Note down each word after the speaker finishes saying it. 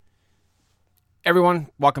Everyone,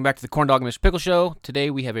 welcome back to the Corn Dog and Mr. Pickle Show. Today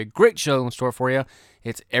we have a great show in store for you.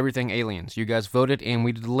 It's everything aliens. You guys voted and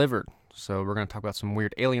we delivered. So we're going to talk about some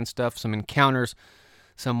weird alien stuff, some encounters,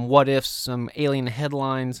 some what ifs, some alien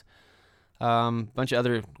headlines, bunch of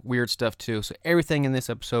other weird stuff too. So everything in this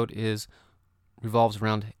episode revolves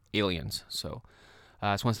around aliens. So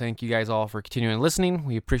I just want to thank you guys all for continuing listening.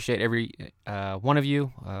 We appreciate every one of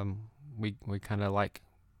you. We kind of like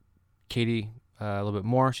Katie a little bit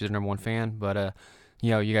more. She's our number one fan, but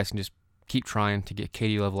you guys can just keep trying to get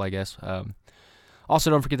Katie level, I guess. Also,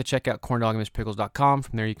 don't forget to check out corndogandmrpickles.com.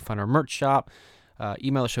 From there, you can find our merch shop.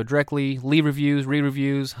 Email the show directly. Leave reviews, read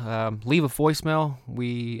reviews. Leave a voicemail.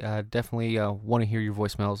 We definitely want to hear your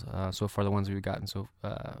voicemails. So far, the ones we've gotten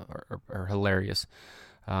are hilarious.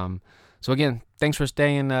 So again, thanks for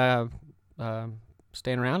staying around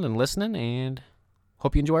and listening, and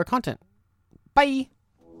hope you enjoy our content. Bye.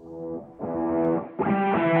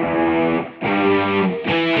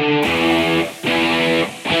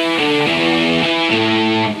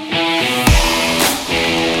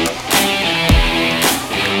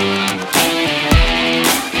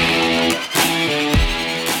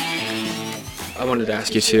 I wanted to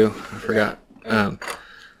ask you too. I forgot.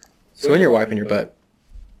 So when you're wiping your butt,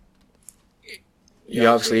 you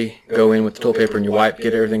obviously go in with the toilet paper and you wipe,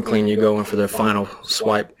 get everything clean. You go in for the final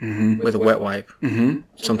swipe with a wet wipe. Mm-hmm.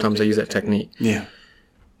 Sometimes I use that technique. Yeah.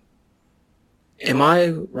 Am I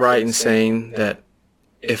right in saying that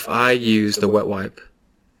if I use the wet wipe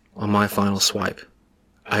on my final swipe,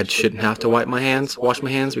 I shouldn't have to wash my hands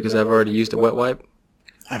because I've already used a wet wipe?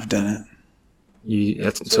 I've done it.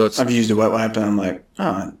 I've used a wet wipe and I'm like,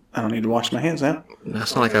 oh, I don't need to wash my hands now.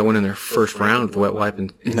 It's not like I went in there first round with the wet wipe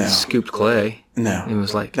and scooped clay. No. It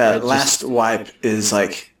was like that last wipe is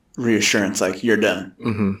like reassurance, like you're done.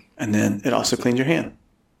 Mm-hmm. And then it also cleans your hand.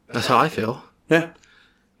 That's how I feel. Yeah.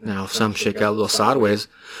 Now, if some shit got a little sideways,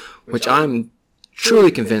 which I'm truly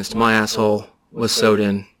convinced my asshole was sewed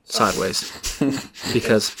in sideways,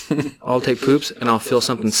 because I'll take poops and I'll feel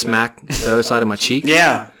something smack the other side of my cheek.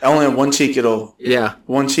 Yeah, only on one cheek Yeah,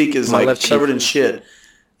 one cheek is my like covered in shit.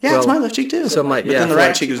 Yeah, it's my left cheek too. So I'm like, then the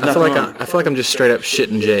right cheek is nothing. I feel like I'm just straight up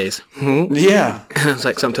shitting J's. Yeah, it's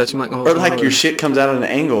like something touching, like, oh, or like your shit comes out at an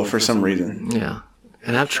angle for some reason. Yeah,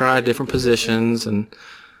 and I've tried different positions, and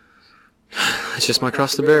it's just my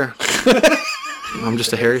cross to bear. I'm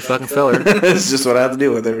just a hairy fucking feller. It's just what I have to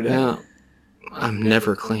deal with every day. Yeah. I'm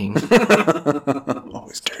never clean.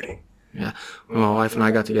 Always dirty. Yeah. When my wife and I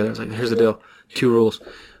got together, I was like, here's the deal. 2 rules.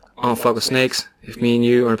 I don't fuck with snakes. If me and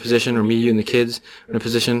you are in a position, or me, you, and the kids are in a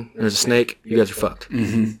position, there's a snake, you guys are fucked.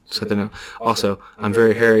 Mm-hmm. So they know. Also, I'm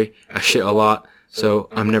very hairy. I shit a lot, so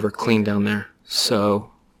I'm never clean down there. So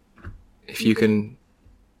if you can,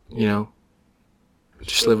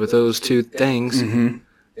 just live with those 2 things, I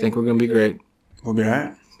think we're going to be great. We'll be all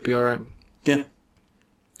right. Be all right. Yeah.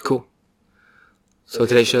 Cool. So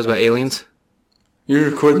today's show's about aliens. You're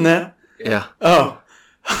recording that? Yeah. Oh.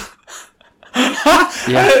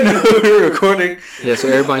 Yeah. I didn't know we were recording. Yeah, so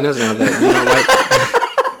everybody knows now that,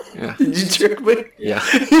 yeah. Did you trick me? Yeah.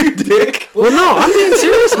 You dick. Well, no, I'm being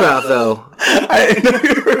serious about it, though. I didn't know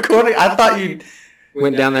you were recording. I thought you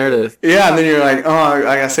went down there to... Yeah, and then you're like, oh, I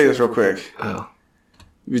gotta say this real quick. Oh.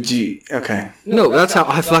 Okay. No, that's how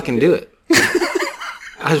I fucking do it.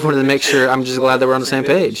 I just wanted to make sure. I'm just glad that we're on the same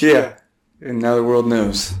page. Yeah. And now the world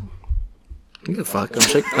knows. You can fuck.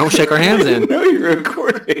 Don't shake our hands in. No, you're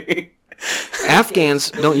recording. Afghans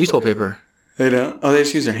don't use toilet paper. They don't? Oh, they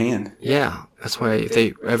just use their hand. Yeah. That's why if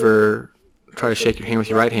they ever try to shake your hand with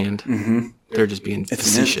your right hand, they're just being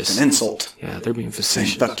facetious. It's an insult. Yeah, they're being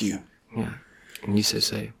facetious. Saying, fuck you. Yeah. And you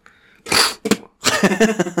say,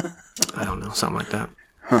 I don't know, something like that.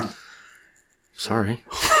 Huh. Sorry.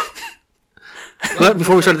 But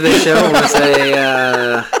before we start today's show, I want to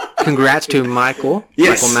say congrats to Michael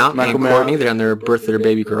Mount, and Courtney. They're on their birth of their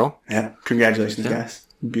baby girl. Yeah. Congratulations, guys.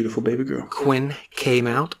 Beautiful baby girl. Quinn K.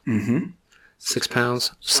 Mount. 6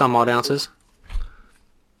 pounds, some odd ounces.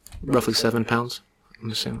 Roughly 7 pounds.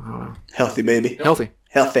 I'm assuming. I don't know. Healthy baby. Healthy.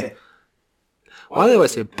 Why do they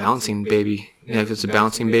always say bouncing baby? Yeah, if it's a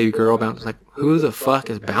bouncing baby girl, like, who the fuck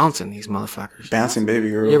is bouncing these motherfuckers? Bouncing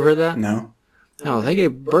baby girl. You ever heard that? No. No, they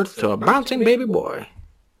gave birth to a bouncing baby boy.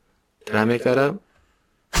 Did I make that up?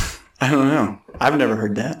 I don't know. I've never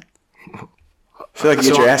heard that. I feel like you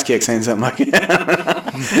get your ass kicked saying something like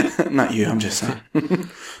that. Not you, I'm just saying.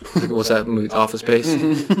 What's that movie, Office Space?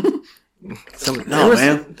 No,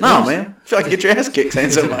 man. I feel like you get your ass kicked saying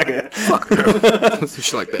something like that. Fuck no.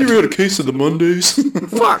 Shit like that. You read a case of the Mondays?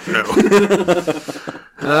 Fuck no.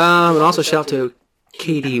 And also shout out to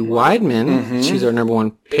Katie Weidman. She's our number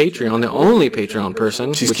one Patreon, the only Patreon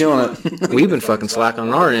person. She's killing it. We've been fucking slacking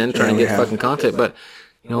on our end trying to get fucking content, but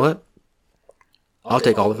you know what? I'll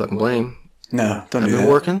take all the fucking blame. No, don't do that. I've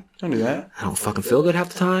been working. Don't do that. I don't fucking feel good half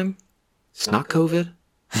the time. It's not COVID.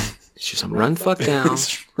 It's just I'm run fuck down.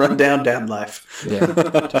 Run down dad life. Yeah.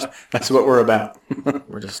 That's what we're about.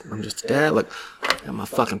 I'm just a dad. Look, I got my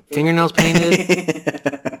fucking fingernails painted.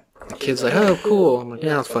 The kid's like, oh, cool. I'm like,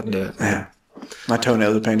 yeah, let's fucking do it. Yeah. My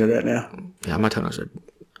toenails are painted right now. Yeah, my toenails are,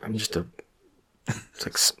 it's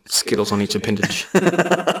like Skittles on each appendage.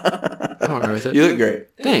 I'm all right with it. You look great.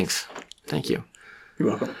 Thanks. Thank you. You're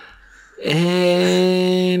welcome.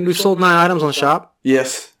 And we've sold 9 items on the shop.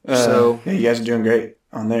 Yes. Yeah, you guys are doing great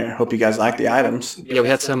on there. Hope you guys like the items. Yeah, we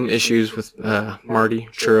had some issues with Marty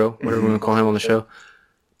Churro, whatever we want to call him on the show.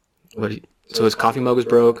 So his coffee mug was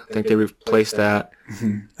broke. I think they replaced that.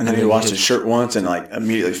 And then he washed his shirt once and like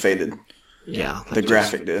immediately faded. Yeah. The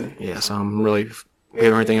graphic did. Yeah, so I'm really, we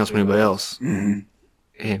haven't heard anything else from anybody else. And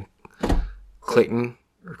Clayton,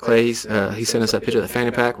 or Clay, he sent us that picture of the fanny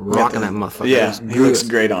pack, rocking that motherfucker. Yeah, he looks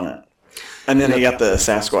great on it. And then he got the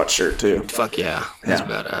Sasquatch shirt too. Fuck yeah. That's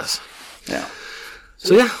badass. Yeah.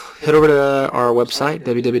 So yeah, head over to our website,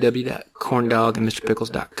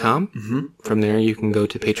 www.corndogandmrpickles.com. From there, you can go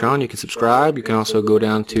to Patreon. You can subscribe. You can also go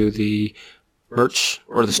down to the merch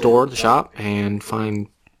or the store, the shop, and find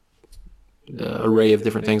the array of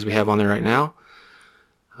different things we have on there right now.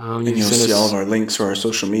 And you'll see all of our links for our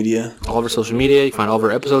social media. All of our social media. You can find all of our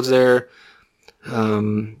episodes there. You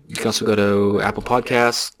can also go to Apple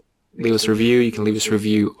Podcasts, leave us a review. You can leave us a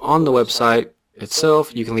review on the website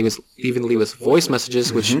itself. You can even leave us voice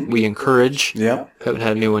messages, which we encourage. Yep. Haven't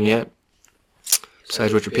had a new one yet.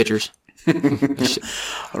 Besides retro pictures. A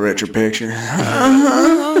retro picture.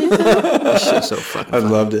 That shit's so fucking fun. I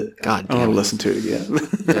loved it. God damn I want to it. listen to it again.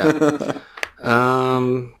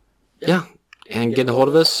 Yeah. And get a hold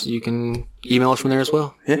of us. You can email us from there as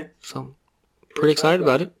well. Yeah. So, pretty excited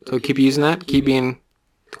about it. So keep using that. Keep being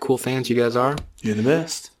the cool fans you guys are. You're the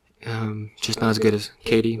best. Just not as good as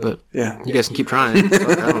Katie, but yeah, you guys can keep trying.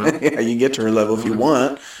 Fuck, I don't know. Yeah, you can get to her level if you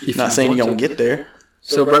want. Not saying you're going to get there.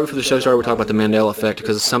 So right before the show started, we talked about the Mandela effect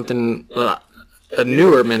because it's something, a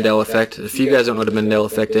newer Mandela effect. If you guys don't know what a Mandela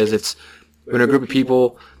effect is, it's when a group of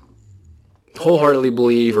people wholeheartedly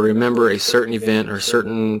believe or remember a certain event or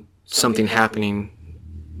something happening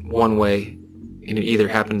one way, and it either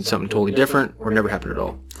happened something totally different or never happened at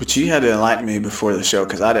all. But you had to enlighten me before the show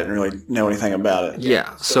because I didn't really know anything about it.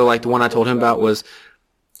 Yeah. So like the one I told him about was,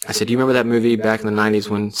 I said, do you remember that movie back in the 90s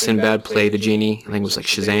when Sinbad played a genie? I think it was like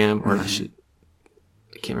Shazam or I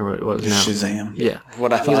can't remember what it was now. Shazam. Yeah.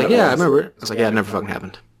 What I thought. He was like, yeah, I remember it. I was like, yeah, it never fucking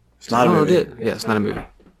happened. It's not a movie. It did. Yeah, it's not a movie.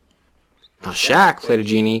 Now Shaq played a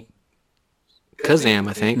genie. Kazam,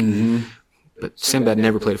 I think. But Sinbad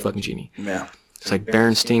never played a fucking genie. Yeah. It's like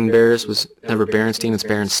Berenstein Bears was never Berenstein, it's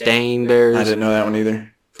Berenstain Bears. I didn't know that one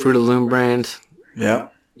either. Fruit of the Loom brand. Yeah.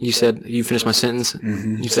 You said, you finished my sentence.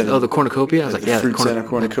 You said, oh, the cornucopia? I was like, yeah. The fruit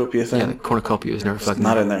cornucopia thing? Yeah, the cornucopia was never fucking It's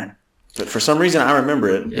not in there. But for some reason, I remember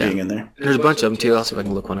it being in there. There's a bunch of them, too. I'll see if I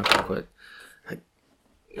can look one up real quick. Like,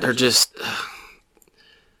 they're just...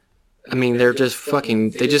 I mean, they're just fucking...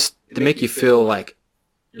 They make you feel like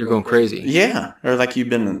you're going crazy. Yeah. Or like you've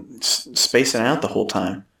been spacing out the whole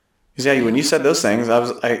time. Because, yeah, when you said those things, I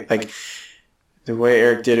like... The way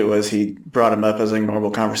Eric did it was he brought them up as a normal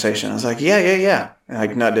conversation. I was like, yeah. And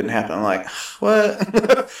like, no, it didn't happen. I'm like, what?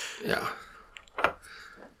 Yeah.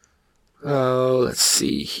 Oh, let's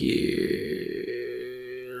see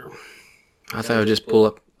here. I thought I would just pull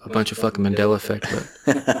up a bunch of fucking Mandela effect, but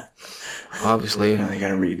obviously. I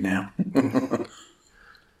gotta read now.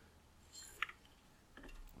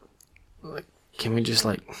 Like, can we just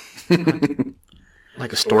like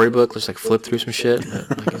a storybook, just like flip through some shit?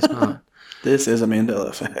 But I guess not. This is a Mandela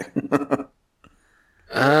effect.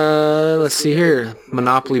 Let's see here.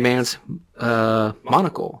 Monopoly Man's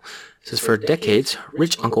monocle. It says, for decades,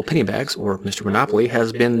 Rich Uncle Pennybags, or Mr. Monopoly,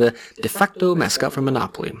 has been the de facto mascot for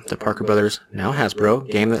Monopoly, the Parker Brothers, now Hasbro,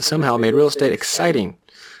 game that somehow made real estate exciting.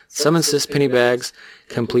 Some insist Pennybags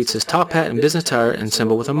completes his top hat and business attire and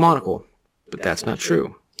symbol with a monocle. But that's not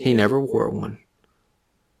true. He never wore one.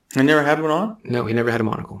 He never had one on? No, he never had a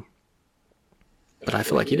monocle. But I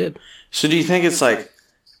feel like he did. So do you think it's like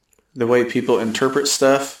the way people interpret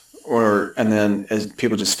stuff, and then as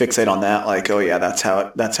people just fixate on that, like, oh yeah, that's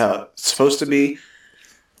how it's supposed to be,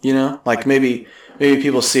 you know? Like maybe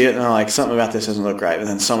people see it and they're like, something about this doesn't look right, and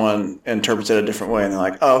then someone interprets it a different way and they're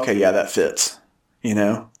like, oh, okay, yeah, that fits, you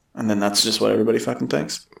know? And then that's just what everybody fucking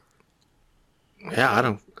thinks. Yeah, I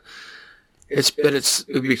don't. It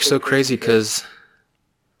would be so crazy because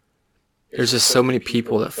there's just so many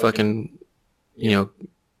people that fucking,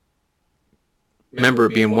 remember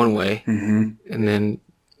it being one way, and then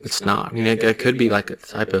it's not. I mean, it could be like a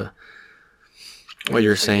type of what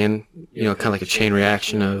you're saying, kind of like a chain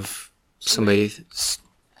reaction of somebody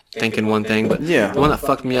thinking one thing. But the one that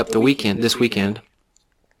fucked me up this weekend,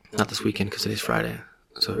 not this weekend because today's Friday,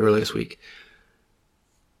 so early this week,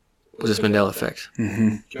 was this Mandela effect.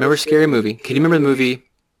 Remember Scary Movie? Can you remember the movie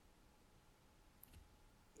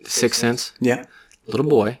The Sixth Sense? Yeah. Little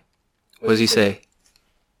boy, what does he say?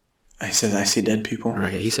 He says, "I see dead people."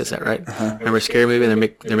 Right, he says that, right? Remember Scary Movie? And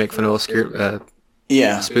they make fun of all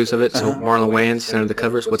spoofs of it. So Marlon Wayans under the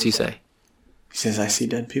covers. What's he say? He says, "I see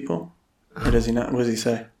dead people." Or does he not? What does he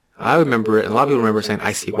say? I remember it. A lot of people remember saying,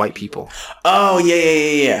 "I see white people." Oh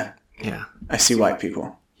yeah. Yeah. I see white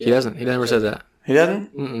people. He doesn't. He never said that. He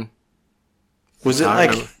doesn't. Was it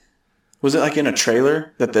like in a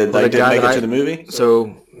trailer that didn't make it to the movie?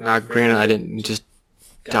 So granted, I didn't just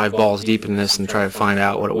dive balls deep in this and try to find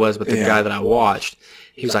out what it was, but the guy that I watched,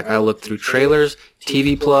 he was like, I looked through trailers,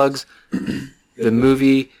 TV plugs, the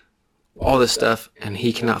movie, all this stuff, and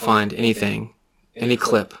he cannot find any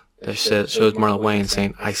clip that shows Marlon Wayans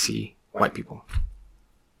saying, "I see white people."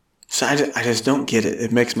 So I just don't get it.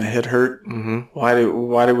 It makes my head hurt. Why do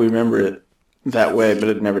we remember it that way, but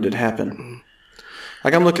it never did happen?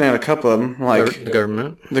 Like, I'm looking at a couple of them, like the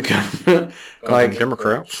government, like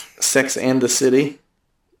Democrats, Sex and the City.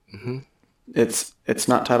 It's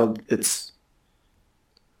not titled. They're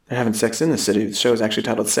having Sex in the City. The show is actually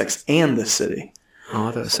titled Sex and the City. Oh,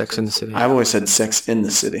 I thought it was Sex in the City. I've always said Sex in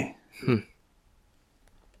the City.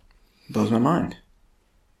 Blows my mind.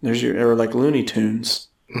 Or like Looney Tunes.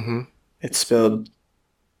 It's spelled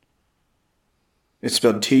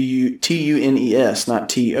Tunes, not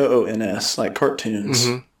Toons, like cartoons.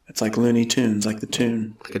 It's like Looney Tunes, like the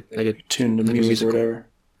tune, like a tune to music or whatever.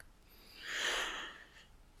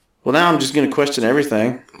 Well, now I'm just going to question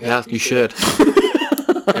everything. Yeah, you should.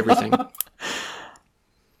 Everything.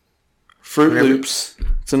 Fruit Loops.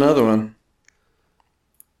 It's another one.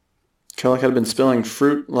 Felt like I'd been spelling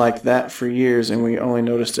fruit like that for years, and we only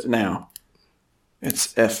noticed it now.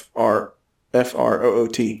 It's F-R-O-O-T.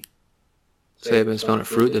 So they've been spelling it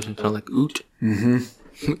fruit. They've been spelling like oot.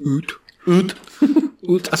 Oot.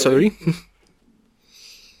 Oot. Sorry.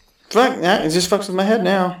 Fuck, yeah, it just fucks with my head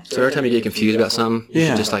now. So every time you get confused about something, you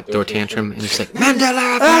should just like throw a tantrum and just like,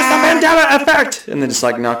 Mandela effect! That's the Mandela effect! And then just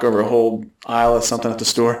like knock over a whole aisle of something at the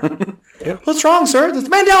store. What's wrong, sir? It's the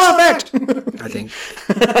Mandela effect!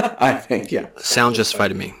 I think, yeah. Sound justified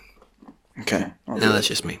to me. Okay. No, that's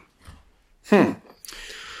just me. So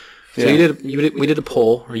we did a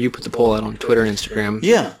poll, or you put the poll out on Twitter and Instagram.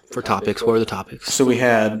 Yeah. For topics. What were the topics? So we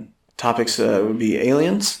had topics would be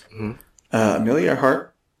aliens, Amelia Earhart,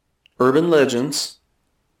 urban legends,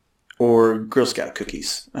 or Girl Scout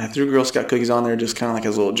cookies. I threw Girl Scout cookies on there just kind of like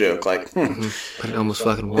as a little joke, like. But it almost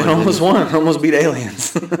fucking won. It almost won. It almost beat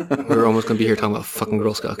aliens. We were almost gonna be here talking about fucking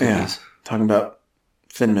Girl Scout cookies. Yeah. Talking about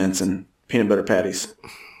Thin Mints and peanut butter patties.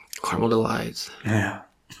 Caramel delights. Yeah.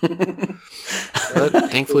 But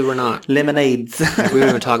thankfully we're not. Lemonades. If we were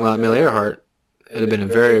even talking about Amelia Earhart, it would have been a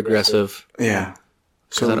very aggressive. Yeah.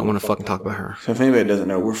 Because I don't want to fucking talk about her. So if anybody doesn't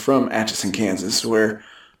know, we're from Atchison, Kansas, where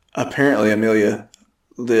apparently Amelia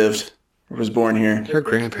was born here. Her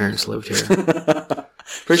grandparents lived here.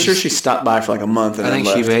 Pretty sure she stopped by for like a month and then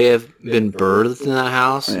left. She may have been birthed in that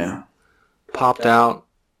house. Yeah. Popped out.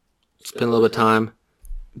 Spent a little bit of time.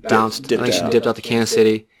 Bounced. She dipped out to Kansas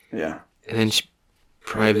City. Yeah. And then she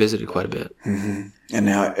probably visited quite a bit. And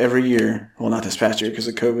now every year, well, not this past year because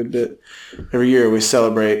of COVID, but every year we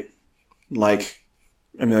celebrate like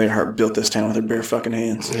Amelia Earhart built this town with her bare fucking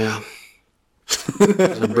hands. Yeah.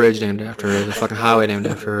 There's a bridge named after her. There's a fucking highway named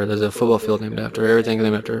after her. There's a football field named after her. Everything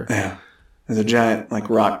named after her. Yeah. There's a giant like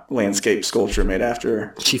rock landscape sculpture made after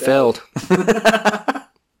her. She failed.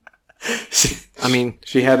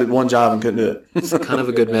 She had one job and couldn't do it. It's kind of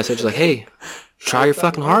a good message. Like, hey, try your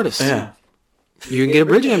fucking hardest. Yeah. You can get a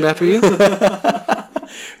bridge named after you.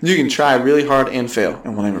 You can try really hard and fail,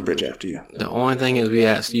 and we'll name a bridge after you. The only thing is we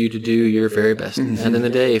ask you to do your very best. At the end of the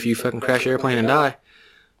day, if you fucking crash your airplane and die,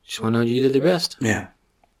 just want to know you did your best. Yeah.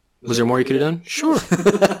 Was there more you could have done? Sure.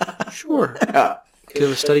 Sure. Yeah. Could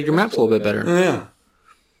have studied your maps a little bit better. Yeah.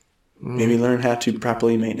 Maybe learn how to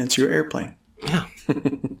properly maintenance your airplane. Yeah.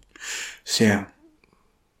 So, yeah.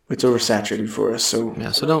 It's oversaturated for us, so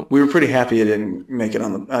yeah. So don't. We were pretty happy it didn't make it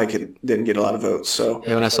on the. Like it didn't get a lot of votes. So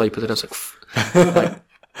yeah, when I saw you put it, I was like,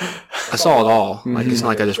 I saw it all. Like it's not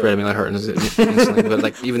like I just read Amelia Earhart instantly, but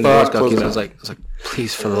like even the Girl Scout cookies, I was like,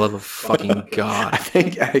 please, for the love of fucking God. I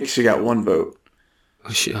think she got one vote.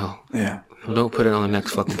 Oh. Yeah. Well, don't put it on the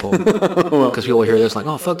next fucking poll. Because people will hear this like,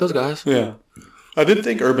 oh, fuck those guys. Yeah. I did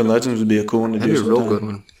think Urban Legends would be a cool one to do. That'd be a real good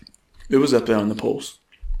one. It was up there on the polls.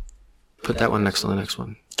 Put that one next to the next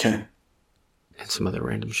one. Okay. And some other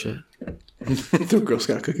random shit. Throw Girl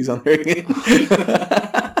Scout cookies on there again.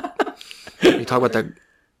 You talk about that.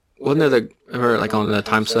 Wasn't there remember like on the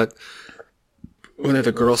time suck? When there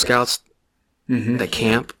the Girl Scouts that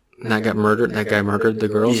camp and that got murdered? That guy murdered the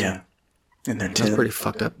girls? Yeah. In their tent. That's pretty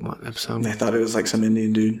fucked up one episode. They thought it was like some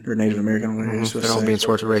Indian dude or Native American. They're all being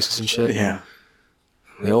sorts of racist and shit. Yeah.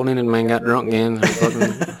 The old Indian man got drunk again.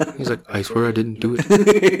 He's like, I swear I didn't do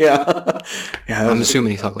it. Yeah. I'm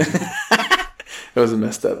assuming he talked like that. It was a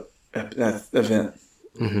messed up event.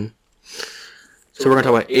 Mm-hmm. So we're gonna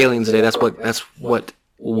talk about aliens today. That's what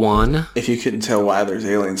won. If you couldn't tell why there's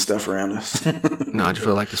alien stuff around us. No, I just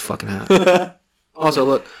really like this fucking hat. Also,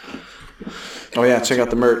 look. Oh yeah, check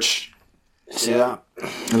out the merch. See that?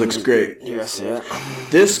 It looks great. You guys see it?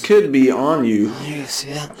 This could be on you. You guys see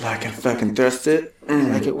it? If I can fucking thrust it. I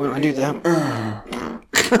like it when I do that.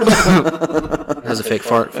 That was a fake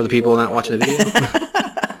fart for the people not watching the video.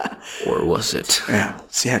 Or was it? Yeah.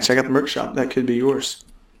 So yeah, check out the merch shop. That could be yours.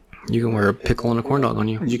 You can wear a pickle and a corn dog on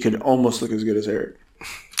you. You could almost look as good as Eric.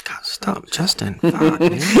 God, stop, Justin. Fuck,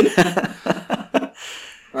 man.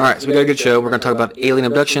 All right, so we got a good show. We're going to talk about alien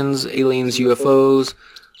abductions, aliens, UFOs.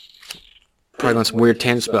 Probably on some weird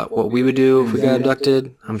tangents about what we would do if we got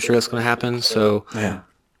abducted. I'm sure that's going to happen. So yeah,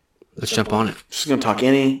 let's jump on it. Just going to talk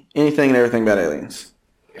anything and everything about aliens.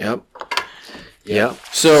 Yep. Yep.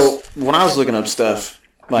 So when I was looking up stuff,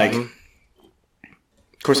 like, of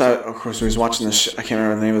course, we was watching this. I can't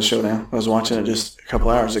remember the name of the show now. I was watching it just a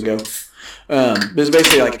couple hours ago. But it's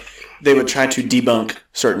basically like they would try to debunk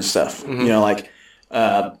certain stuff. You know, like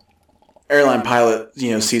airline pilot,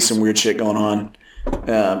 sees some weird shit going on.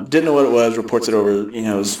 Didn't know what it was. Reports it over,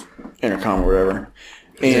 his intercom or whatever.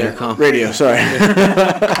 Intercom. Radio. Sorry.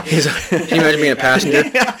 Can you imagine being a passenger?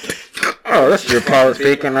 Yeah. Oh, this is your pilot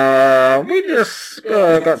speaking. We just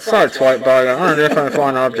got sideswiped by an unidentified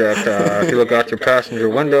flying object. If you look out your passenger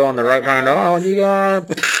window on the right-hand aisle,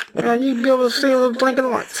 you'd be able to see the blinking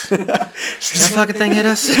lights. That fucking thing hit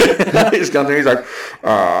us? He's gone there. He's like,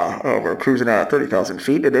 we're cruising at 30,000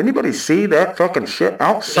 feet. Did anybody see that fucking shit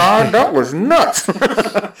outside? That was nuts.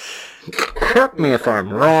 Correct me if I'm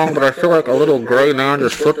wrong, but I feel like a little gray man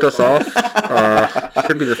just flipped us off.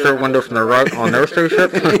 Should be the third window from the right on their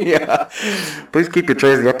spaceship. Yeah. Please keep your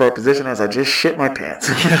trays in the upright position as I just shit my pants.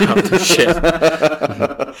 Shit.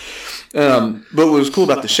 But what was cool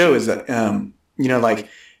about the show is that, like,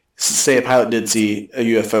 say a pilot did see a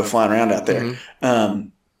UFO flying around out there.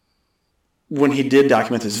 When he did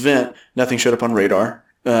document this event, nothing showed up on radar.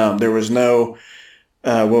 There was no,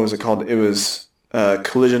 what was it called? It was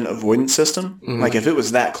collision avoidance system. Like if it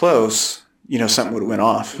was that close, something would have went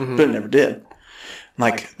off, but it never did.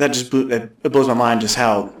 Like that just it blows my mind just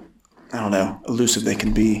how, I don't know, elusive they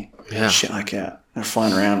can be. Yeah. Shit like that. They're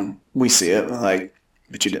flying around. We see it, like,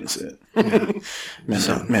 but you didn't see it. Yeah.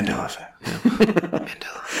 Mandela effect. Yeah.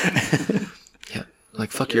 Mandela. Yeah.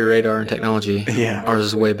 Like fuck your radar and technology. Yeah. Ours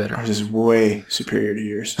is way better. Ours is way superior to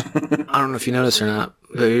yours. I don't know if you noticed or not,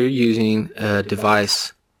 but you're using a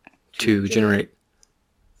device to generate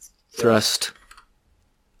thrust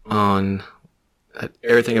on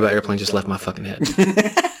everything about airplanes just left my fucking head.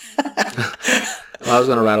 Well, I was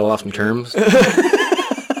going to rattle off some terms.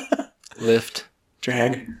 Lift.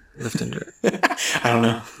 Drag. Lift and drag. I don't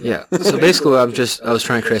know. Yeah. So basically I was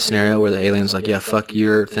trying to create a scenario where the alien's like, yeah, fuck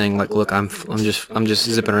your thing. Like, look, I'm just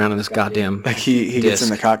zipping around in this goddamn like he gets in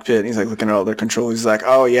the cockpit and he's like looking at all their controls. He's like,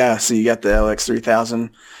 oh yeah, so you got the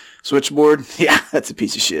LX3000 switchboard? Yeah, that's a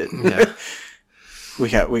piece of shit. Yeah. We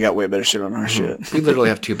got way better shit on our shit. We literally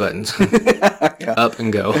have two buttons. Yeah. Up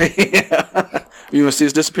and go. Yeah. You want to see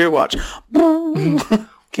us disappear? Watch.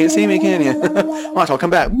 Can't see me, can you? Watch, I'll come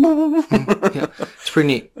back. Yeah. It's pretty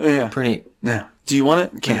neat. Yeah. Pretty neat. Yeah. Do you want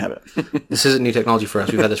it? Can't have it. This isn't new technology for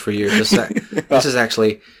us. We've had this for years. This is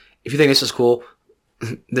actually, if you think this is cool,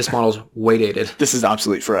 this model's way dated. This is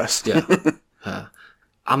obsolete for us. Yeah.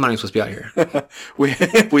 I'm not even supposed to be out here.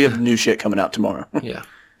 We have new shit coming out tomorrow. Yeah.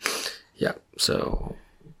 Yeah. So,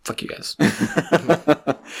 fuck you guys.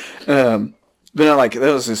 But no, like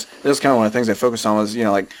that was kind of one of the things I focused on was,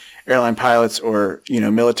 like airline pilots or,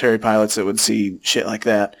 military pilots that would see shit like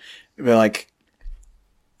that. But like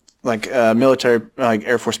military, like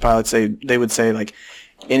Air Force pilots, they would say like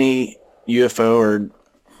any UFO or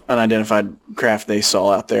unidentified craft they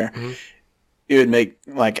saw out there, it would make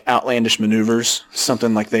like outlandish maneuvers,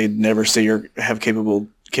 something like they'd never see or have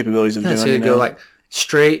capabilities of doing. So you'd go like,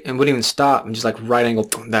 straight and wouldn't even stop and just like right angle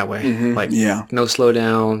that way. Mm-hmm. Like yeah. no slow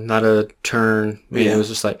down, not a turn. I mean, it was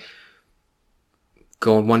just like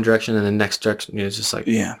going one direction and the next direction. It's just like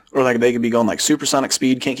or like they could be going like supersonic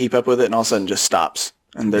speed, can't keep up with it, and all of a sudden just stops.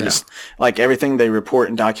 And they're just like everything they report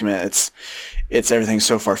and document. It's everything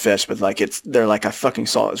so far fetched, but like they're like I fucking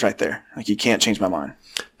saw it. It's right there. Like you can't change my mind.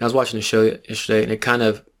 I was watching the show yesterday, and it kind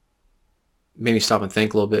of made me stop and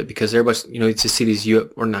think a little bit because everybody's, to see these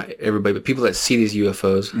or not everybody, but people that see these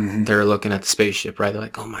UFOs, they're looking at the spaceship, right? They're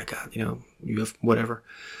like, oh my God, UFO, whatever.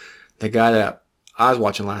 The guy that I was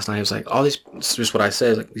watching last night, he was like, all these, it's just what I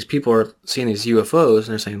said, like these people are seeing these UFOs and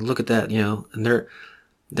they're saying, look at that, and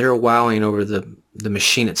they're wowing over the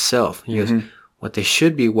machine itself. He goes, what they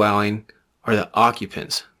should be wowing are the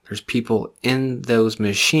occupants. There's people in those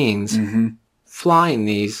machines flying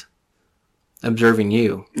these, observing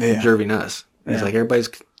you, observing us. He's like, everybody's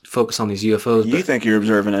focused on these UFOs. You think you're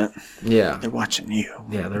observing it. Yeah. They're watching you.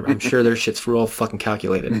 Yeah, I'm sure their shit's all fucking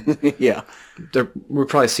calculated. Yeah. We're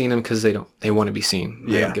probably seeing them because they want to be seen.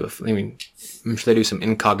 They don't give I mean, I'm sure they do some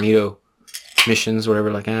incognito missions,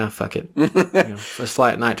 whatever, like, fuck it. Let's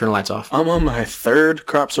fly at night, turn the lights off. I'm on my 3rd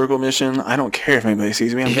crop circle mission. I don't care if anybody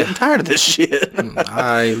sees me. I'm getting tired of this shit.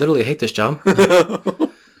 I literally hate this job.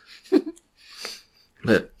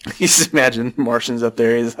 But you just imagine Martians up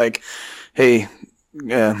there. He's like, hey,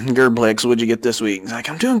 Gerblex, what'd you get this week? He's like,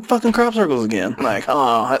 I'm doing fucking crop circles again. I'm like,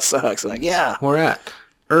 oh, that sucks. I'm like, yeah. Where at?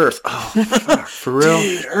 Earth. Oh, fuck, for real?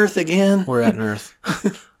 Dude, Earth again? We're at Earth.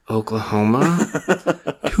 Oklahoma?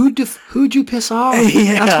 Who'd you piss off?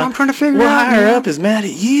 Yeah. That's what I'm trying to figure out. Higher up is mad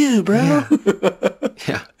at you, bro.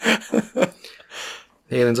 Yeah. The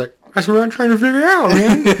alien's like, that's what I'm trying to figure out,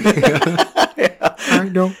 man. I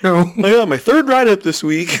don't know. I got my 3rd ride up this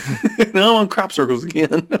week. Now I'm on crop circles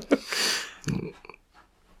again.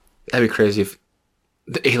 That'd be crazy if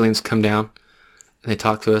the aliens come down and they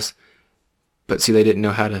talk to us, but see, they didn't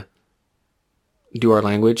know how to do our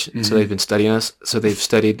language, so they've been studying us. So they've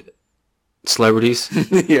studied celebrities.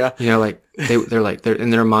 Yeah. Like they're in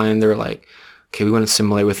their mind. They're like, okay, we want to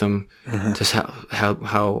assimilate with them. Just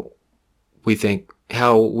how we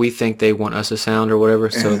think they want us to sound or whatever.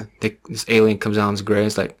 So this alien comes down as gray.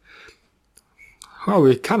 It's like, oh,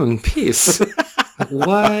 we come in peace. Like,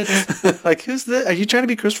 what? Like, who's that? Are you trying to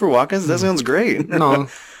be Christopher Walken? That sounds great. No,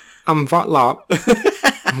 I'm Votlop.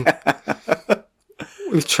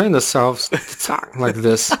 We've trained ourselves to talk like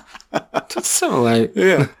this. To assimilate.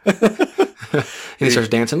 Yeah. And he starts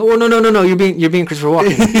dancing. Oh, no. You're being Christopher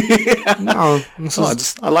Walken. Yeah. No.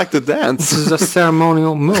 I like to dance. This is a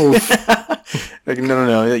ceremonial move. Like,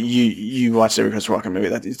 no. You watched every Christopher Walken movie.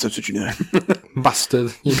 That's what you're doing.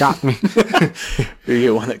 Busted. You got me. You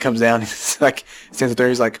get one that comes down. He's like, stands up there.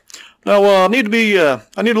 He's like, no, I need to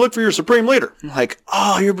look for your supreme leader. I'm like,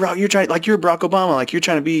 oh, you're trying, like, you're Barack Obama. Like, you're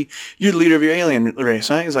the leader of your alien race,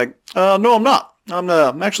 right? He's like, no, I'm not.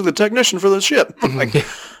 I'm actually the technician for the ship. I'm like,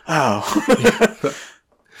 oh,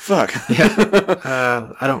 fuck.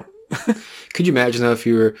 Yeah. I don't. Could you imagine though if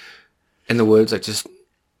you were in the woods, like just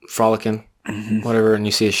frolicking, whatever, and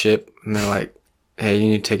you see a ship, and they're like, "Hey, you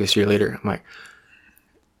need to take us to your leader." I'm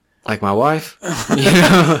like my wife.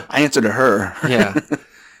 I answer to her. Yeah.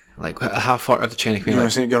 Like, how far up the chain of command? You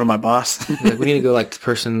want to go to my boss? Like, we need to go like the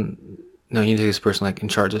person. No, you need to take this person like in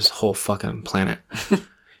charge of this whole fucking planet.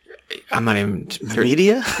 I'm not even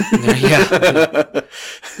media. Yeah.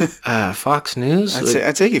 Fox News.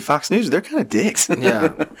 I'd take you Fox News. They're kind of dicks.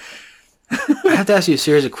 Yeah. I have to ask you a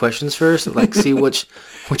series of questions first, like see which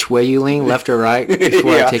way you lean, left or right,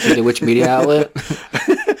 before I take you to which media outlet.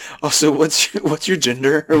 Also, what's your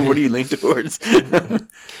gender, or what do you lean towards?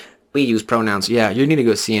 We use pronouns. Yeah, you need to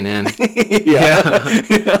go CNN. Yeah.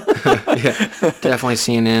 Yeah, definitely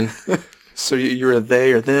CNN. So you're a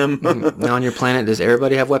they or them? Now on your planet, does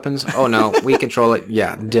everybody have weapons? Oh no, we control it.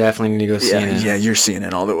 Yeah, definitely need to go CNN. Yeah, you're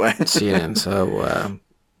CNN all the way. CNN. So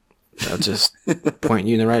I'll just point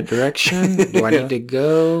you in the right direction. Do I need to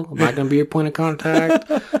go? Am I going to be your point of contact?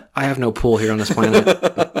 I have no pull here on this planet.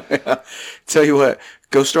 Yeah. Tell you what,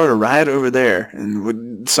 go start a riot over there,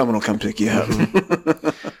 and someone will come pick you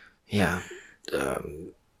up. Yeah.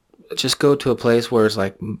 Just go to a place where it's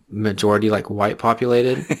like majority like white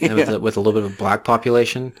populated and with a little bit of a black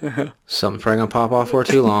population. Something's probably going to pop off for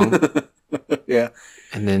too long. Yeah.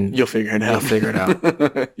 And then you'll figure it out.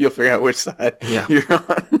 You'll figure out which side you're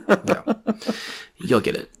on. Yeah. You'll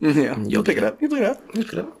get it. Yeah. You'll pick it up. You'll pick it up.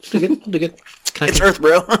 You'll do good. It's Earth,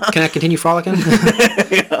 bro. Can I continue frolicking?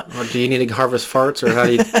 Yeah. Or do you need to harvest farts, or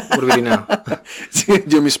what do we do now? Do you want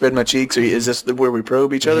me to spread my cheeks, or is this where we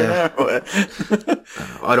probe each other now? Or what?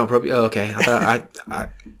 I don't probe you. Oh, okay. I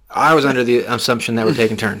I was under the assumption that we're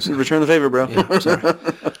taking turns. Return the favor, bro. Yeah, sorry.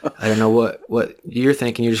 I don't know what you're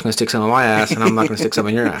thinking. You're just going to stick something on my ass, and I'm not going to stick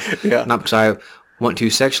something in your ass. Yeah. Not because I want to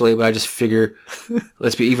sexually, but I just figure,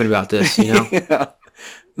 let's be even about this, you know? Yeah.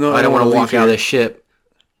 No, I don't want to walk out of here. this ship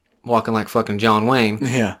walking like fucking John Wayne.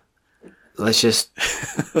 Yeah. Let's just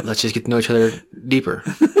get to know each other deeper,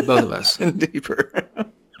 both of us. Deeper.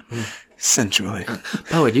 Sensually. By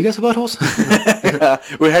the way, do you guys have buttholes?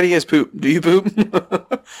 Wait, how do you guys poop? Do you poop?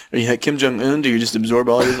 Are you like Kim Jong-un? Do you just absorb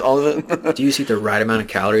all of it? Do you eat the right amount of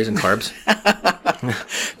calories and carbs?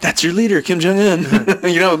 That's your leader, Kim Jong-un.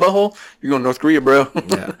 You don't have a butthole? You're going to North Korea, bro.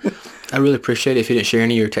 Yeah. I really appreciate it if you didn't share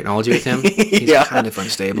any of your technology with him. He's Yeah. kind of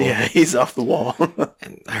unstable. Yeah, he's off the wall.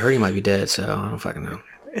 And I heard he might be dead, so I don't fucking know.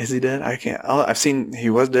 Is he dead? I can't. I've seen he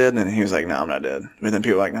was dead, and he was like, "No, I'm not dead." But then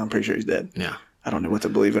people were like, "No, I'm pretty sure he's dead." Yeah. I don't know what to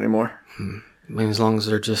believe anymore. I mean, as long as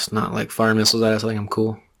they're just not like fire missiles at us, I think I'm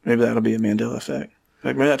cool. Maybe that'll be a Mandela effect.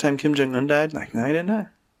 Like, remember that time Kim Jong-un died? Like, no, he didn't die.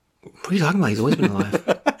 What are you talking about? He's always been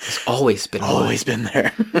alive. He's always been alive. Always been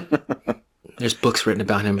there. There's books written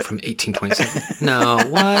about him from 1827. No,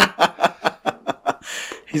 what?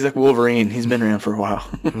 He's like Wolverine. He's been around for a while.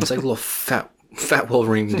 It's like a little fat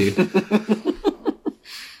Wolverine dude.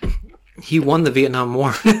 He won the Vietnam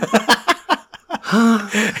War. Huh?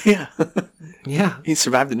 Yeah. Yeah. He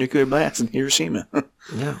survived the nuclear blast in Hiroshima.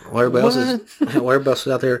 Yeah. While everybody else was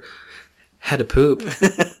out there had to poop,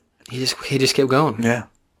 he just kept going. Yeah.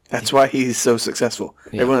 That's why he's so successful.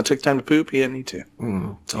 Yeah. Everyone that took time to poop, he didn't need to.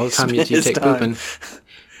 So all the time you His take time. pooping,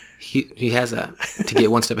 he has that to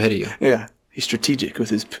get one step ahead of you. Yeah. He's strategic with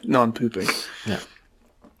his non-pooping. Yeah.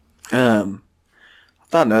 I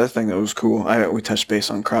thought another thing that was cool. We touched base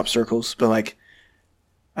on crop circles, but like,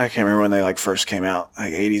 I can't remember when they like first came out,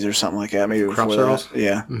 like 80s or something like that. Maybe Crop before circles? that.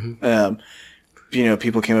 Yeah. You know,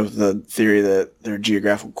 people came up with the theory that they're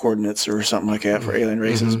geographical coordinates or something like that for alien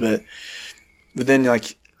races, but then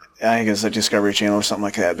like, I guess like Discovery Channel or something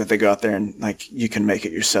like that. But they go out there and like you can make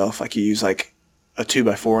it yourself. Like you use like a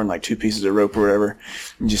 2x4 and like 2 pieces of rope or whatever,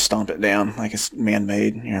 and just stomp it down like it's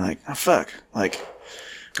man-made. And you're like, oh fuck, like.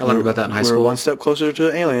 I learned about that in high school. We're one step closer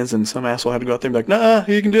to aliens, and some asshole had to go out there and be like, nah,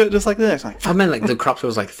 you can do it just like this. Like, I meant like the crop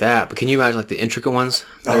circles like that, but can you imagine like the intricate ones?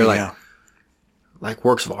 They're like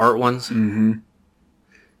works of art ones. Mm-hmm.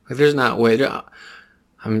 Like there's not a way.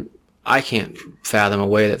 I can't fathom a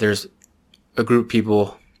way that there's a group of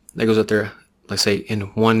people that goes out there, like say in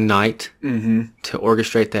one night to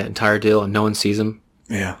orchestrate that entire deal, and no one sees them.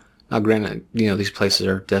 Yeah. Now, granted, you know these places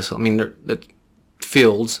are desolate. I mean, they're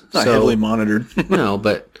fields, Not so heavily monitored. no,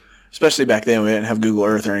 but. Especially back then, we didn't have Google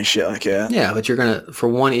Earth or any shit like that. Yeah, but you're going to, for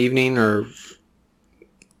one evening, or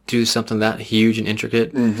do something that huge and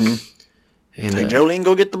intricate. Mm-hmm. And Hey, Jolene,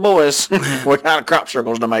 go get the boys. What kind of crop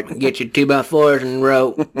circles to make? get you 2x4s and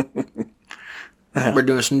rope. We're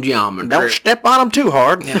doing some geometry. Don't step on them too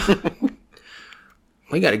hard. Yeah.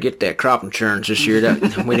 We got to get that crop insurance this year.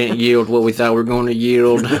 That we didn't yield what we thought we were going to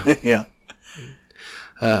yield. Yeah.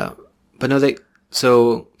 But no,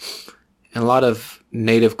 so in a lot of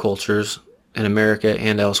native cultures in America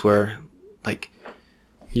and elsewhere, like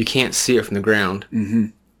you can't see it from the ground. Mm-hmm.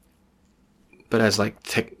 But as like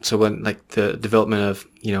so when like the development of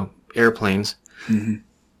airplanes and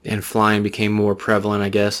flying became more prevalent, I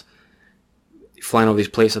guess flying over these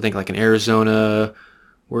places, I think like in Arizona,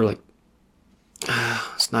 where like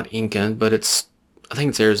it's not Inca, but I think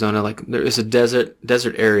it's Arizona. Like there is a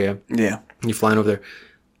desert area. Yeah. And you're flying over there.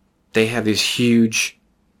 They have these huge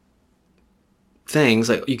things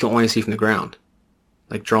like you can only see from the ground,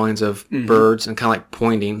 like drawings of birds and kind of like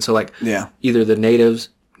pointing. So like either the natives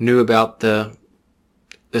knew about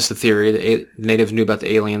that's the theory, the natives knew about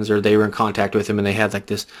the aliens, or they were in contact with them and they had like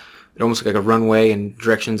this, it almost like a runway and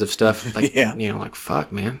directions of stuff. Like like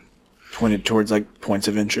fuck, man. Pointed towards like points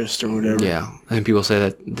of interest or whatever. Yeah, and people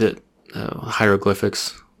say that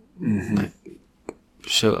hieroglyphics like,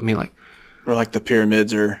 show. I mean, like or like the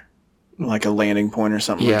pyramids or like a landing point or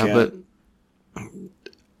something. Yeah, like that. but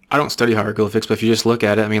I don't study hieroglyphics, but if you just look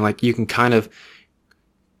at it, I mean, like, you can kind of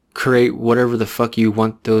create whatever the fuck you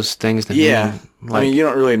want those things to mean. Like, I mean, you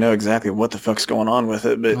don't really know exactly what the fuck's going on with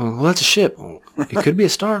it, but... well, that's a ship. It could be a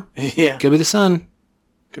star. Yeah. It could be the sun.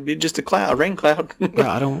 Could be just a rain cloud.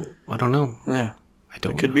 Yeah, I don't know. Yeah. I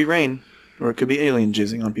don't It could be rain, or it could be alien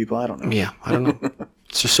jizzing on people. I don't know. Yeah, I don't know.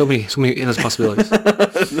 It's just so many endless possibilities.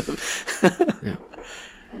 Yeah.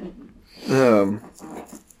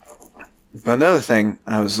 But another thing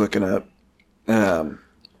I was looking up,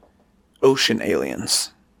 ocean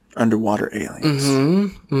aliens, underwater aliens,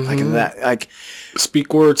 like that, like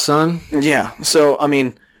Speak word, son. yeah. So I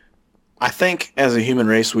mean, I think as a human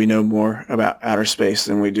race we know more about outer space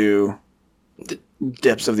than we do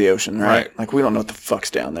depths of the ocean, right? Right. Like we don't know what the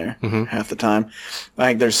fuck's down there Mm-hmm. half the time.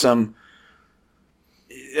 Like there's some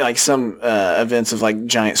events of like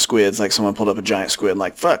giant squids, like someone pulled up a giant squid,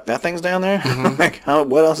 like fuck, that thing's down there. Mm-hmm. Like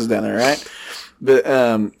what else is down there, right? But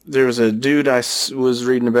there was a dude I was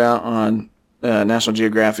reading about on National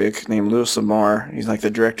Geographic named Louis Lamar. He's like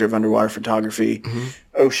the director of underwater photography. Mm-hmm.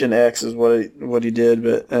 Ocean X is what he did.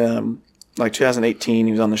 But like 2018,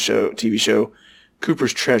 he was on the TV show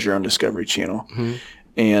Cooper's Treasure on Discovery Channel, Mm-hmm.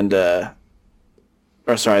 and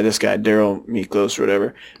this guy Daryl Miklos or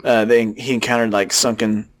whatever. He encountered like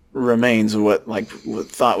sunken remains of what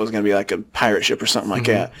thought was going to be like a pirate ship or something like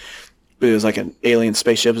Mm-hmm. that. But it was like an alien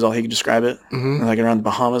spaceship is all he could describe it. Mm-hmm. Like around the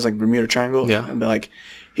Bahamas, like Bermuda Triangle. Yeah. And like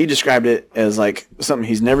he described it as like something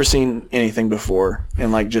he's never seen anything before,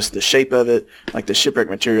 and like just the shape of it, like the shipwreck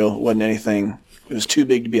material wasn't anything. It was too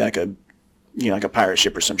big to be like a pirate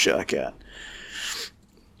ship or some shit like that.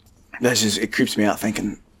 It creeps me out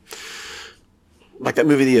thinking. Like that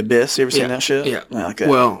movie The Abyss, you ever seen that shit? Yeah. I like that.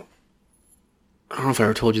 Well, I don't know if I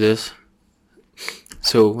ever told you this.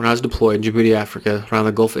 So when I was deployed in Djibouti, Africa, around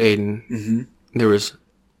the Gulf of Aden, Mm-hmm. there was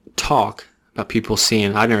talk about people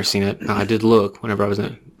seeing. I'd never seen it. I did look whenever I was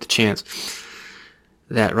in the chance.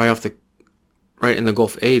 That right in the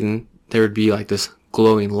Gulf of Aden, there would be like this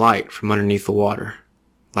glowing light from underneath the water,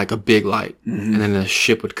 like a big light, Mm-hmm. and then the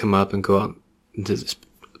ship would come up and go up into this,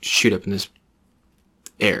 shoot up in this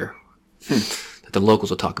air that the locals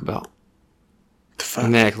would talk about. The fuck?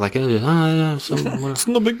 And they act like It's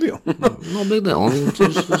no big deal. no big deal.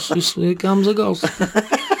 It comes and goes.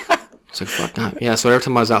 It's like, fuck that. Yeah, so every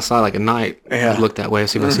time I was outside, like at night, Yeah. I'd look that way,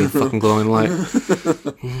 see if I see a fucking glowing light.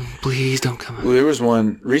 Please don't come out. Well, there was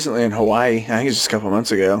one recently in Hawaii. I think it was just a couple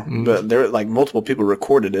months ago. Mm-hmm. But there were like multiple people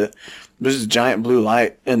recorded it. There's this giant blue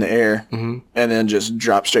light in the air, Mm-hmm. and then just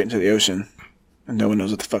dropped straight into the ocean, and no one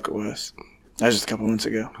knows what the fuck it was. That was just a couple months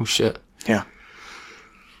ago. Oh, shit. Yeah.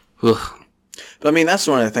 Ugh. But I mean, that's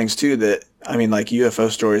one of the things too that I mean, like UFO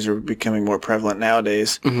stories are becoming more prevalent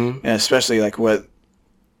nowadays, Mm-hmm. and especially like what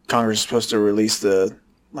Congress is supposed to release all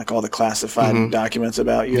the classified documents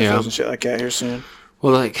about UFOs Yeah. and shit like that here soon.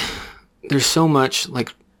 Well, like, there's so much,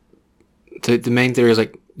 like, the main theory is,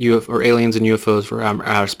 like, UFO, or aliens and UFOs for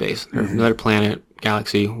outer space. They're another planet,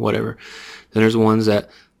 galaxy, whatever. Then there's ones that,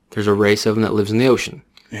 there's a race of them that lives in the ocean.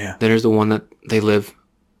 Yeah. Then there's the one that they live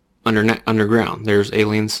underground. There's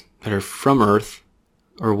aliens that are from Earth,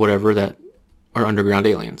 or whatever, that are underground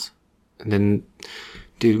aliens. And then,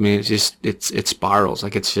 dude, I mean, it's just, it spirals.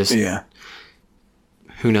 Like, it's just, Yeah.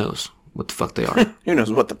 who knows what the fuck they are. Who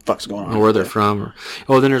knows what the fuck's going on? Or where they're from.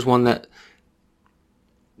 Then there's one that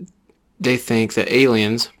they think that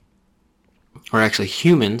aliens are actually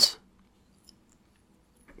humans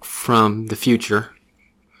from the future.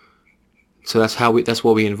 So that's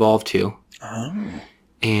what we evolved to. Oh.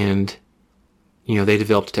 And, they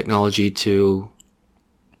developed technology to,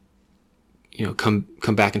 come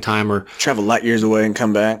back in time, or Travel light years away and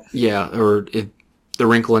come back. the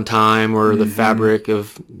wrinkle in time, or the fabric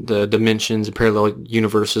of the dimensions and parallel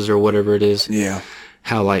universes, or whatever it is. Yeah.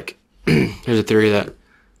 How, like, there's a theory that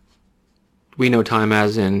we know time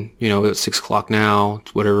as in, it's 6 o'clock now,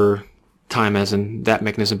 it's whatever time as in that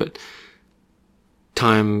mechanism, but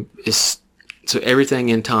time is, so everything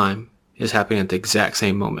in time is happening at the exact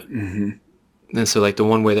same moment. Mm-hmm. And so, like, the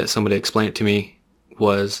one way that somebody explained it to me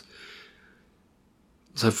was,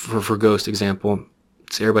 so for ghost example,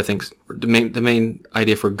 so everybody thinks the main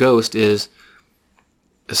idea for ghost is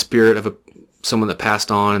a spirit of someone that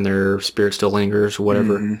passed on and their spirit still lingers or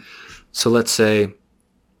whatever. Mm-hmm. So let's say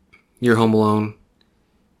you're home alone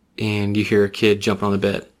and you hear a kid jumping on the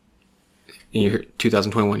bed. And you hear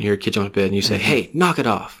 2021, you hear a kid jump on the bed and you say, "Hey, knock it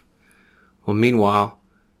off." Well, meanwhile,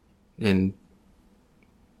 in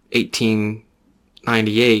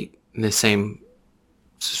 1898, in the same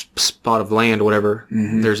spot of land or whatever,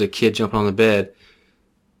 there's a kid jumping on the bed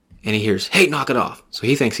and he hears, "Hey, knock it off." So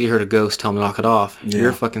he thinks he heard a ghost tell him to knock it off. Yeah.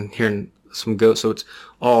 You're fucking hearing some ghost. So it's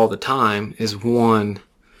all the time is one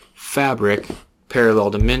fabric,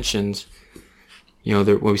 parallel dimensions.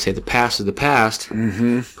 When we say the past is the past,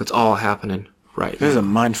 but it's all happening right This is now. a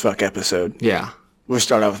mindfuck episode. Yeah. We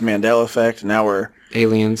started out with Mandela effect, and now we're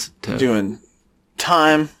Aliens. doing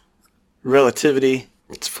time, relativity.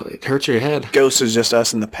 It hurts your head. Ghosts is just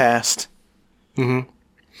us in the past. Mm-hmm.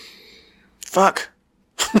 Fuck.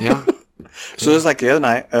 Yeah. So it was like the other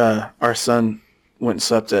night, our son went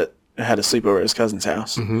and had a sleepover at his cousin's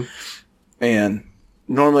house. Mm-hmm. And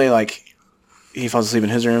normally, like, he falls asleep in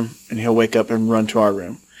his room, and he'll wake up and run to our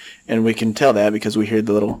room. And we can tell that because we hear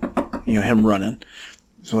the little, him running.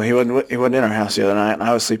 So he wasn't in our house the other night, and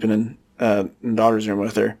I was sleeping in daughter's room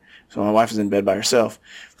with her. So my wife is in bed by herself.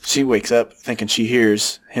 She wakes up thinking she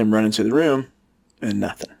hears him run into the room, and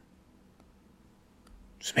nothing.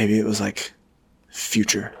 So maybe it was like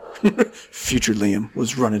future Liam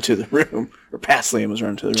was running to the room, or past Liam was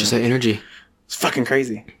running to the room. Just that energy. It's fucking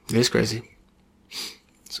crazy. It is crazy.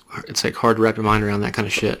 It's like hard to wrap your mind around that kind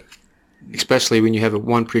of shit. Especially when you have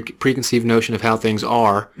one preconceived notion of how things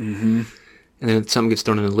are, and then something gets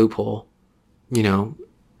thrown in a loophole. You know,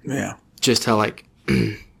 Yeah. just how like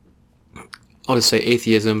I'll just say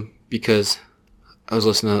atheism because I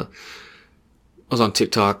was on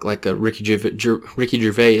TikTok like Ricky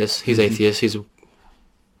Gervais. He's atheist. He's a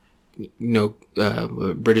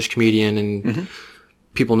British comedian, and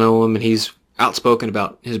people know him, and he's outspoken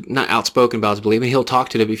about not outspoken about his belief. I mean, he'll talk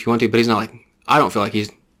to it if you want to, but he's not like, I don't feel like he's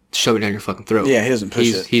shoving it down your fucking throat. Yeah, he doesn't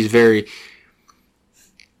push it. He's very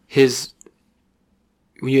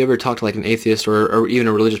when you ever talk to like an atheist or even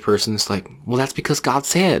a religious person, it's like, well, that's because God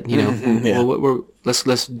said, you know. Yeah. Well,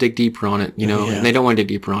 let's dig deeper on it, you know. Yeah. And they don't want to dig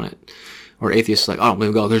deeper on it. Or atheists like, I don't believe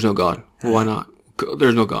in God. There's no God. Well, why not?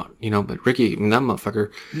 There's no God, you know. But Ricky, that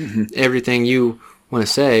motherfucker, everything you want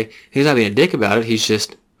to say, he's not being a dick about it. He's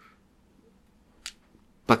just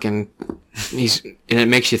fucking. And it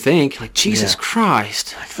makes you think, like, Jesus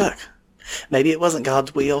Christ. Like, fuck. Maybe it wasn't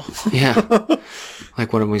God's will. Yeah.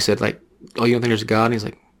 Like one of them, we said, like, oh, you don't think there's a God? And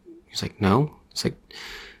he's like, no. It's like,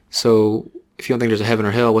 so if you don't think there's a heaven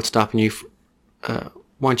or hell, what's stopping you? Why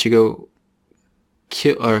don't you go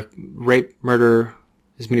kill or rape, murder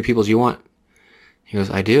as many people as you want? He goes,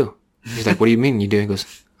 I do. He's like, what do you mean you do? He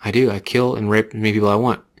goes, I do. I kill and rape as many people I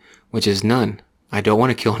want, which is none. I don't want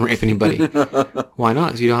to kill and rape anybody. Why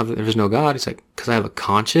not? Because there's no God. He's like, because I have a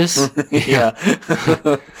conscience. Yeah.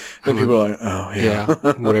 And people are like, oh, Yeah,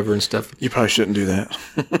 whatever and stuff. You probably shouldn't do that.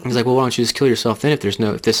 He's like, well, why don't you just kill yourself then if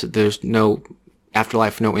there's no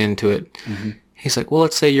afterlife, no end to it? He's like, well,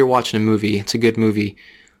 let's say you're watching a movie. It's a good movie,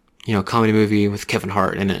 you know, comedy movie with Kevin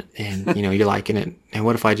Hart in it, and, you know, you're liking it. And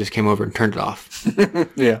what if I just came over and turned it off?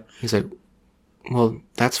 Yeah. He's like, well,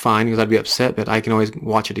 that's fine. He goes, I'd be upset, but I can always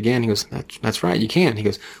watch it again. He goes, that's right, you can. He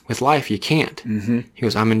goes, with life, you can't. He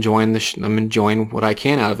goes, I'm enjoying I'm enjoying what I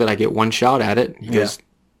can out of it. I get one shot at it. He goes,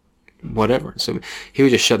 whatever. So he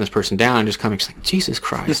was just shutting this person down and just coming like, Jesus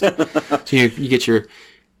Christ. So you get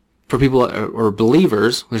for people or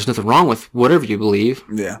believers, there's nothing wrong with whatever you believe.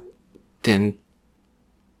 Yeah. Then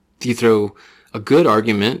you throw a good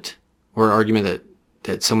argument or an argument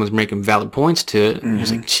that someone's making valid points to it. And it's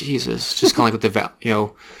like, Jesus. Just kind of like with the, you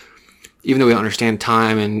know, even though we don't understand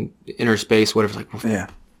time and inner space, whatever, it's like, well,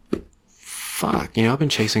 fuck, you know,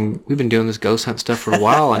 we've been doing this ghost hunt stuff for a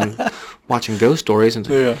while and watching ghost stories, and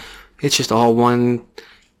it's just all one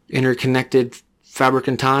interconnected fabric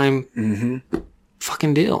in time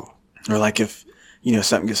fucking deal. Or like if, you know,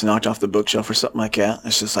 something gets knocked off the bookshelf or something like that,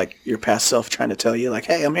 it's just like your past self trying to tell you, like,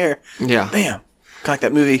 hey, I'm here. Yeah. Bam. Kind of like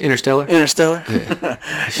that movie. Interstellar? Interstellar. Yeah.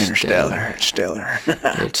 Interstellar.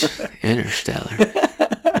 It's Interstellar.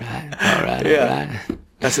 All right. Yeah.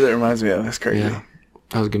 That's what that reminds me of. That's crazy. Yeah.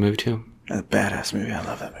 That was a good movie, too. That's a badass movie. I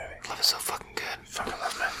love that movie. I love it so fucking good. Fucking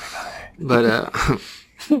love that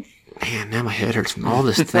movie. But, man, now my head hurts from all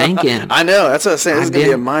this thinking. I know. That's what I was saying. This is going to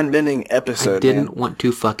be a mind-bending episode. I didn't want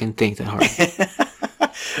to fucking think that hard.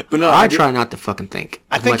 But no, I try not to fucking think.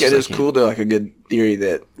 I think it is cool, though, like a good theory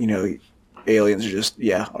that, you know, aliens are just,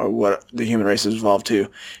 or what the human race has evolved to,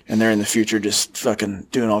 and they're in the future just fucking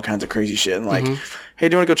doing all kinds of crazy shit, and like, hey,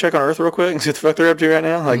 do you want to go check on Earth real quick and see what the fuck they're up to right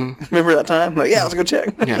now? Like, remember that time? Like, yeah, let's go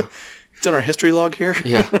check. Yeah. It's on our history log here.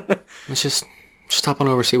 Yeah. Let's just hop on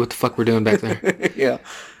over and see what the fuck we're doing back there. Yeah.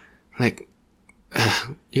 Like,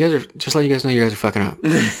 you guys are, just let you guys know you guys are fucking up.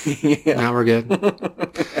 Yeah. Now we're good.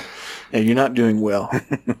 Yeah, you're not doing well.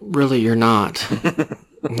 Really, you're not.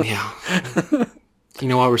 Yeah. You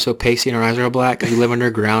know why we're so pasty and our eyes are all black? Because we live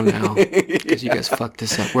underground now. Because you guys fucked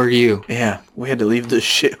us up. Where are you? Yeah, we had to leave this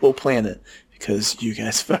shithole planet because you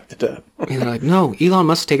guys fucked it up. And they're like, no, Elon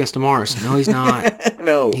Musk take us to Mars. No, he's not.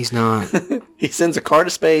 No. He's not. He sends a car to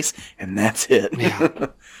space, and that's it. Yeah.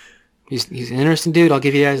 He's an interesting dude. I'll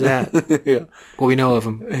give you guys that. Yeah. Well, we know of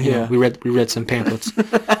him. You know, we read some pamphlets.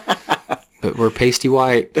 But we're pasty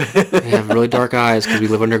white. We have really dark eyes because we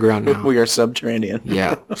live underground now. We are subterranean.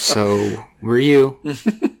 Yeah. So where are you?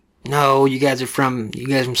 No, you guys from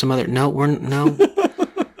some other. No, no.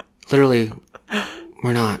 Literally,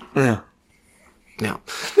 we're not. Yeah. No.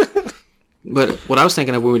 But what I was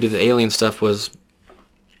thinking of when we did the alien stuff was,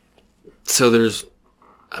 so there's,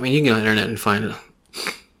 I mean, you can go on the internet and find,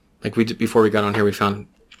 like we did before we got on here, we found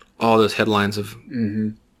all those headlines of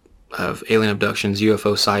alien abductions,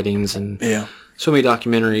 UFO sightings, and so many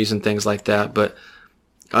documentaries and things like that. But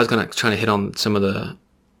I was trying to hit on some of the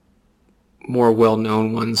more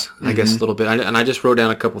well-known ones, I guess, a little bit. And I just wrote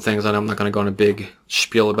down a couple things, and I'm not going to go on a big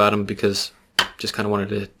spiel about them because just kind of wanted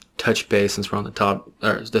to touch base since we're on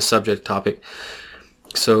the subject topic.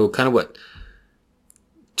 So kind of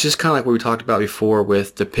just kind of like what we talked about before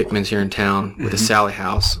with the Pickmans here in town with the Sally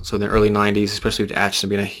House. So in the early 90s, especially with Atchison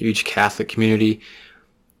being a huge Catholic community,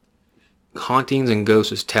 hauntings and ghosts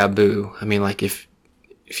was taboo. I mean, like if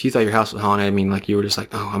you thought your house was haunted, I mean, like you were just like,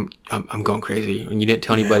 oh, I'm going crazy, and you didn't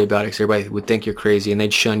tell anybody about it because everybody would think you're crazy, and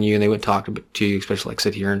they'd shun you and they wouldn't talk to you, especially like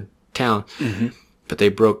sit here in town. But they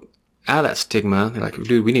broke out of that stigma. They're like,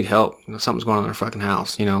 dude, we need help. You know, something's going on in our fucking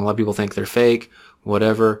house. You know, a lot of people think they're fake,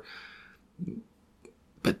 whatever.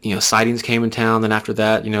 But you know, sightings came in town. Then after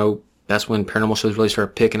that, you know, that's when paranormal shows really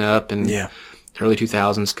started picking up, and early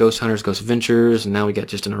 2000s, Ghost Hunters, Ghost Adventures, and now we got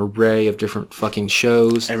just an array of different fucking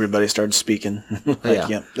shows. Everybody started speaking. Like,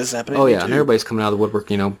 this is happening. Oh, yeah, and everybody's coming out of the woodwork,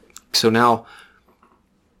 you know. So now,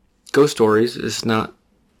 ghost stories is not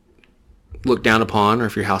looked down upon, or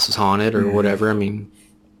if your house is haunted, or whatever. I mean,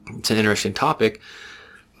 it's an interesting topic,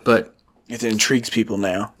 but... It intrigues people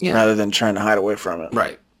now, rather than trying to hide away from it.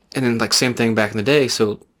 Right. And then, like, same thing back in the day,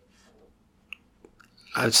 so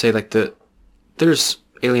I would say, like, there's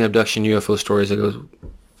alien abduction UFO stories that goes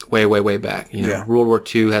way, way, way back. You know, World War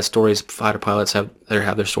II has stories. Fighter pilots have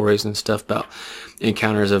their stories and stuff about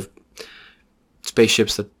encounters of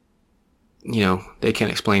spaceships that, you know, they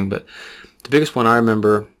can't explain. But the biggest one I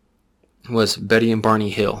remember was Betty and Barney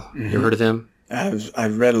Hill. You ever heard of them?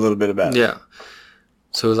 I've read a little bit about it. Yeah.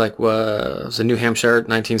 So it was like, it was in New Hampshire,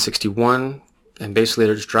 1961, and basically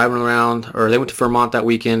they're just driving around, or they went to Vermont that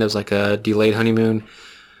weekend. It was like a delayed honeymoon.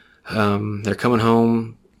 They're coming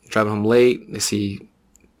home, driving home late. They see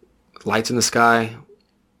lights in the sky,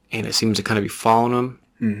 and it seems to kind of be following them.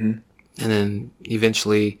 And then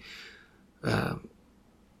eventually,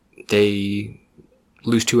 they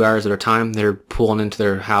lose 2 hours of their time. They're pulling into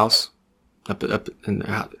their house, up in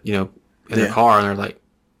their, you know, in their car, and they're like,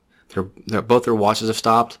 they're both their watches have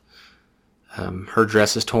stopped. Her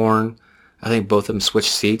dress is torn. I think both of them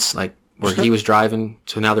switched seats, like where he was driving.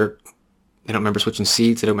 So now they don't remember switching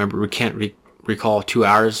seats. They don't remember. We can't recall 2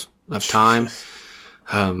 hours of time.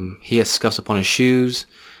 He has scuffs up on his shoes,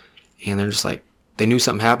 and they're just like, they knew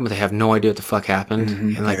something happened, but they have no idea what the fuck happened.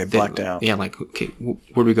 And like they blacked out. Yeah, like, okay,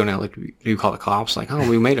 where do we go now? Like, do you call the cops? Like, oh,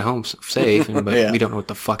 we made it home safe, but we don't know what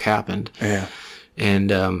the fuck happened. Yeah. And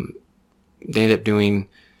they ended up doing,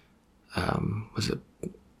 was it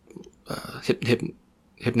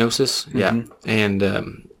hypnosis? Yeah.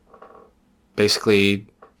 And basically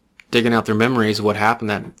digging out their memories of what happened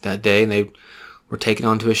that day, and they were taken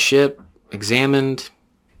onto a ship, examined.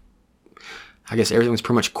 I guess everything was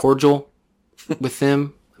pretty much cordial with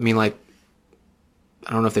them. I mean, like,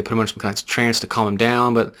 I don't know if they put him in some kind of trance to calm him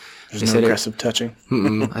down, but there's no aggressive touching.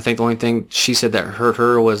 I think the only thing she said that hurt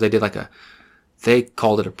her was they did they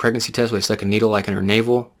called it a pregnancy test, where they stuck a needle like in her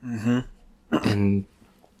navel. And,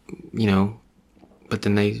 you know, but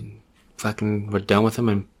then they fucking were done with him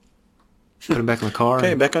and put him back in the car.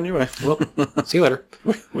 Okay, back on your way. Well, see you later.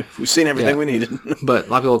 We've seen everything we needed. But a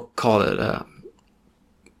lot of people call it,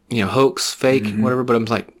 you know, hoax, fake, whatever. But I'm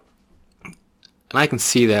like, and I can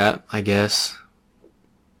see that, I guess,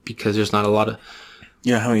 because there's not a lot of...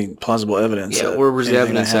 Yeah, how many plausible evidence? Yeah, where was the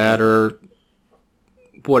evidence at, or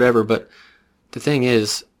whatever. But the thing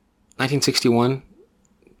is, 1961,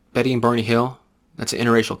 Betty and Barney Hill, that's an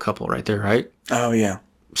interracial couple right there, right? Oh, yeah.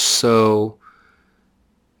 So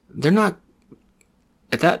they're not...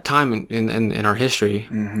 At that time in our history...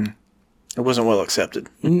 It wasn't well accepted.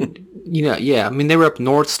 You know, yeah. I mean, they were up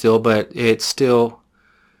north still, but it's still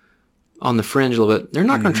on the fringe a little bit. They're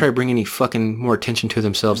not going to try to bring any fucking more attention to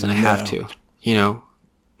themselves than they have to. You know?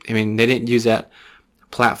 I mean, they didn't use that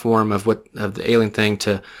platform of the alien thing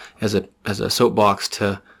to as a soapbox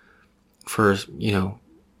for you know,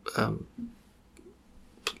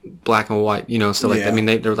 black and white, you know, stuff like that. I mean,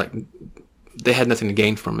 they were like, they had nothing to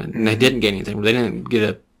gain from it, and they didn't gain anything. They didn't get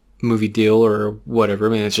a movie deal or whatever. I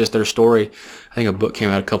mean, it's just their story. I think a book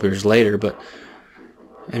came out a couple years later, but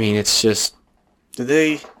I mean, it's just... Did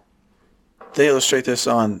they illustrate this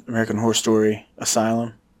on American Horror Story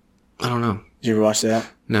Asylum? I don't know. Did you ever watch that?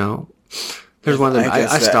 No. There's one that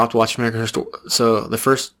I stopped watching American Horror Story. So the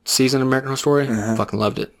first season of American Horror Story, fucking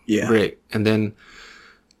loved it. Yeah. Great. And then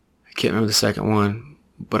I can't remember the second one,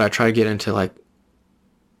 but I tried to get into like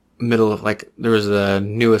middle of, like, there was the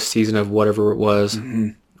newest season of whatever it was.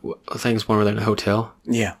 I think it's one where they're in a hotel.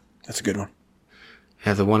 Yeah, that's a good one.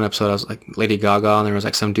 Yeah, the one episode I was like Lady Gaga, and there was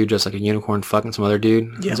like some dude dressed like a unicorn fucking some other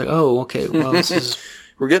dude. Yeah. I was like, oh, okay, well, this is...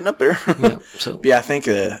 We're getting up there. Yeah, so. Yeah, I think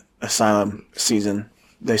the Asylum season,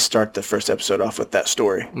 they start the first episode off with that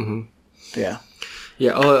story. Yeah.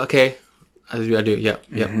 Yeah. Oh, okay. I do. Yep.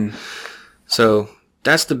 Mm-hmm. So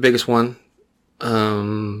that's the biggest one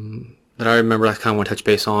that I remember. I kind of want to touch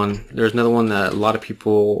base on. There's another one that a lot of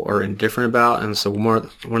people are indifferent about, and so one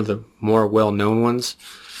of the more well-known ones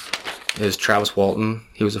is Travis Walton.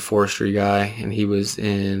 He was a forestry guy, and he was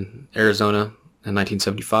in Arizona in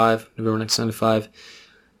 1975, November 1975.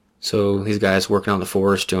 So these guys working on the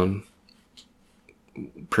forest doing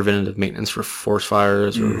preventative maintenance for forest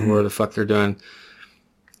fires or whatever the fuck they're doing.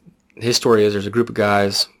 His story is there's a group of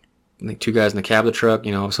guys, I think 2 guys in the cab of the truck,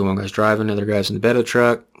 so one guy's driving, the other guy's in the bed of the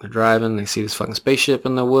truck, they're driving, they see this fucking spaceship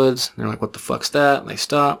in the woods, and they're like, what the fuck's that? And they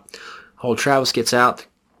stop. Old Travis gets out,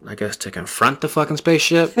 I guess, to confront the fucking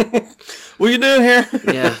spaceship. What are you doing here?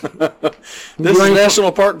 Yeah. This is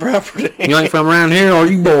national park property. You ain't from around here, are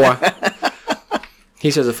you, boy? He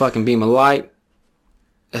says a fucking beam of light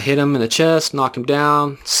hit him in the chest, knocked him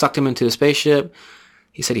down, sucked him into the spaceship.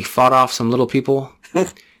 He said he fought off some little people. And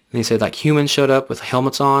he said like humans showed up with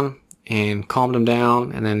helmets on and calmed him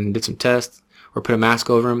down and then did some tests or put a mask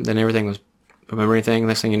over him. Then everything was, remember anything?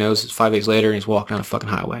 Next thing he knows, it's 5 days later and he's walking down a fucking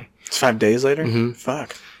highway. It's 5 days later? Mm-hmm.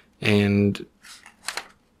 Fuck. And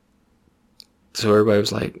so everybody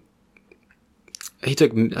was like, he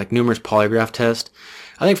took like numerous polygraph tests.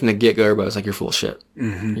 I think from the get-go, everybody was like, you're full of shit.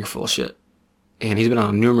 Mm-hmm. You're full of shit. And he's been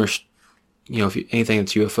on numerous, if anything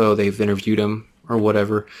that's UFO, they've interviewed him or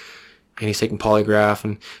whatever. And he's taken polygraph,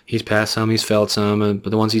 and he's passed some, he's failed some. But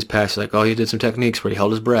the ones he's passed, like, he did some techniques where he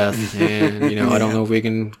held his breath. And, I don't know if we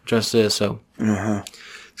can trust this. So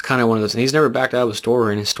it's kind of one of those. And he's never backed out of a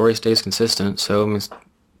story, and his story stays consistent. So, I mean,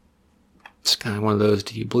 it's kind of one of those,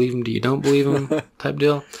 do you believe him, do you don't believe him type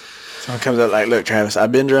deal. Someone comes up like, look, Travis,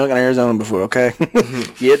 I've been drunk in Arizona before, okay?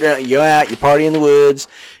 You get drunk, you go out, you party in the woods,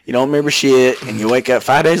 you don't remember shit, and you wake up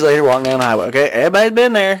 5 days later walking down the highway, okay? Everybody's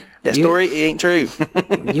been there. That story ain't true.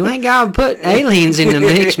 You ain't got to put aliens in the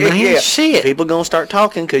mix, man. Yeah. Shit. People going to start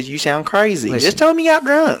talking because you sound crazy. Listen, just tell them you got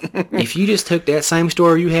drunk. If you just took that same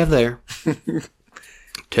story you have there,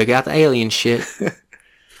 took out the alien shit,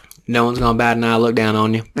 no one's going to bat an eye, look down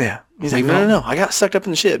on you. Yeah. He's like, no. I got sucked up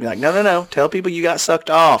in the ship. You're like, no. Tell people you got sucked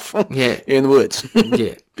off. Yeah. In the woods.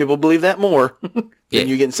 Yeah. People believe that more than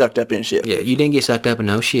you getting sucked up in shit. Yeah, you didn't get sucked up in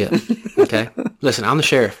no shit. Okay? Listen, I'm the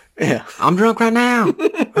sheriff. Yeah. I'm drunk right now.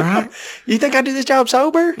 All right? You think I do this job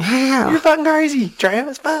sober? Yeah. You're fucking crazy,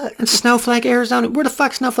 Travis. Fuck. It's Snowflake, Arizona. Where the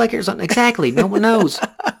fuck's Snowflake, Arizona? Exactly. No one knows.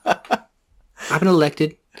 I've been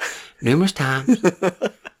elected numerous times.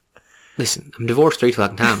 Listen, I'm divorced 3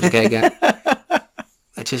 fucking times, okay, guy?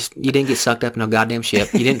 You didn't get sucked up in no goddamn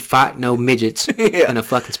ship. You didn't fight no midgets in a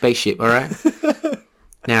fucking spaceship, all right?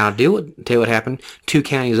 Now, tell you what happened. 2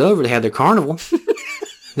 counties over, they had their carnival.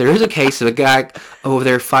 There is a case of a guy over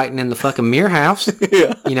there fighting in the fucking mirror house.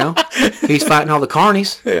 Yeah. He's fighting all the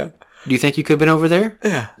carnies. Yeah. Do you think you could have been over there?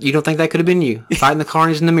 Yeah. You don't think that could have been you? Fighting the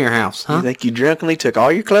carnies in the mirror house, huh? You think you drunkenly took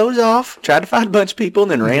all your clothes off, tried to fight a bunch of people,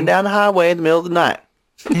 and then ran down the highway in the middle of the night?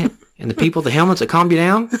 Yeah. And the people with the helmets that calmed you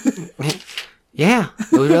down? Yeah.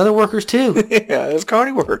 Those are other workers, too. Yeah, those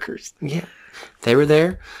carny workers. Yeah. They were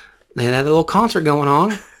there. They had a little concert going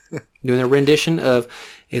on, doing a rendition of,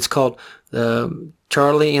 it's called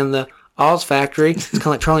Charlie and the Oz Factory. It's kind of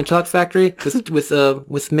like Charlie and Chuck Factory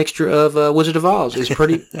with mixture of Wizard of Oz. It's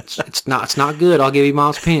pretty. It's not good. I'll give you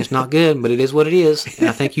my opinion. It's not good, but it is what it is. And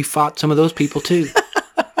I think you fought some of those people too.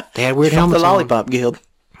 They had weird helmets the on. Lollipop Guild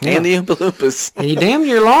and the Oompa Loompas. And you damn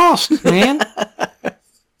near lost, man.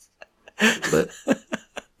 But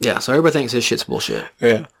yeah, so everybody thinks this shit's bullshit.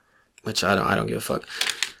 Yeah. Which I don't give a fuck.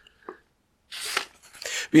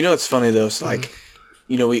 But it's funny though. It's like,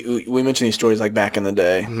 we mention these stories like back in the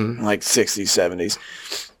day, like 60s,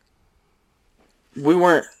 70s. We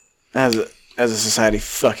weren't as a society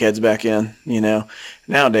fuckheads back in.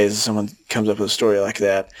 Nowadays, if someone comes up with a story like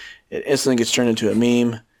that, it instantly gets turned into a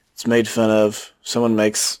meme. It's made fun of. Someone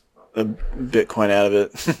makes a Bitcoin out of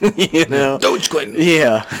it. Dogecoin.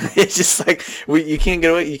 Yeah, it's just like you can't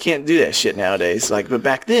get away. You can't do that shit nowadays. But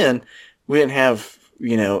back then we didn't have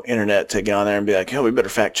internet to get on there and be like, we better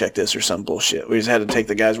fact check this or some bullshit. We just had to take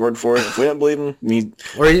the guy's word for it. If we didn't believe him,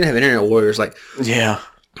 or you didn't have internet warriors. Like, yeah,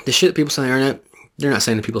 the shit that people say on the internet, they're not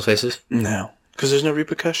saying to people's faces. No, because there's no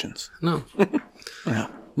repercussions. No. Yeah.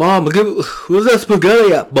 Mom, where's that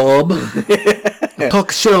spaghetti at, Bob?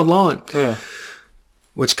 Talk shit online. Yeah.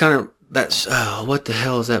 Which kind of, that's, what the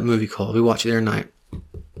hell is that movie called? We watched it the other night.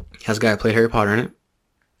 Has a guy who played Harry Potter in it.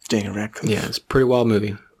 Daniel Radcliffe. Yeah, it's a pretty wild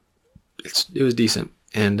movie. It was decent.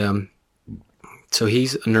 And so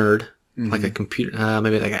he's a nerd, like a computer,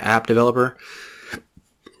 maybe like an app developer.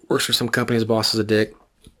 Works for some company, his boss is a dick.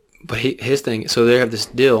 But his thing, so they have this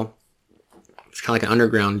deal It's kind of like an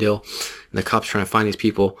underground deal. And the cops trying to find these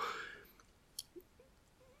people.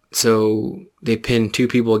 So they pin 2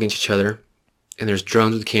 people against each other, and there's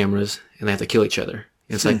drones with cameras, and they have to kill each other.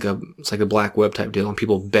 It's like a black web type deal, and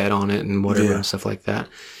people bet on it and whatever and stuff like that.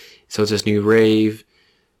 So it's this new rave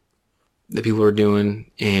that people are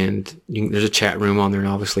doing, and there's a chat room on there,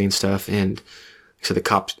 obviously, and stuff. And so the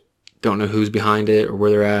cops don't know who's behind it or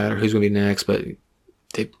where they're at or who's going to be next, but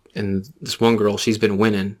and this one girl, she's been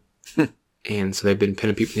winning, and so they've been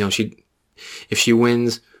pinning people. You know, if she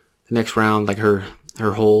wins the next round, like her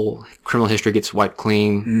whole criminal history gets wiped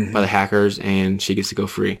clean by the hackers, and she gets to go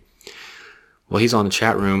free. Well, he's on the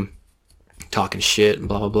chat room talking shit and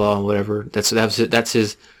blah blah blah, whatever. That's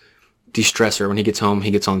his de-stressor. When he gets home,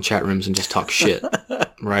 he gets on chat rooms and just talks shit,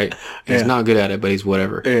 right? And he's not good at it, but he's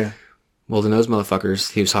whatever. Yeah. Well, then those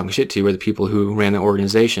motherfuckers he was talking shit to were the people who ran the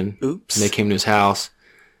organization. Oops. And they came to his house,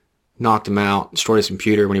 knocked him out, destroyed his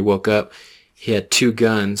computer. When he woke up, he had 2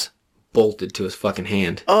 guns bolted to his fucking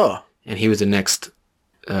hand. Oh. And he was the next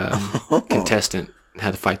contestant.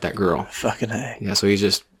 Had to fight that girl. Fucking A. Yeah, so he's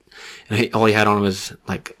just... And all he had on was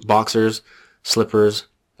like boxers, slippers,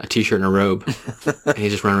 a t-shirt, and a robe. And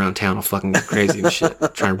he's just running around town all fucking crazy and shit,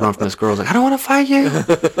 trying to run from this girl. He's like, I don't want to fight you.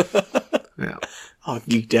 Yeah. All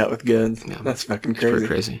geeked out with guns. Yeah, that's fucking crazy. Pretty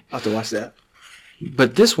crazy. I'll have to watch that.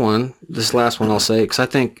 But this last one, I'll say, because I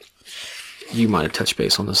think you might have touched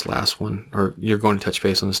base on this last one, or you're going to touch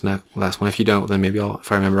base on this last one. If you don't, then maybe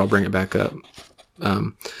if I remember, I'll bring it back up.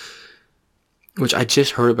 Which I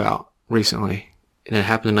just heard about recently. And it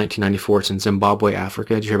happened in 1994. It's in Zimbabwe,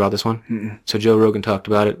 Africa. Did you hear about this one? Mm-mm. So Joe Rogan talked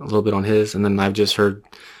about it a little bit on his, and then I've just heard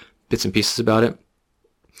bits and pieces about it.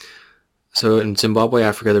 So in Zimbabwe,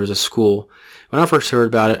 Africa, there was a school. When I first heard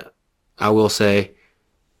about it, I will say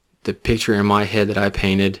the picture in my head that I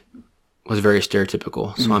painted was very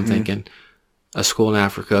stereotypical. So I'm thinking a school in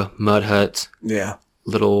Africa, mud huts,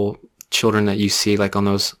 little children that you see like on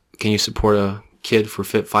those, can you support a kid for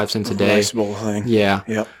 5 cents a day? Rice bowl thing. Yeah.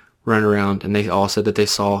 Yep. Run around, and they all said that they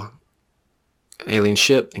saw an alien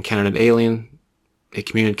ship, encountered an alien, they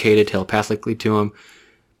communicated telepathically to them,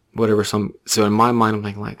 whatever. So in my mind, I'm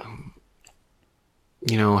like,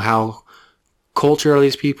 you know, how culture are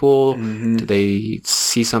these people? Do they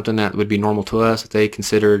see something that would be normal to us that they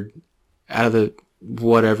considered out of the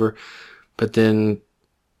whatever? But then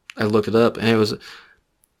I looked it up, and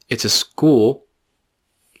it's a school.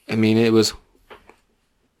 I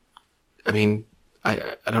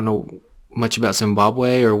don't know much about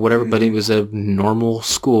Zimbabwe or whatever, but it was a normal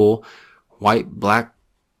school, white, black,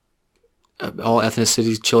 all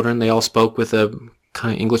ethnicities, children. They all spoke with a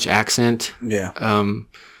kind of English accent. Yeah. I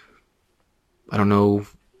don't know,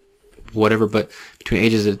 whatever, but between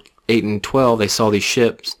ages of 8 and 12, they saw these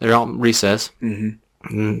ships. They're out in recess. And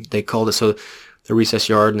they called it, so the recess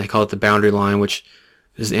yard, and they call it the boundary line, which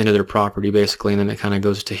is the end of their property, basically, and then it kind of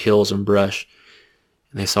goes to hills and brush.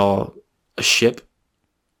 And they saw a ship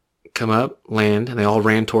come up, land, and they all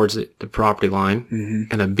ran towards the property line.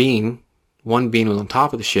 And one being was on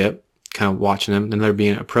top of the ship, kind of watching them. Another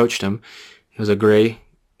being approached him. It was a gray,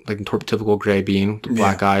 like a typical gray being with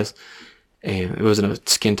black eyes. And it was in a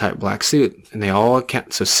skin-tight black suit. And they all,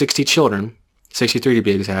 so 60 children, 63 to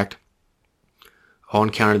be exact, all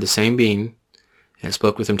encountered the same being and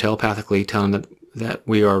spoke with them telepathically, telling them that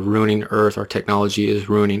we are ruining Earth, our technology is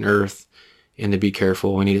ruining Earth, and to be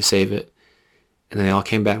careful, we need to save it. And then they all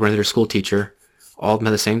came back, ran to their school teacher, all of them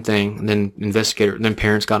had the same thing, and then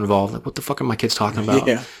parents got involved, like, what the fuck are my kids talking about?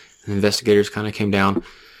 Yeah. And investigators kind of came down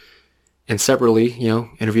and separately, you know,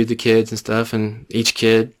 interviewed the kids and stuff, and each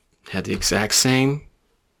kid had the exact same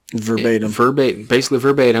basically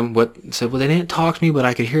verbatim. Said, well, they didn't talk to me, but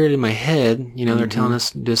I could hear it in my head. You know, they're telling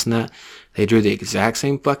us this and that. They drew the exact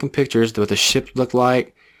same fucking pictures, what the ship looked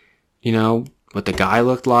like, you know, what the guy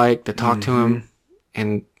looked like that talked to him.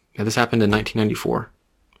 And this happened in 1994.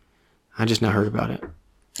 I just now heard about it.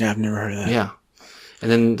 Yeah, I've never heard of that. Yeah.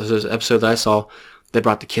 And then there's this episode that I saw, they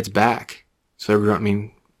brought the kids back. So they were,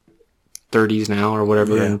 30s now or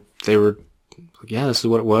whatever. Yeah. And they were like, yeah, this is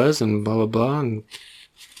what it was, and blah, blah, blah. And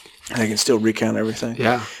they can still recount everything.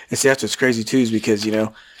 Yeah. And see, that's what's crazy, too, is because,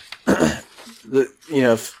 if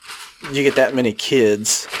you get that many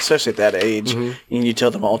kids, especially at that age, and you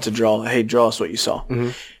tell them all to draw us what you saw.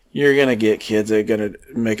 You're going to get kids that are going to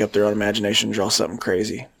make up their own imagination and draw something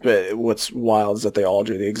crazy. But what's wild is that they all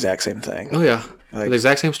drew the exact same thing. Oh, yeah. Like, the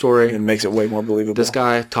exact same story. It makes it way more believable. This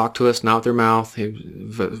guy talked to us, not with their mouth.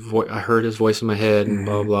 I heard his voice in my head and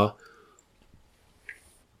blah, blah.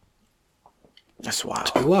 That's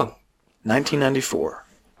wild. Wow. 1994.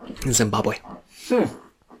 In Zimbabwe. Yeah.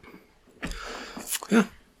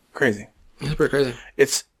 Crazy. It's pretty crazy.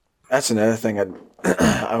 It's that's another thing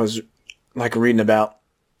I was like reading about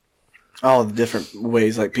all the different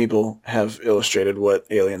ways like people have illustrated what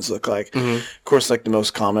aliens look like. Mm-hmm. Of course, like the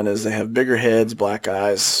most common is they have bigger heads, black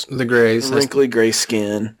eyes, The grays. wrinkly gray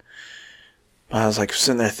skin. I was like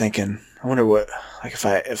sitting there thinking, I wonder what, like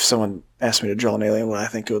if someone asked me to draw an alien, what I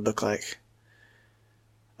think it would look like.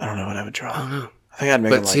 I don't know what I would draw. I don't know. I think I'd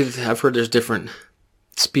make But them see, like, I've heard there's different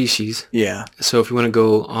species. yeah, So if you want to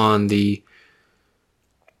go on the,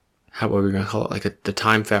 what are we going to call it? Like the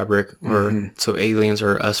time fabric, or so aliens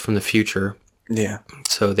are us from the future. yeah,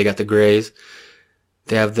 So they got the grays.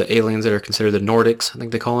 They have the aliens that are considered the Nordics, I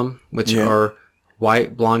think they call them, which are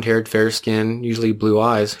white, blonde-haired, fair skin, usually blue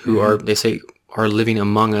eyes, who are, they say, are living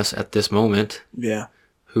among us at this moment. yeah,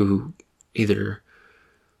 Who either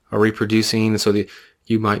are reproducing, so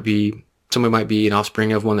somebody might be an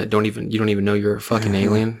offspring of one that you don't even know you're a fucking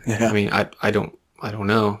alien. Yeah. I mean, I don't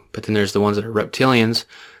know. But then there's the ones that are reptilians,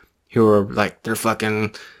 who are like, they're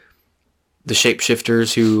fucking the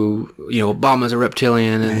shapeshifters who, Obama's a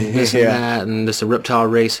reptilian and this and that, and this a reptile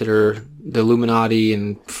race that are the Illuminati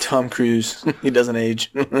and Tom Cruise, he doesn't age.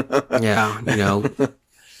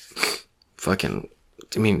 fucking,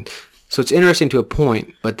 I mean, so it's interesting to a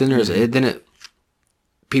point, but then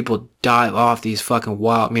people dive off these fucking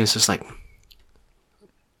wild, I mean, it's just like,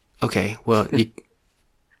 okay, well,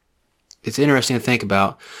 it's interesting to think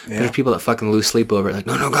about. Yeah. There's people that fucking lose sleep over it, like,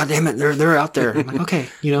 no, goddamn it, they're out there. I'm like, okay,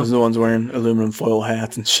 Those are the ones wearing aluminum foil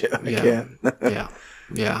hats and shit. Like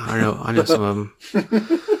yeah, I know some of them.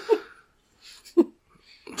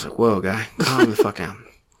 It's like, whoa, guy, calm the fuck down.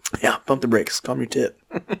 Yeah, pump the brakes, calm your tit.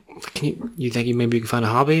 You think maybe you can find a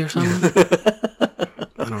hobby or something?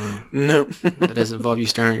 I don't know. Nope. That doesn't involve you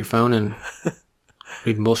staring at your phone and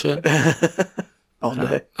reading bullshit? All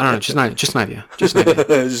day. I don't know. Just an idea. Just an idea.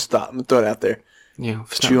 Just stop and throw it out there.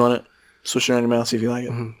 Chew on it. Swish it around your mouth, see if you like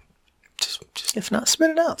it. Mm-hmm. Just if not,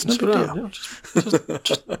 spit it out. It's no spit big it out. deal. Yeah,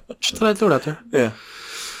 just thought I'd throw it out there. Yeah.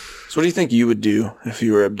 So what do you think you would do if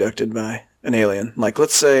you were abducted by an alien? Like,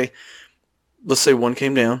 let's say one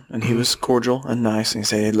came down and he was cordial and nice, and he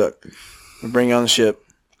said, "Hey, look, we'll bring you on the ship.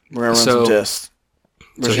 We're gonna run some tests.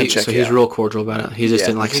 He's real cordial about it. He just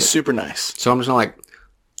didn't like. He's super nice. So I'm just gonna like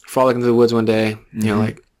frolic into the woods one day,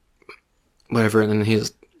 like whatever, and then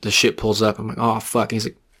the ship pulls up. I'm like, oh fuck. And he's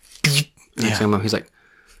like, he's like,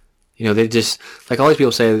 they just, like all these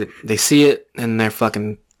people say that they see it and their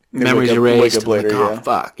fucking memories erased. Wake up later, like, oh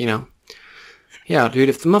fuck, Yeah, dude,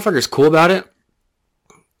 if the motherfucker's cool about it,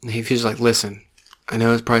 if he's like, listen, I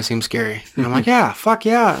know it probably seems scary. And I'm like, yeah, fuck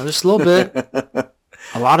yeah, just a little bit.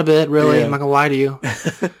 A lot of it, really. Yeah. I'm not gonna lie to you.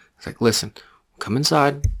 It's like, listen, come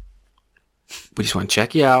inside. We just want to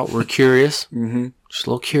check you out. We're curious. Just a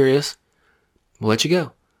little curious. We'll let you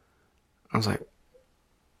go. I was like,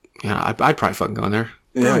 I'd probably fucking go in there.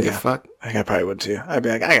 I don't give a fuck. I think I probably would too. I'd be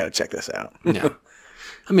like, I gotta check this out. Yeah.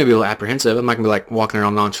 I may be a little apprehensive. I'm not gonna be like walking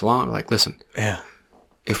around nonchalant. Like, listen. Yeah.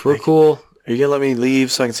 If we're cool. Are you gonna let me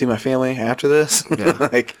leave so I can see my family after this? Yeah.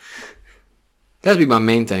 Like, that'd be my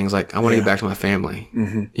main thing. Is like, I want to get back to my family.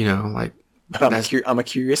 Like. But I'm a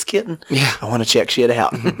curious kitten. Yeah. I want to check shit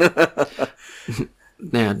out.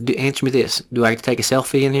 Now, answer me this: do I get to take a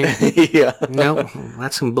selfie in here? Yeah. No,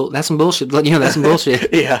 that's some bullshit. That's some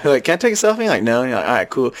bullshit. Yeah. Like, can I take a selfie? Like, no. You're like, all right,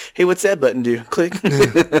 cool. Hey, what's that button do? Click.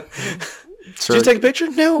 Did you take a picture?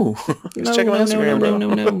 No. Just checking my Instagram, bro.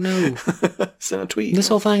 No. Send a tweet. This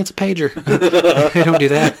whole thing, it's a pager. I don't do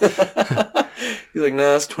that. He's like,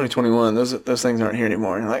 no, it's 2021. Those things aren't here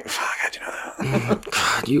anymore. And you're like, fuck, how'd you know that?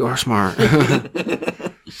 God, you are smart.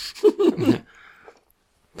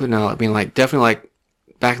 But no, I mean, like, definitely, like,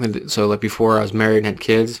 back in the, so, like, before I was married and had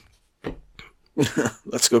kids.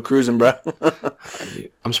 Let's go cruising, bro.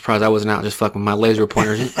 I'm surprised I wasn't out just fucking with my laser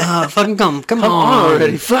pointers. Fucking come on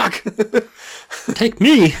already. Fuck. Take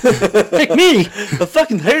me. Take me. I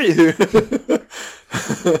fucking hate you.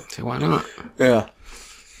 So why not? Yeah.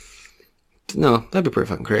 No, that'd be pretty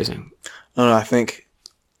fucking crazy. I don't know. I think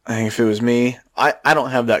if it was me, I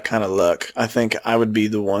don't have that kind of luck. I think I would be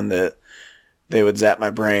the one that they would zap my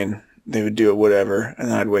brain. They would do it, whatever, and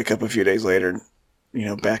then I'd wake up a few days later,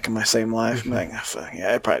 back in my same life. I'm like, fuck,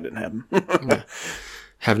 yeah, it probably didn't happen. Yeah.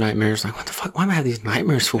 Have nightmares. Like, what the fuck? Why am I having these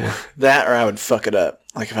nightmares for? That, or I would fuck it up.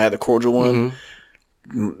 Like, if I had the cordial one,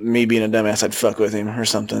 me being a dumbass, I'd fuck with him or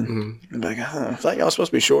something. I'd be like, I thought y'all was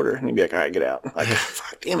supposed to be shorter. And he'd be like, all right, get out. Like,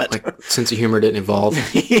 fuck, damn it. Like, sense of humor didn't evolve.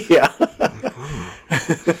 Yeah.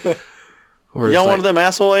 Or y'all like, one of them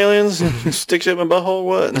asshole aliens? Stick shit in my butthole?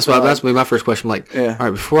 What? That's my first question. Like, all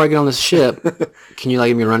right, before I get on this ship, can you like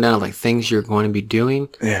give me a rundown of like things you're going to be doing?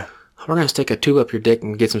 Yeah. We're going to stick a tube up your dick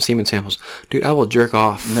and get some semen samples. Dude, I will jerk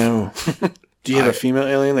off. No. Do you have a female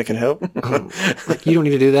alien that can help? Like, you don't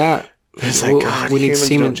need to do that. It's like, God, we need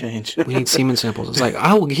semen. Change. We need semen samples. It's like,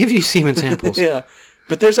 I will give you semen samples. Yeah.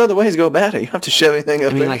 But there's other ways to go about it. You don't have to shove anything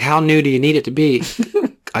up there. Like, how new do you need it to be?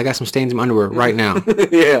 I got some stains in my underwear right now.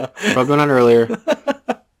 Yeah. Rubbed one on earlier.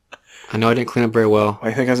 I know I didn't clean up very well.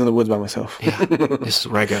 I think I was in the woods by myself. Yeah. This is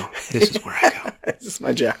where I go. This is where I go. This is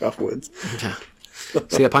my jack-off woods. Yeah.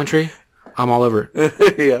 See that pine tree? I'm all over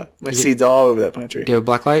it. Yeah. My seed's all over that pine tree. Do you have a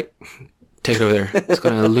black light? Take it over there. It's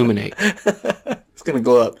going to illuminate. It's going to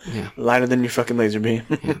glow up. Yeah. Lighter than your fucking laser beam.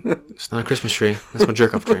 Yeah. It's not a Christmas tree. That's my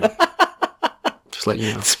jerk-off tree. Just let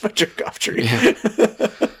you know. It's my jerk-off tree. Yeah.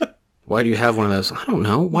 Why do you have one of those? I don't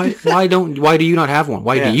know. Why do you not have one?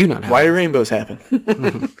 Why do you not have Why one? do rainbows happen?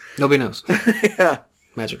 Mm-hmm. Nobody knows. Yeah.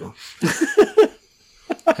 Magical.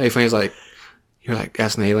 Hey, funny is like, you're like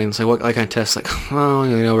asking the aliens, like, what kind of tests? Like, oh,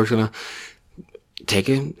 we're going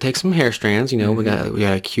to take some hair strands, we got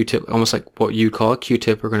a Q-tip, almost like what you'd call a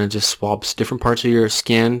Q-tip. We're going to just swab different parts of your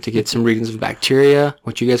skin to get some readings of bacteria,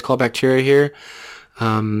 what you guys call bacteria here.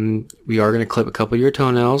 We are going to clip a couple of your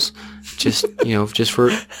toenails, just for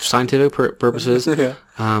scientific purposes. Yeah.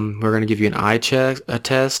 We're going to give you an eye test.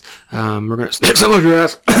 We're going to stick some of your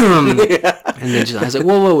ass. And then I was like,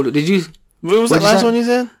 whoa, did you? What was that last one you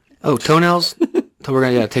said? Oh, toenails. So we're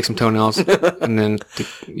going to take some toenails and then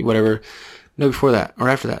whatever. No, before that or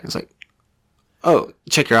after that. It's like, oh,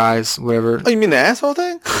 check your eyes, whatever. Oh, you mean the asshole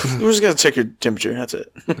thing? We're just going to check your temperature. That's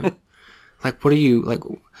it. Like, what are you, like,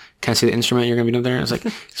 can I see the instrument you're going to be doing there? I was like,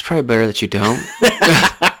 it's probably better that you don't.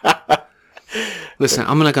 Listen,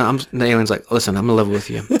 the alien's like, listen, I'm going to level with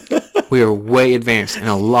you. We are way advanced in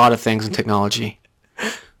a lot of things in technology.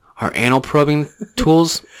 Our anal probing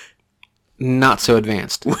tools, not so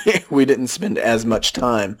advanced. We didn't spend as much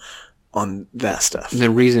time on that stuff. The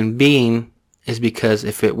reason being is because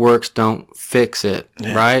if it works, don't fix it,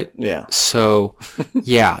 right? Yeah. So,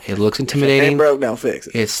 yeah, it looks intimidating. If it ain't broke, now fix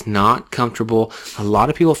it. It's not comfortable. A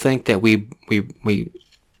lot of people think that we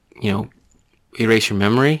erase your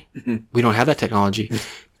memory. Mm-hmm. We don't have that technology.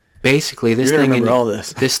 Basically, this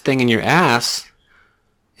thing in your ass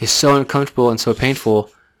is so uncomfortable and so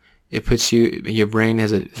painful. It puts your brain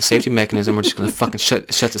has a safety mechanism. We're just going to fucking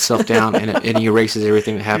shuts itself down and it erases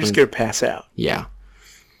everything that happened. You're just going to pass out. Yeah.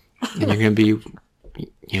 And you're going to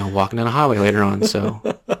be, walking down a highway later on. So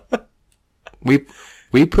we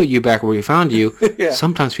put you back where we found you. Yeah.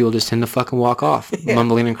 Sometimes people just tend to fucking walk off,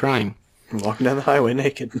 mumbling and crying. I'm walking down the highway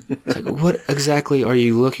naked. It's like, what exactly are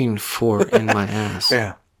you looking for in my ass?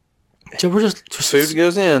 Yeah. So we're just food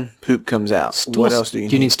goes in, poop comes out. What else do you need?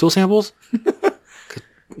 Do you need stool samples?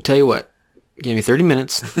 Tell you what, give me 30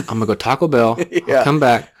 minutes. I'm going to go Taco Bell. Yeah. I'll come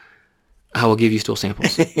back. I will give you stool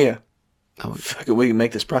samples. Yeah. We can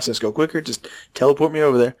make this process go quicker. Just teleport me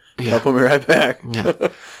over there. Yeah. Teleport me right back. Yeah.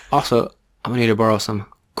 Also, I'm going to need to borrow some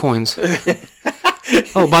coins.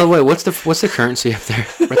 Oh, by the way, what's the currency up there?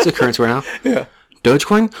 What's the currency right now? Yeah.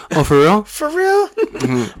 Dogecoin? Oh, for real? For real?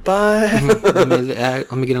 Mm-hmm. Bye. Mm-hmm.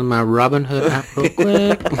 Let me get on my Robinhood app real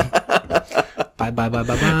quick.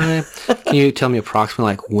 Bye. Can you tell me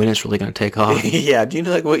approximately like when it's really going to take off? Yeah. Do you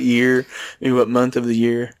know like what year, maybe what month of the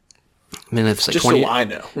year? I mean, if it's like just 20, so I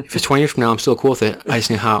know. If it's 20 years from now, I'm still cool with it. I just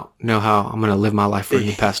know how I'm going to live my life for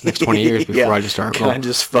the past next 20 years before I just start going. Can I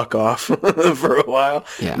just fuck off for a while?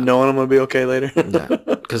 Yeah. Knowing I'm going to be okay later? Yeah.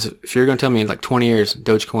 Because if you're going to tell me in like 20 years,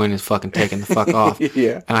 Dogecoin is fucking taking the fuck off.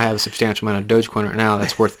 Yeah. And I have a substantial amount of Dogecoin right now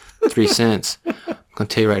that's worth 3 cents. I'm going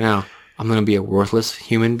to tell you right now, I'm going to be a worthless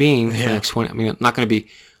human being for the next 20. I mean, I'm not going to be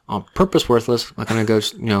on purpose worthless. I'm going to go,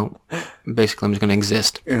 basically I'm just going to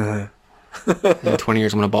exist. In 20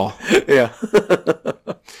 years, I'm going to ball. Yeah.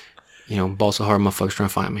 Ball so hard, motherfuckers trying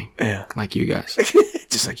to find me. Yeah. Like you guys.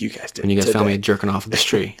 Just like you guys did. When you guys found me jerking off of this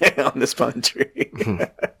tree. On this pine tree. Mm-hmm.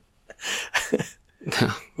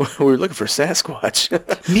 We were looking for Sasquatch.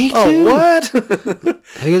 Me too. Oh, what?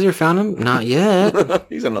 Have you guys ever found him? Not yet.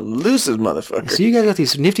 He's an elusive motherfucker. So you guys got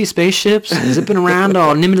these nifty spaceships zipping around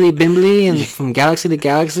all nimbly bimbly and from galaxy to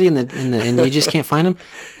galaxy and you just can't find him?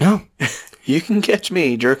 No. You can catch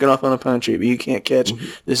me jerking off on a pine tree, but you can't catch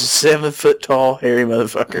this 7 foot tall hairy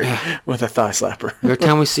motherfucker with a thigh slapper. Every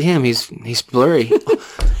time we see him, he's blurry.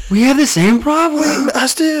 We have the same problem.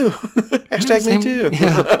 Us too. Hashtag me too.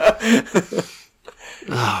 Yeah.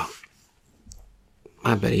 Oh,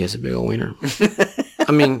 I bet he has a big old wiener.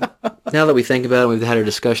 I mean, now that we think about it, we've had our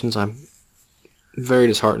discussions, I'm very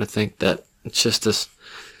disheartened to think that it's just this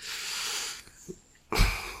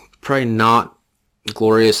probably not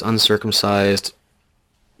glorious, uncircumcised,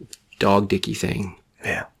 dog dicky thing.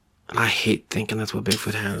 Yeah. And I hate thinking that's what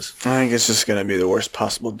Bigfoot has. I think it's just going to be the worst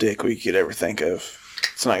possible dick we could ever think of.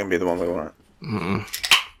 It's not going to be the one we want. Mm-mm.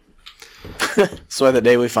 So the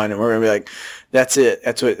day we find him, we're gonna be like, "That's it.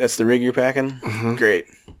 That's the rig you're packing. Great.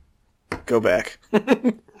 Go back."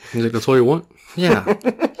 He's like, "That's all you want?" Yeah.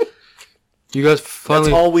 You guys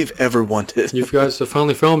finally... That's all we've ever wanted. You guys have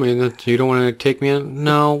finally found me, and you don't want to take me in?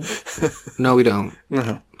 No. No, we don't.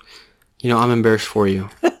 No. You know, I'm embarrassed for you.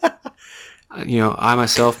 You know, I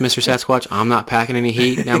myself, Mr. Sasquatch, I'm not packing any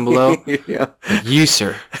heat down below. Yeah. But you,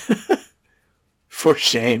 sir. For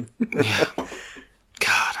shame. Yeah.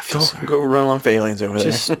 God, I feel sorry. Go run on aliens over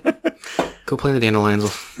there. Just go play in the dandelions.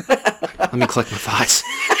 Let me collect my thoughts.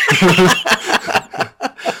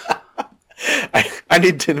 I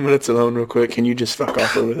need 10 minutes alone real quick. Can you just fuck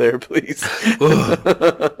off over there, please?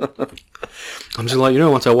 I'm just gonna let you know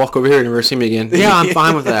once I walk over here and never see me again. Yeah, I'm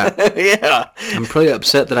fine with that. Yeah. I'm pretty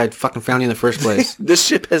upset that I fucking found you in the first place. This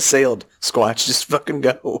ship has sailed, Squatch. Just fucking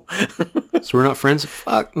go. So we're not friends?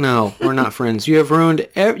 Fuck no, we're not friends. You have ruined,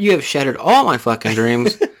 you have shattered all my fucking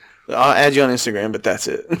dreams. I'll add you on Instagram, but that's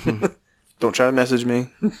it. Don't try to message me.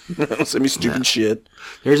 Don't send me stupid shit.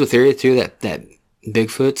 There's a theory too that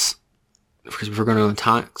Bigfoots, because we're going on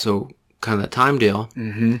time, so kind of that time deal,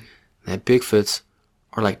 that Bigfoots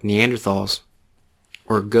are like Neanderthals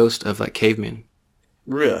or a ghost of like cavemen.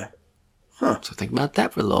 Really? Huh. So think about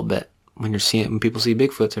that for a little bit. When people see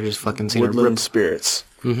Bigfoots, they're just fucking seeing woodland spirits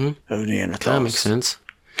of Neanderthals. Kind of makes sense.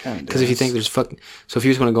 Kind of. Because if you think there's fucking... So if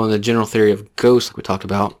you just want to go on the general theory of ghosts, like we talked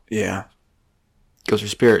about. Yeah. Ghosts are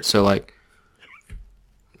spirits. So like,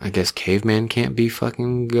 I guess cavemen can't be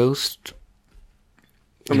fucking ghosts.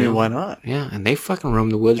 I mean, why not? Yeah, and they fucking roam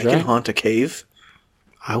the woods, They right? can haunt a cave.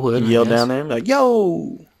 I would. Yell down there and be like,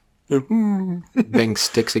 "Yo!" Bang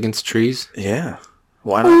sticks against trees. Yeah.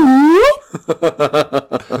 Why not?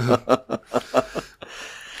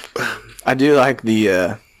 I do like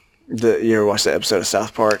the you ever watch that episode of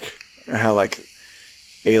South Park? How like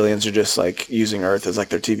aliens are just like using Earth as like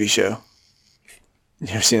their TV show. You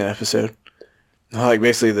ever seen that episode? Like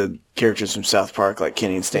basically the characters from South Park, like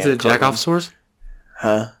Kenny and Stan. Is it Jack-Off-Saurs?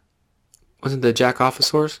 Huh? Wasn't the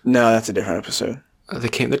Jack-Off-Saurs? No, that's a different episode. They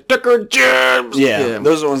came the Dicker Jams. Yeah,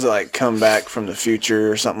 those are the ones that like come back from the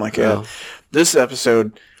future or something like that. This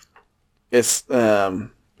episode, it's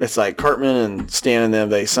like Cartman and Stan and them.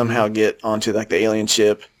 They somehow get onto like the alien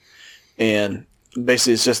ship, and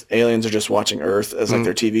basically it's just aliens are just watching Earth as like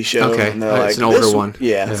their TV show. Okay, and they're like, it's an older one.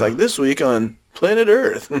 Yeah, it's like this week on Planet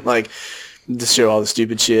Earth, and like to show all the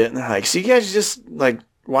stupid shit. And they're like, so you guys are just like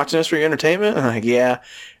watching us for your entertainment? And I'm like, yeah.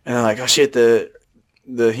 And they're like, oh shit, the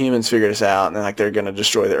humans figured us out, and they're like, they're gonna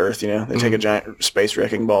destroy the Earth. You know, they take a giant space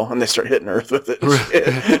wrecking ball and they start hitting Earth with it.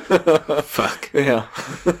 And Fuck. yeah.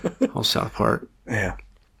 Whole South Park. Yeah.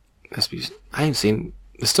 I haven't seen.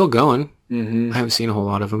 It's still going. I haven't seen a whole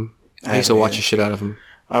lot of them. I used to watch the shit out of them.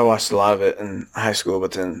 I watched a lot of it in high school,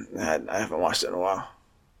 but then I haven't watched it in a while.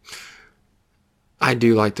 I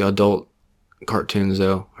do like the adult cartoons,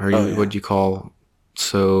 though. What'd you call?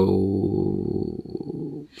 So,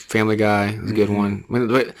 Family Guy is a good one.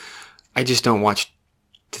 I just don't watch.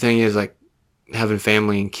 The thing is, like, having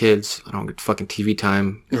family and kids, I don't get fucking TV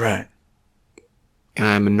time. Right. And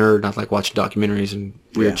I'm a nerd. I like watching documentaries and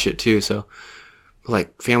weird shit, too. So,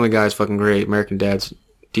 like, Family Guy is fucking great. American Dad's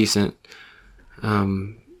decent.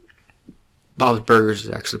 Bob's Burgers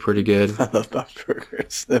is actually pretty good. I love Bob's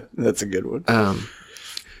Burgers. That's a good one.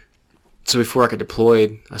 So before I got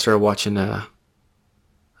deployed, I started watching,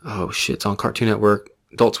 it's on Cartoon Network,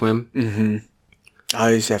 Adult Swim.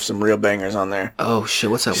 I used to have some real bangers on there. Oh, shit,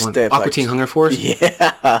 what's that one? Step, Aqua like- Teen Hunger Force?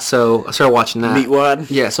 Yeah. So I started watching that. Meatwad?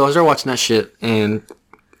 Yeah, so I started watching that shit, and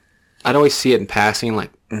I'd always see it in passing,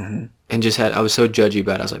 like, and I was so judgy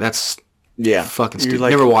about it. I was like, that's fucking stupid.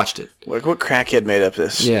 Like, never watched it. What crackhead made up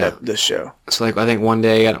this show? So, like, I think one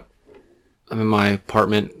day I'm in my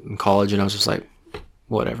apartment in college, and I was just like,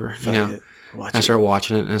 whatever, you know. I started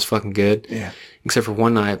watching it, and it's fucking good. Yeah. Except for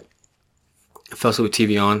one night, I fell asleep with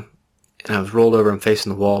TV on, and I was rolled over and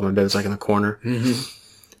facing the wall. My bed was like in the corner.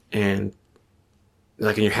 And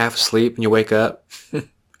like, and you're half asleep, and you wake up,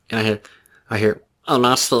 and I hear, oh,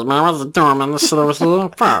 my sleep, man, was dorm, and the city was a little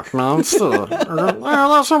fuck, man, still. That's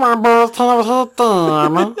my birthday,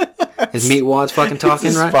 his Meatwad's fucking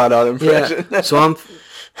talking, right? Spot on impression. Yeah. So I'm,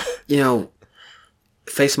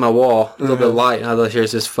 facing my wall, a little bit of light, and I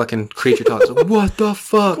here's this fucking creature talking. So, what the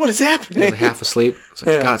fuck? What is happening? I was like half asleep. I was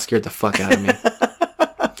like, God, it scared the fuck out of me.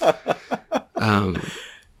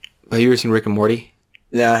 But you ever seen Rick and Morty?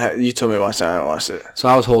 Yeah, you told me to watch that. I haven't watched it. So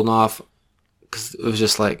I was holding off because it was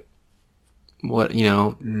just like, what,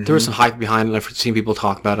 there was some hype behind it. I've seen people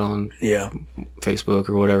talk about it on Facebook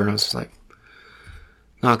or whatever, and I was just like,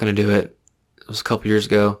 not going to do it. It was a couple years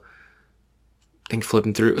ago. and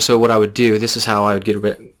flipping through. So what I would do, this is how I would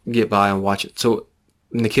get by and watch it. So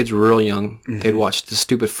when the kids were real young, they'd watch the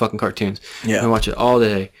stupid fucking cartoons. Yeah. And watch it all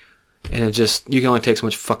day. And it just, you can only take so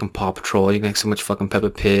much fucking Paw Patrol. You can take so much fucking Peppa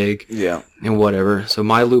Pig. Yeah. And whatever. So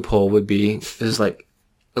my loophole would be, is like,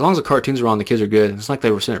 as long as the cartoons are on, the kids are good. It's like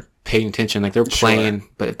they were sitting there paying attention. Like, they're playing,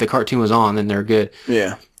 but if the cartoon was on, then they're good.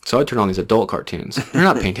 Yeah. So I'd turn on these adult cartoons. They're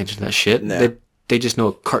not paying attention to that shit. No. They just know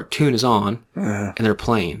a cartoon is on, and they're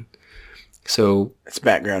playing. So it's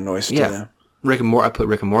background noise to them. Rick and Morty. I put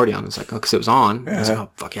Rick and Morty on. It's like, oh, because it was on. It's like, oh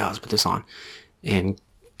fuck yeah, let's put this on. And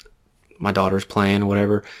my daughter's playing,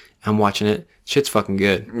 whatever. I'm watching it. Shit's fucking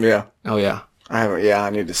good. Yeah. Oh yeah. I haven't. Yeah, I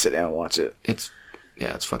need to sit down and watch it. It's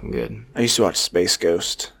fucking good. I used to watch Space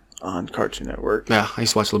Ghost on Cartoon Network. Yeah, I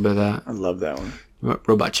used to watch a little bit of that. I love that one.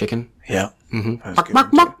 Robot Chicken. Yeah. Mm-hmm.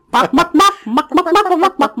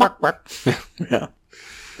 Yeah.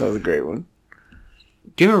 That was a great one.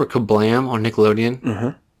 Do you remember Kablam on Nickelodeon? Mm-hmm.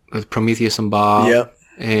 With Prometheus and Bob. Yep.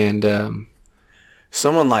 And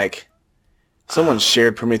someone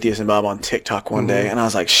shared Prometheus and Bob on TikTok one day, and I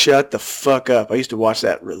was like, shut the fuck up. I used to watch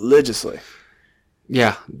that religiously.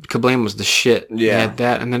 Yeah, Kablam was the shit. Yeah. They had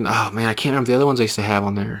that, and then, oh man, I can't remember the other ones I used to have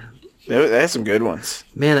on there. They had some good ones.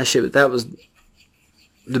 Man, that was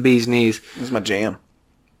the bee's knees. This is my jam.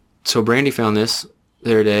 So Brandy found this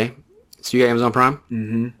the other day. So you got Amazon Prime?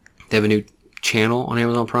 Mm-hmm. They have a new channel on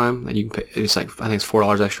Amazon Prime that you can pay. It's like, I think it's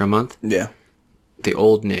 $4 extra a month. Yeah. The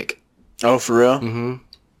Old Nick. Oh, for real? Mm-hmm.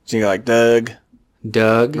 So you got like Doug,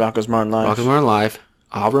 Rocko's Modern Life,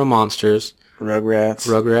 Abra Monsters,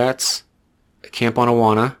 Rugrats, Camp on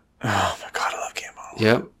Awana. Oh my god, I love Camp on Awana.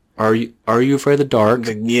 Yep. Are you afraid of the dark?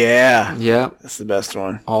 Yeah. Yep. That's the best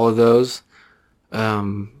one. All of those.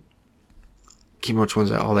 Can't remember which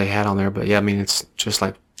ones all they had on there, but yeah, I mean, it's just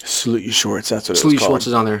like Salute Your Shorts. That's what Salute it was Your called. Shorts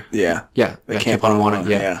is on there. Yeah. Yeah. The Camp on Awana.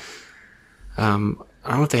 Yeah. I don't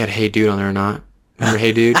know if they had Hey Dude on there or not. Remember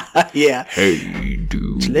Hey Dude? Yeah. Hey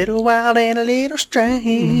Dude. It's a little wild and a little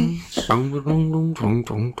strange. Yeah.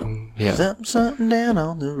 Something down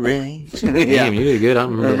on the range. Damn, you did good. I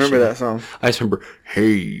don't remember that song. I just remember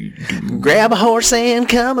Hey Dude. Grab a horse and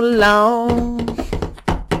come along.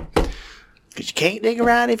 'Cause you can't dig a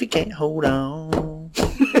ride if you can't hold on.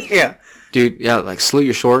 Yeah. Dude, yeah, like Salute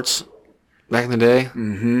Your Shorts back in the day.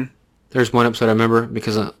 Mm-hmm. There's one episode I remember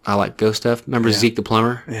because I like ghost stuff. Remember Zeke the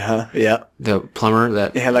plumber? Yeah. Yeah. The plumber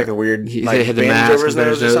that... He had like a weird they had the bandage mask over his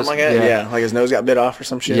nose or something like that. Yeah. Like his nose got bit off or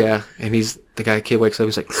some shit. Yeah, and the kid wakes up,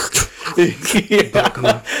 he's like...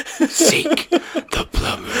 Yeah. Zeke the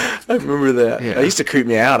plumber. I remember that. Yeah. That used to creep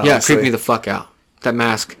me out, Yeah, honestly. creep me the fuck out. That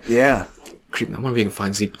mask. Yeah. Creep me. I wonder if you can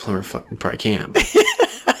find Zeke the plumber. Fucking probably can.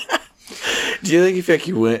 Do you think if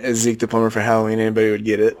you went as Zeke the plumber for Halloween, anybody would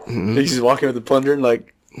get it? Mm-hmm. He's just walking with the plunger and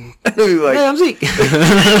like Hey, I'm Zeke.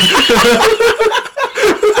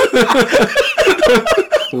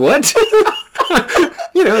 What?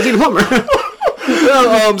 You know, Zeke the plumber. No,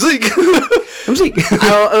 I'm Zeke. I'm Zeke.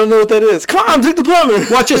 I don't know what that is. Come on, I'm Zeke the plumber.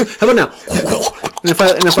 Watch this. How about now? And if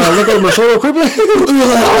I look over my shoulder quickly.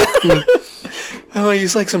 Oh,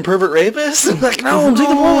 he's like some pervert rapist. I'm like, No, I'm Zeke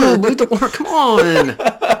the plumber. Zeke the plumber. Come on.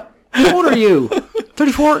 How old are you?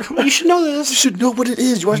 34? Come on, you should know this. You should know what it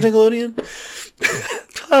is. You watch Nickelodeon?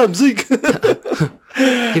 I'm Zeke. You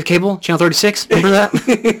have cable? Channel 36? Remember that?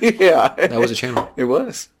 Yeah. That was a channel. It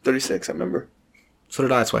was. 36, I remember. So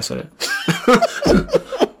did I. That's why I said it.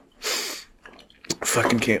 I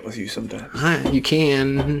fucking can't with you sometimes. You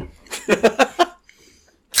can.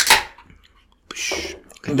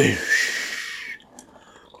 Okay.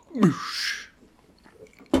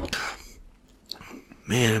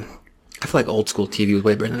 Man, I feel like old school TV was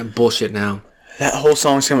way better than that bullshit now. That whole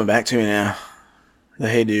song's coming back to me now. The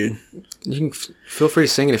Hey Dude. You can feel free to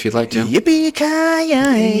sing it if you'd like to.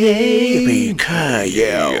 Yippee-ki-yay,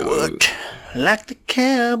 yippee-ki-yay, what? Like the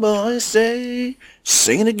cowboys say,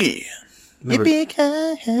 sing it again. Remember,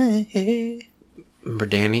 Yippee-ki-yay. remember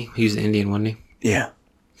Danny? He was the Indian, wasn't he? Yeah.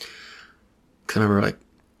 Because I remember,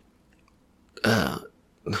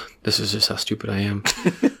 this is just how stupid I am.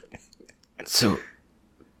 So,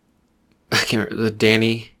 I can't remember.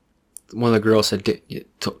 Danny, one of the girls said,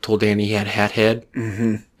 told Danny he had hat head.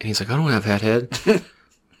 Mm-hmm. And he's like, I don't have hat head.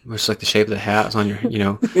 It's like the shape of the hat is on your,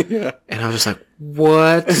 Yeah. And I was just like,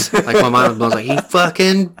 what? Like, my mind was like, he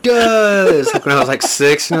fucking does. Like, when I was like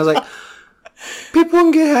 6, and I was like, people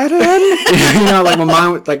can get hat head.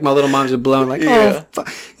 Like my little mind was blown. Like, Yeah. oh,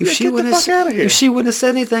 if she get the wouldn't fuck outta here. if she wouldn't have said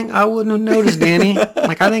anything, I wouldn't have noticed, Danny.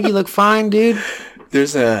 Like, I think you look fine, dude.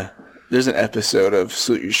 There's an episode of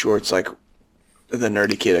Salute Your Shorts, like the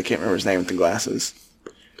nerdy kid. I can't remember his name with the glasses.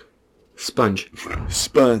 Sponge.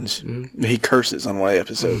 He curses on one of the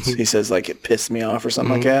episodes. He says like it pissed me off or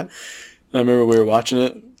something like that. And I remember we were watching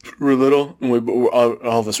it. We were little, and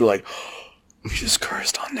all of us were like, "We just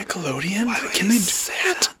cursed on Nickelodeon. Can they do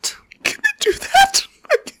that? Can they do that?"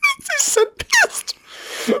 They said pissed.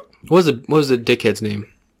 What was the dickhead's name?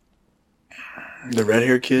 The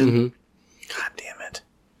red-haired kid. Mm-hmm. God damn it!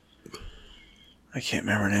 I can't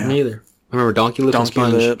remember now. Me either. I remember Donkey Lips and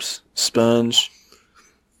Sponge. Sponge.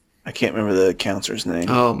 I can't remember the counselor's name.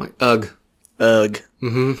 Oh my, Ugg.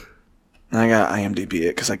 Mm-hmm. I got IMDb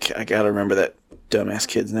it because I gotta remember that dumbass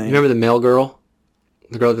kid's name. You remember the mail girl?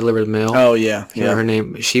 The girl that delivered the mail? Oh, yeah. Yeah. Her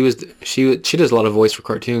name. She does a lot of voice for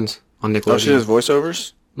cartoons on Nickelodeon. Oh, she does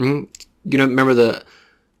voiceovers? Mm-hmm. You know, remember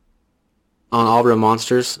on Albert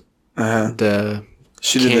Monsters? Uh-huh.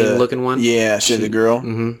 She did the looking one? Yeah, she did the girl.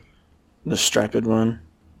 Mm-hmm. The striped one.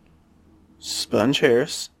 Sponge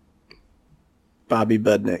Harris. Bobby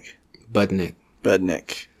Budnick.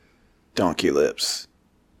 Donkey Lips.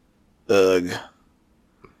 Ugh.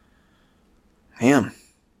 Damn.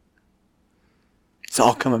 It's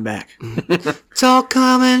all coming back. It's all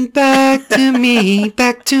coming back to me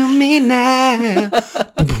now.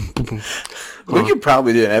 We could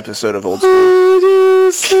probably do an episode of Old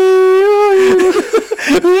School.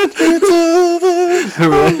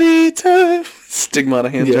 Stigmata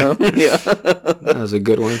hand job. Yeah. That was a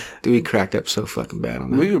good one. Dude, we cracked up so fucking bad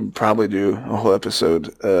on that. We could probably do a whole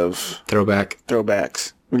episode of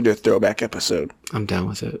throwbacks. We can do a throwback episode. I'm down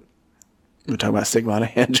with it. We're talking about stigmata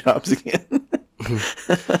hand jobs again.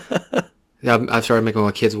 Yeah, I've started making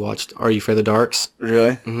my kids watch Are You Afraid of the Darks?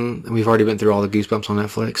 Really? Mm-hmm. And we've already been through all the Goosebumps on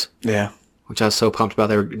Netflix. Yeah. Which I was so pumped about.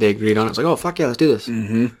 They agreed on it. I was like, oh, fuck yeah, let's do this.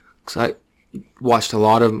 Mm-hmm. Because I watched a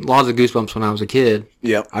lot of the Goosebumps when I was a kid.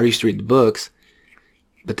 Yep. I used to read the books.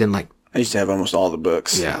 But then, like... I used to have almost all the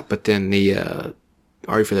books. Yeah, but then the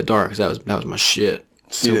Are You Afraid of the Dark? That was my shit.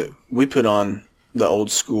 So, we put on the old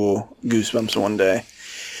school Goosebumps one day.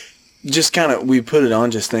 Just kind of, we put it on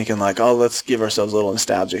just thinking like, oh, let's give ourselves a little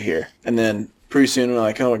nostalgia here. And then pretty soon we're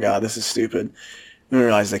like, oh my God, this is stupid. And we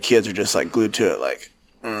realized the kids are just like glued to it like,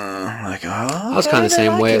 oh. I was kind of the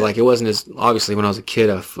same way. Like it wasn't as, obviously when I was a kid,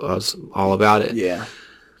 I was all about it. Yeah.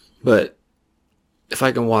 But if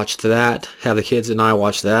I can watch that, have the kids and I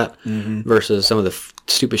watch that versus some of the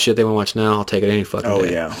stupid shit they want to watch now, I'll take it any fucking day. Oh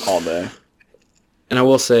yeah, all day. And I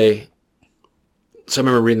will say, so I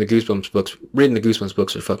remember reading the Goosebumps books. Reading the Goosebumps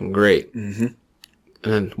books are fucking great. Mm-hmm. And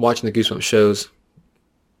then watching the Goosebumps shows,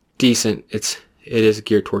 decent. It is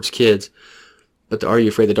geared towards kids. But the Are You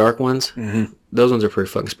Afraid of the Dark ones, those ones are pretty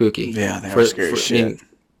fucking spooky. Yeah, they are scary as shit.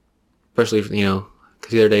 Especially,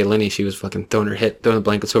 because the other day Lenny, she was fucking throwing the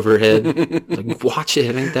blankets over her head. Like, watch it.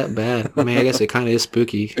 It ain't that bad. I mean, I guess it kind of is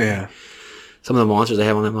spooky. Yeah. Some of the monsters they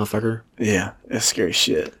have on that motherfucker. Yeah, it's scary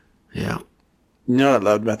shit. Yeah. You know what I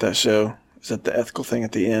loved about that show? Is that the ethical thing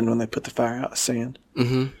at the end when they put the fire out of sand?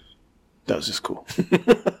 Mm-hmm. That was just cool.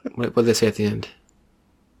 What did they say at the end?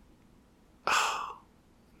 Oh,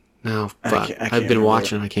 no, fuck. I've been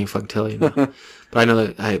watching. I can't fucking tell you now. But I know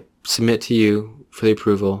that I submit to you for the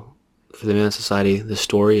approval for the Man Society the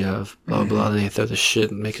story of blah blah. And they throw the shit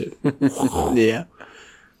and makes it. Yeah.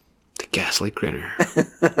 The ghastly grinner.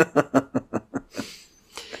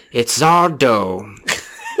 It's Zardo.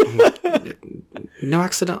 No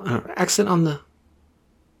accident on the...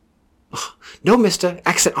 Oh, no, mister.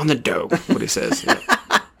 Accident on the dough. What he says. Yeah.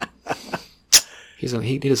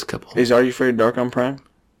 He does a couple. Is Are You Afraid of Dark on Prime?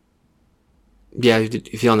 Yeah,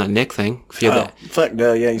 if you're on that Nick thing. That. Fuck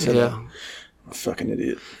no. Yeah, you said that. I'm a fucking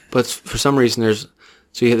idiot. But for some reason, there's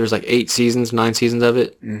like 9 seasons of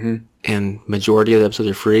it. Mm-hmm. And majority of the episodes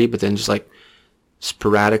are free, but then just like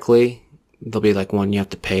sporadically... There'll be like one you have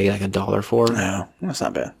to pay like $1 for. No, that's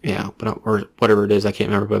not bad. Yeah, or whatever it is, I can't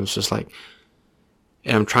remember. But it's just like,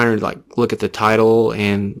 and I'm trying to like look at the title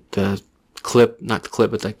and the clip, not the clip,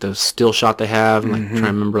 but like the still shot they have, and like trying to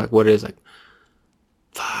remember like what it is. Like,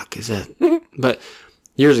 fuck, is that? But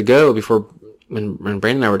years ago, before when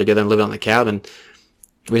Brandon and I were together and lived on the cabin,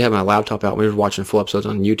 we'd have my laptop out. And we were watching full episodes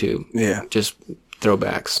on YouTube. Yeah, just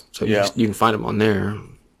throwbacks. So you can find them on there.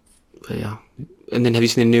 But yeah. And then have you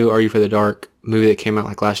seen the new Are You Afraid of the Dark movie that came out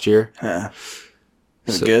like last year?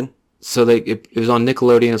 Is it good? So it was on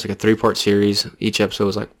Nickelodeon. It's like a 3-part series. Each episode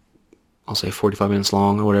was like, I'll say 45 minutes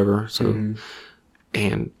long or whatever. So,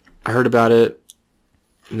 and I heard about it,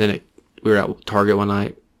 and then we were at Target one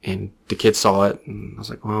night, and the kids saw it, and I was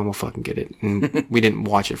like, well, I'm gonna fucking get it. And we didn't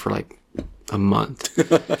watch it for like a month.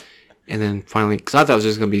 And then finally, because I thought it was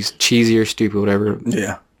just gonna be cheesy or stupid, whatever.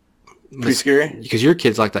 Yeah. Pretty scary? Because your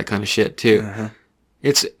kids like that kind of shit too.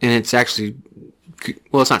 It's actually,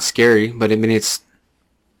 well, it's not scary, but I mean it's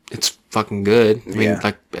it's fucking good. I mean, Yeah.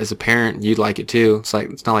 like, as a parent, you'd like it too. It's like,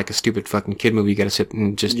 it's not like a stupid fucking kid movie you gotta sit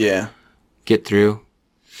and just get through.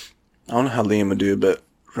 I don't know how Liam would do, but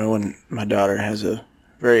Rowan, my daughter, has a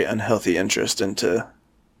very unhealthy interest into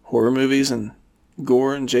horror movies and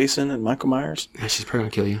gore and Jason and Michael Myers. Yeah, she's probably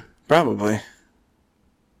gonna kill you. Probably.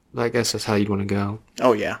 But I guess that's how you'd want to go.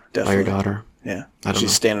 Oh, yeah, definitely. By your daughter. Yeah. I don't She's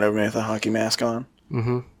know. standing over me with a hockey mask on.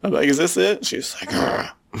 Mm-hmm. I'm like, is this it? She's like,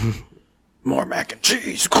 more mac and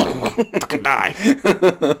cheese. Fucking die.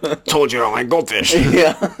 Told you I don't like goldfish.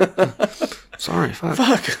 Yeah. Sorry, fuck.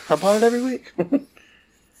 Fuck. I bought it every week.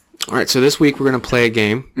 All right, so this week we're going to play a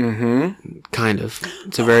game. Mm-hmm. Kind of.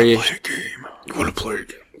 It's a very... Play a game. You want to play a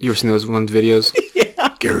game? You ever seen those ones videos?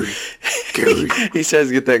 Yeah. Gary. He tries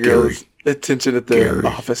to get that girl's attention at the Gary.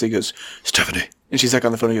 office. He goes, Stephanie. And she's like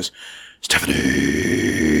on the phone. He goes, Stephanie.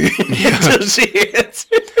 Yeah. Until she answers.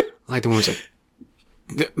 I like the one who's like...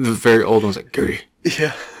 The very old one's like, Gary.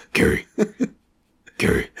 Yeah. Gary.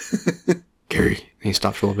 Gary. Gary. And he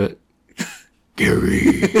stops for a little bit.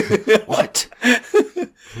 Gary. What? I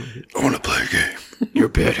want to play a game. Your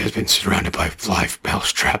bed has been surrounded by live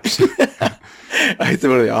mouse traps. I hate the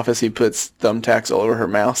one in the office. He puts thumbtacks all over her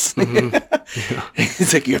mouse. Mm-hmm. Yeah.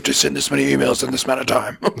 He's like, you have to send this many emails in this amount of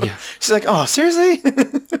time. Yeah. She's like, oh, seriously?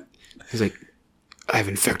 He's like, I've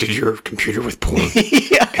infected your computer with porn.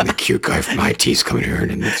 Yeah. And the cute guy from IT's coming here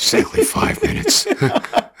in exactly 5 minutes.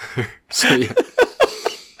 So, yeah.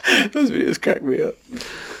 Those videos crack me up.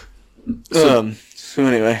 So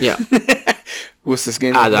anyway. Yeah. What's this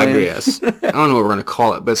game? I we're playing? digress. I don't know what we're going to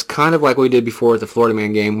call it, but it's kind of like what we did before with the Florida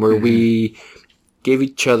Man game, where we gave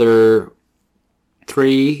each other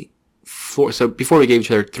so before we gave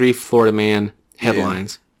each other 3 Florida Man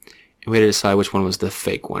headlines, and we had to decide which one was the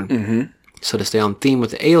fake one. Mm-hmm. So to stay on theme with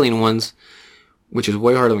the alien ones, which is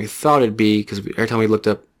way harder than we thought it'd be, because every time we looked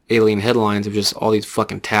up alien headlines, it was just all these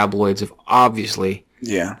fucking tabloids of obviously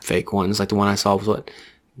fake ones. Like the one I saw was what?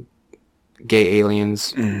 Gay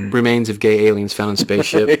aliens, remains of gay aliens found in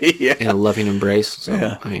spaceship in a loving embrace.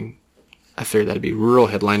 So, I mean, I figured that'd be real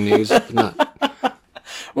headline news, but not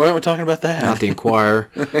Why aren't we talking about that? not the Inquirer.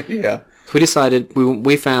 Yeah. So we decided,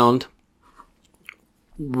 we found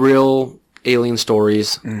real alien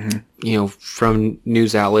stories, you know, from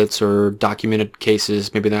news outlets or documented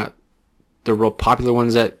cases, maybe not the real popular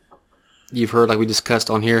ones that you've heard, like we discussed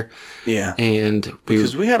on here. Yeah. And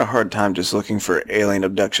Because we had a hard time just looking for alien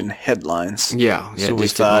abduction headlines. Yeah, So it we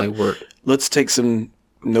just thought, didn't really work. let's take some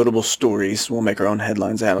notable stories. We'll make our own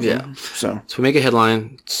headlines out of them. So we make a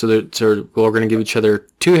headline, we're going to give each other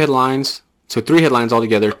 2 headlines, so 3 headlines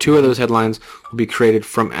altogether. 2 of those headlines will be created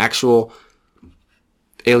from actual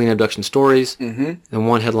alien abduction stories, and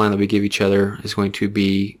 1 headline that we give each other is going to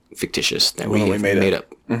be fictitious, that we made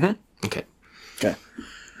up. Okay. Okay.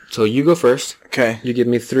 So you go first. Okay. You give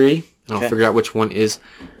me 3, and I'll figure out which one is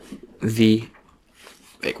the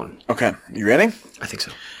fake one. Okay. You ready? I think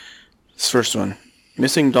so. This first one.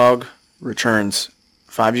 Missing dog returns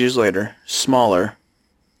 5 years later, smaller,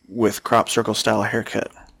 with crop circle style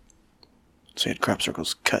haircut. So he had crop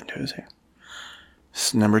circles cut into his hair. This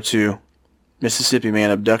is number 2. Mississippi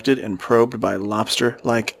man abducted and probed by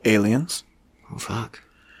lobster-like aliens. Oh, fuck.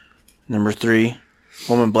 Number 3.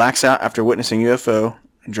 Woman blacks out after witnessing UFO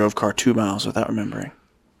and drove car 2 miles without remembering.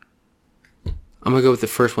 I'm going to go with the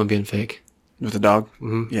first one being fake. With the dog?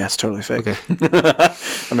 Mm-hmm. Yeah, it's totally fake. Okay.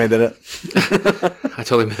 I made that up. I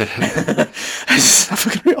totally made that up. It's not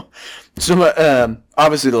fucking real. So,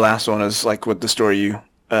 obviously the last one is like what the story you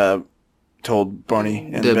told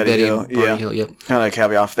Barney and Betty Hill. Barney Hill, yep. Kind of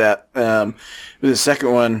caveat off that. But the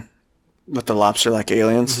second one with the lobster-like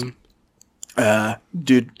aliens,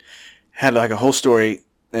 dude had like a whole story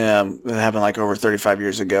that happened like over 35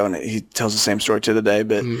 years ago, and he tells the same story to the day,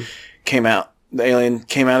 but the alien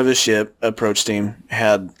came out of his ship, approached him,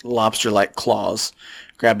 had lobster-like claws,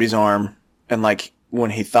 grabbed his arm, and like when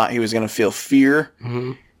he thought he was going to feel fear,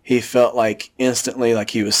 he felt like instantly like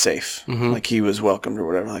he was safe, like he was welcomed or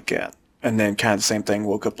whatever like that. And then kind of the same thing,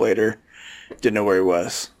 woke up later, didn't know where he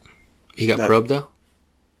was. He got probed, though?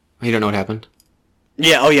 You don't know what happened?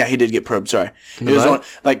 Yeah, oh yeah, he did get probed, sorry. It was one,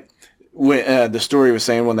 like, when the story was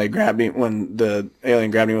saying when the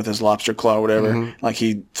alien grabbed him with his lobster claw or whatever, like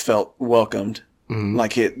he felt welcomed.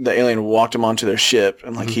 Like the alien walked him onto their ship,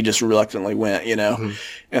 and like he just reluctantly went, you know.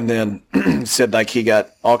 And then said like he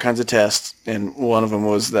got all kinds of tests, and one of them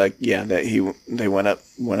was like, yeah, that they went up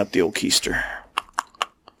the old keister.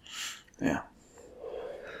 Yeah.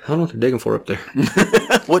 I don't know what they're digging for up there.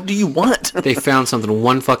 What do you want? They found something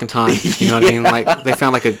one fucking time. You know what I mean? Like, they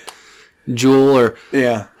found like a jewel or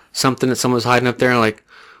something that someone was hiding up there, and like,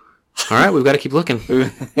 All right, we've got to keep looking.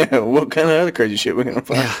 Yeah, what kind of other crazy shit we gonna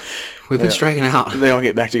find? Yeah, we've been striking out. They all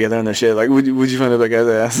get back together on their shit. Like, would you find out that guy's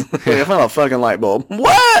ass? Like, I found a fucking light bulb.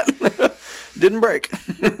 What? Didn't break.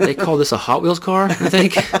 They call this a Hot Wheels car, I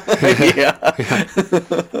think. Yeah.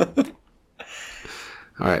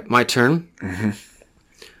 All right, my turn. Mm-hmm.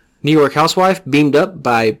 New York housewife beamed up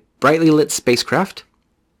by brightly lit spacecraft.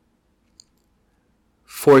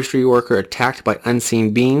 Forestry worker attacked by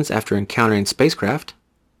unseen beings after encountering spacecraft.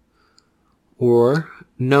 Or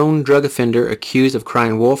known drug offender accused of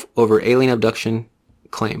crying wolf over alien abduction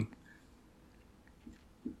claim.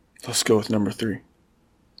 Let's go with number 3.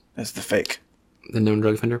 That's the fake. The known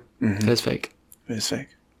drug offender? Mm-hmm. That is fake. It is fake.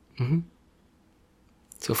 Mm-hmm.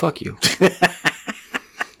 So fuck you.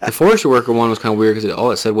 The forestry worker one was kind of weird because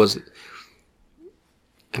all it said was,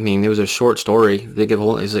 I mean, it was a short story. They give a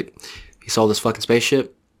whole. He's like, he saw this fucking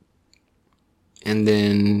spaceship, and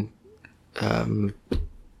then when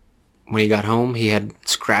he got home, he had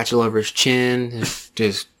scratch all over his chin.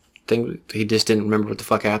 His thing, he just didn't remember what the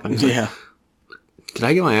fuck happened. Yeah. Did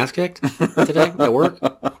I get my ass kicked today at work? Did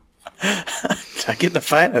I get in a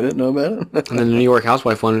fight? I didn't know about it. And then the New York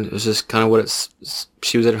housewife one was just kind of what it's.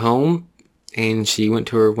 She was at home. And she went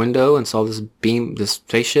to her window and saw this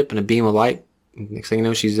spaceship and a beam of light. And next thing you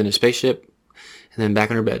know, she's in a spaceship and then back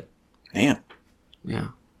in her bed. Damn. Yeah.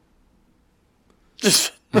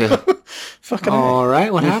 Just Yeah. fucking. All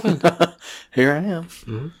right, what happened? Here I am.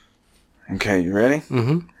 Mm-hmm. Okay, you ready?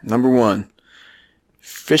 Mm-hmm. Number 1.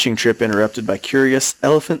 Fishing trip interrupted by curious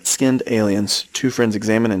elephant-skinned aliens. 2 friends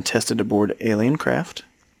examined and tested aboard alien craft.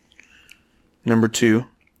 Number 2.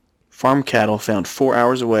 Farm cattle found 4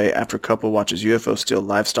 hours away after couple watches UFO steal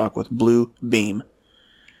livestock with blue beam.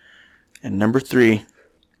 And number 3,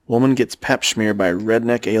 woman gets pap smear by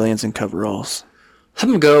redneck aliens in coveralls. I'm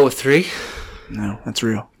going to go with 3. No, that's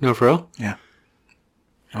real. No, for real? Yeah.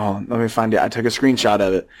 Oh, let me find it. I took a screenshot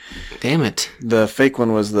of it. Damn it. The fake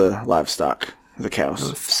one was the livestock, the cows.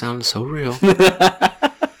 That sounds so real.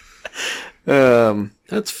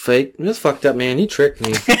 That's fake. That's fucked up, man. You tricked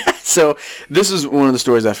me. So this is one of the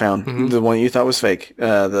stories I found. Mm-hmm. The one you thought was fake.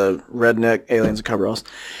 The redneck aliens in coveralls.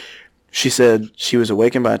 She said she was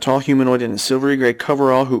awakened by a tall humanoid in a silvery gray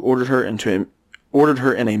coverall who ordered her in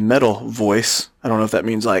a metal voice. I don't know if that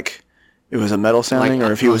means like it was a metal sounding like,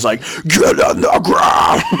 or if he was like, get on the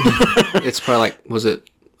ground. It's probably like, was it,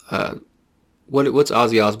 what's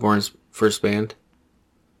Ozzy Osbourne's first band?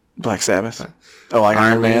 Black Sabbath. Oh, like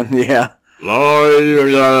Iron Man? Yeah. Yeah.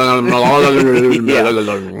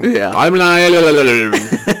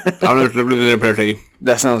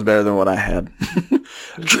 That sounds better than what I had.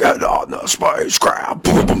 Get on the spacecraft.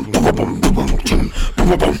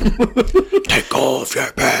 Take off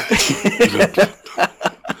your pants.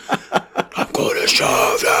 I'm gonna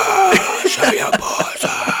shove your balls.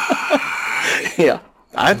 Yeah.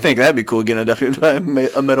 I think that'd be cool getting abducted by a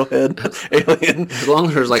metalhead alien. As long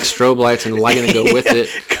as there's like strobe lights and lighting to go with it.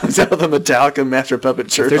 Comes out with a Metallica Master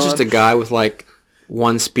Puppet shirt. If there's just a guy with like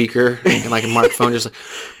one speaker and like a microphone just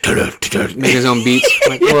like making his own beats.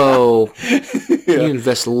 Like, whoa. You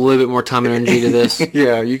invest a little bit more time and energy to this.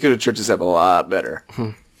 Yeah, you could have tricked us up a lot better.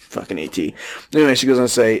 Fucking E.T. Anyway, she goes on to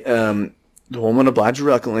say, the woman obliged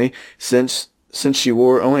reluctantly. Since she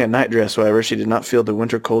wore only a nightdress, however, she did not feel the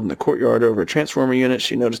winter cold in the courtyard. Over a transformer unit,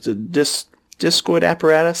 she noticed a discoid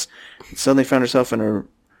apparatus and suddenly found herself in a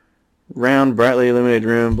round, brightly illuminated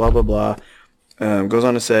room, blah, blah, blah. Goes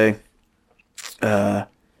on to say, the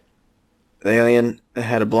alien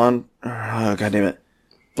had a blonde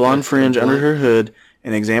fringe under her hood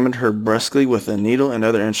and examined her brusquely with a needle and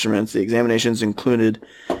other instruments. The examinations included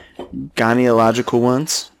gynecological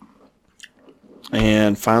ones.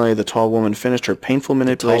 And finally, the tall woman finished her painful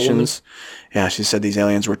manipulations. Yeah, she said these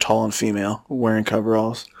aliens were tall and female, wearing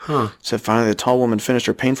coveralls. Said finally, the tall woman finished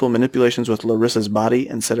her painful manipulations with Larissa's body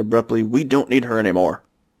and said abruptly, "We don't need her anymore."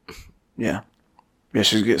 Yeah. Yeah,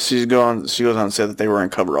 she goes on and said that they were in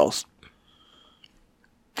coveralls.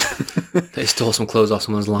 They stole some clothes off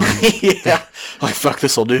someone's line. Yeah. Like, fuck,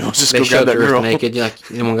 this'll do. Let's just they go grab that girl. Naked. Like,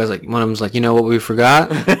 one of them was like, you know what we forgot?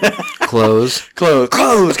 Clothes.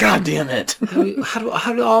 Clothes. God damn it.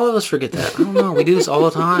 How do all of us forget that? I don't know. We do this all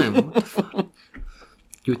the time. What the fuck?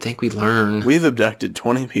 You would think we'd learn. We've abducted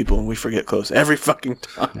 20 people and we forget clothes every fucking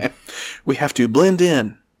time. We have to blend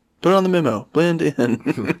in. Put it on the memo. Blend in.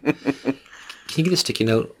 Can you get a sticky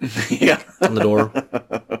note? Yeah. On the door.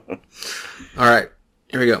 All right.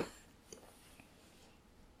 Here we go.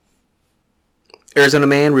 Arizona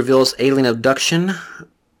man reveals alien abduction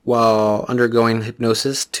while undergoing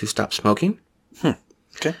hypnosis to stop smoking.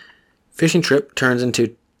 Okay. Fishing trip turns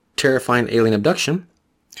into terrifying alien abduction.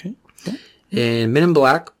 Okay. And Men in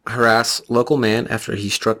Black harass local man after he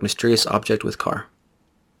struck mysterious object with car.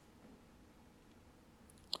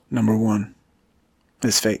 Number 1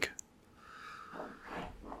 is fake.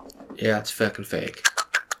 Yeah, it's fucking fake.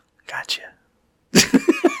 Gotcha.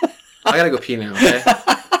 I gotta go pee now, okay?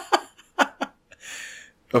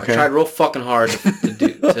 Okay. I tried real fucking hard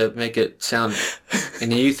to make it sound...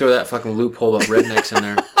 And then you throw that fucking loophole of rednecks in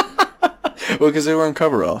there. Well, because they were in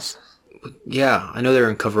coveralls. Yeah, I know they were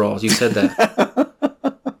in coveralls. You said that.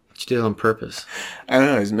 But you did it on purpose. I don't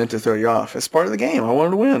know. He's meant to throw you off. It's part of the game. I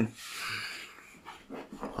wanted to win.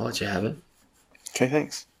 I'll let you have it. Okay,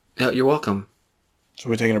 thanks. Yeah, you're welcome. So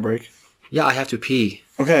we're taking a break? Yeah, I have to pee.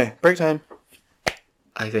 Okay, break time.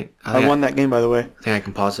 I won that game, by the way. I think I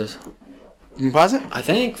can pause this. You can pause it? I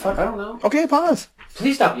think. Fuck, I don't know. Okay, pause.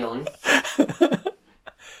 Please stop yelling.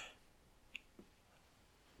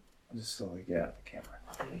 Just so we get out the camera.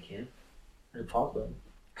 I think I can. There's a pause button.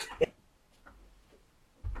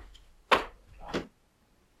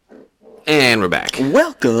 And we're back.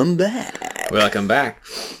 Welcome back. Welcome back.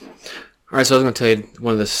 All right, so I was going to tell you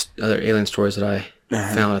one of the other alien stories that I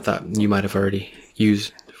found. I thought you might have already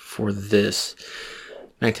used for this.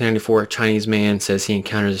 1994, a Chinese man says he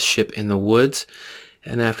encounters a ship in the woods,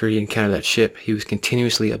 and after he encountered that ship, he was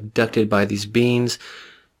continuously abducted by these beings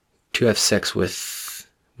to have sex with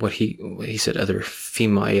what he said other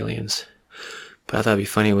female aliens. But I thought it'd be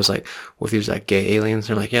funny. It was like, what if he was like gay aliens?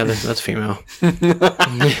 They're like, yeah, that's female.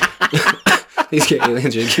 These gay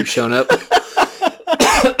aliens just keep showing up.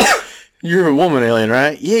 You're a woman alien,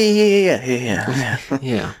 right? Yeah.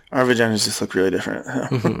 Yeah. Our vaginas just look really different.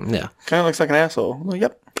 Mm-hmm, yeah. Kind of looks like an asshole. Well,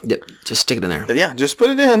 yep. Yep. Just stick it in there. But yeah, just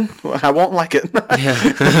put it in. I won't like it. Yeah.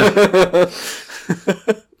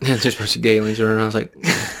 Yeah, there's a bunch of gay aliens around. I was like,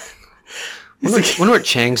 wonder what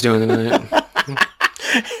Chang's doing tonight.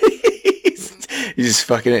 You just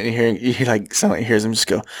fucking it and you like sound like he hears him just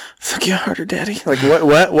go, fuck you harder, daddy. Like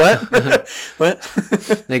what? What?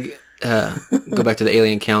 They go back to the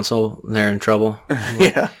alien council and they're in trouble.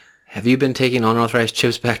 Yeah. Have you been taking unauthorized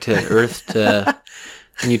chips back to Earth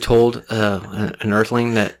and you told an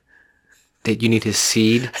Earthling that you need his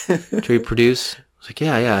seed to reproduce? I was like,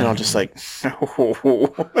 yeah. And I'm just like,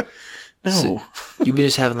 no. So you've been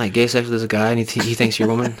just having like gay sex with this guy and he thinks you're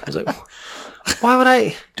a woman? I was like, why would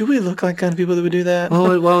I? Do we look like kind of people that would do that?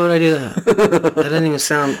 Why would I do that? That doesn't even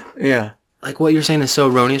sound... Yeah. Like what you're saying is so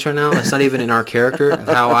erroneous right now. That's not even in our character of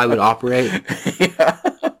how I would operate. Yeah.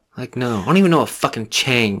 Like, no. I don't even know a fucking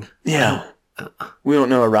Chang. Yeah. We don't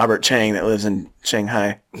know a Robert Chang that lives in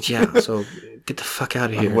Shanghai. Yeah, so get the fuck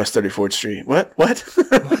out of here. West 34th Street. What? What?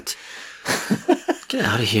 Get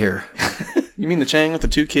out of here. You mean the Chang with the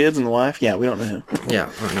 2 kids and the wife? Yeah, we don't know him.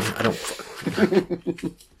 Yeah, I don't.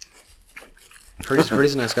 Heard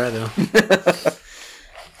he's a nice guy, though.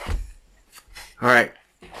 All right.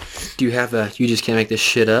 Do you have you just can't make this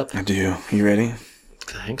shit up? I do. You ready?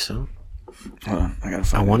 I think so. Hold on. I gotta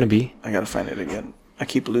find it. I want to be. I gotta find it again. I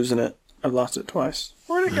keep losing it. I've lost it twice.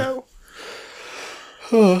 Where'd it go?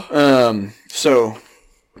 So,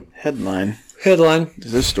 headline.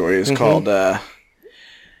 This story is called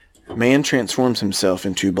Man Transforms Himself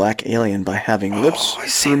into Black Alien by having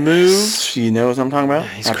lips removed. You know what I'm talking about?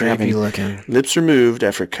 Yeah, he's creepy looking. Lips removed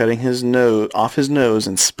after cutting his nose off his nose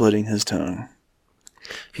and splitting his tongue.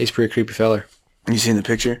 He's a pretty creepy feller. You seen the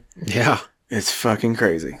picture? Yeah. It's fucking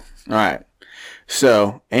crazy. All right.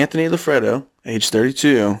 So, Anthony Lafredo, age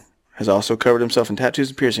 32, has also covered himself in tattoos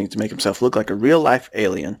and piercings to make himself look like a real-life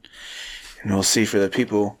alien. And we'll see for the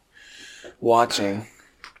people watching,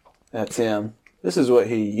 that's him. This is what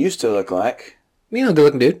he used to look like. You know,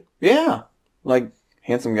 good-looking dude. Yeah. Like,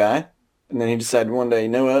 handsome guy. And then he decided one day, you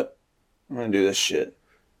know what? I'm going to do this shit.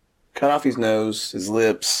 Cut off his nose, his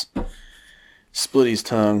lips, split his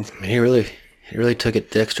tongue. I mean, he really took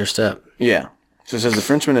it the extra step. Yeah. So it says the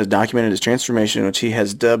Frenchman has documented his transformation, which he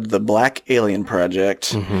has dubbed the Black Alien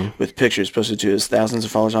Project, with pictures posted to his thousands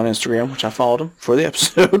of followers on Instagram, which I followed him for the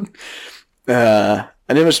episode.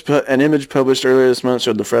 An image published earlier this month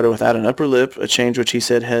showed Lafredo without an upper lip, a change which he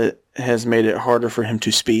said has made it harder for him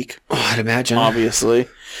to speak. Oh, I'd imagine. Obviously.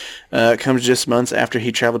 It comes just months after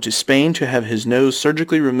he traveled to Spain to have his nose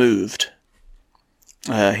surgically removed.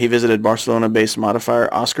 He visited Barcelona-based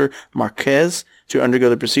modifier Oscar Marquez to undergo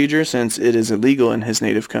the procedure since it is illegal in his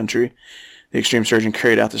native country. The extreme surgeon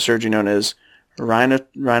carried out the surgery known as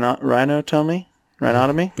rhinotomy?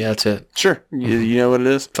 Rhinotomy? Yeah, that's it. Sure. You know what it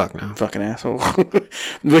is? Fuck no. Fucking asshole.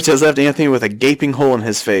 Which has left Anthony with a gaping hole in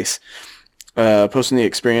his face. Posting the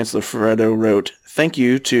experience, Lafredo wrote, "Thank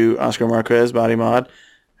you to Oscar Marquez, body mod,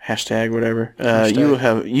 hashtag whatever.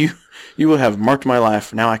 You will have marked my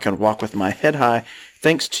life. Now I can walk with my head high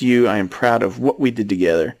Thanks to you, I am proud of what we did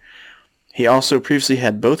together. He also previously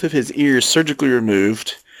had both of his ears surgically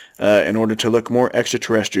removed in order to look more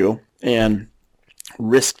extraterrestrial and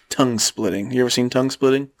risked tongue splitting. You ever seen tongue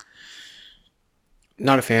splitting?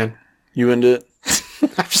 Not a fan. You into it?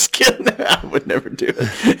 I'm just kidding. I would never do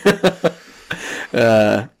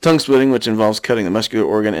it. Tongue splitting, which involves cutting the muscular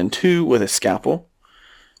organ in two with a scalpel.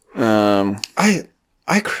 I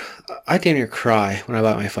damn near cry when I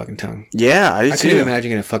bite my fucking tongue. Yeah, I couldn't even imagine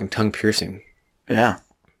getting a fucking tongue piercing. Yeah.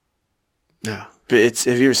 No. But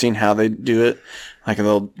have you ever seen how they do it? Like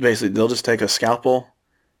they'll just take a scalpel,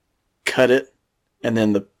 cut it, and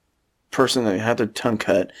then the person that had their tongue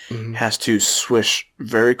cut has to swish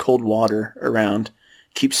very cold water around,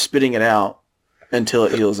 keep spitting it out until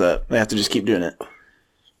it heals up. They have to just keep doing it.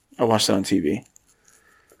 I watched that on TV.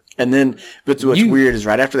 And then, but what's weird is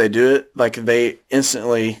right after they do it, like they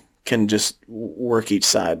instantly can just work each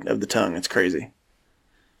side of the tongue. It's crazy.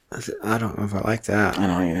 I don't know if I like that. I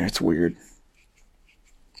don't either. It's weird.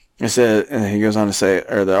 It said, and he goes on to say,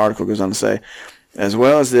 or the article goes on to say, as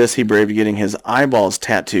well as this, he braved getting his eyeballs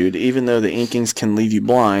tattooed, even though the inkings can leave you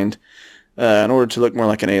blind, in order to look more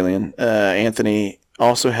like an alien. Anthony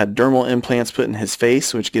also had dermal implants put in his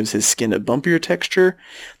face, which gives his skin a bumpier texture.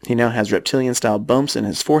 He now has reptilian-style bumps in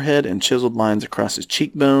his forehead and chiseled lines across his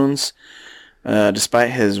cheekbones.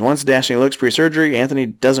 Despite his once dashing looks pre-surgery, Anthony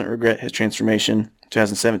doesn't regret his transformation.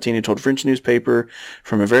 2017, he told a French newspaper,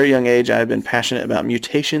 from a very young age, I had been passionate about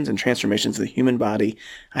mutations and transformations of the human body.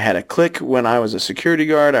 I had a click when I was a security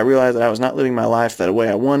guard. I realized that I was not living my life the way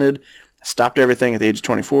I wanted. I stopped everything at the age of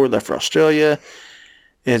 24, left for Australia.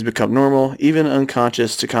 It has become normal, even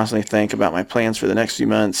unconscious, to constantly think about my plans for the next few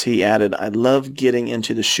months. He added, I love getting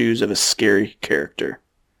into the shoes of a scary character.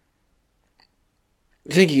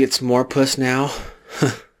 You think he gets more puss now?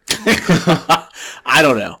 I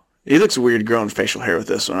don't know. He looks weird growing facial hair with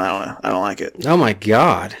this one. I don't know. I don't like it. Oh my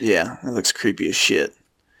god. Yeah, it looks creepy as shit.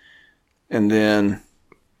 And then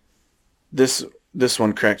this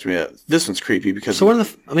one cracked me up. This one's creepy because he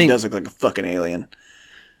does look like a fucking alien.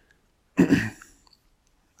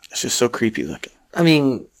 It's just so creepy looking. I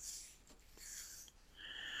mean,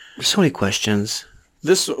 there's so many questions.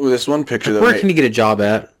 This one picture. Where can you get a job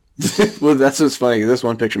at? Well, that's what's funny. This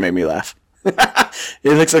one picture made me laugh. It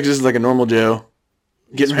looks like just like a normal Joe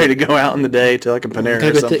getting ready to go out in the day to like a Panera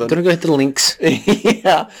or something. Gonna go hit the links.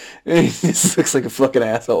 Yeah. He just looks like a fucking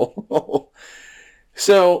asshole.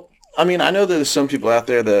 So, I mean, I know that there's some people out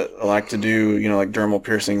there that like to do, like dermal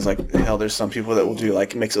piercings. Like, hell, there's some people that will do,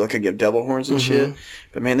 like, makes it look like you have devil horns and shit.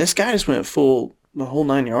 But, man, this guy just went the whole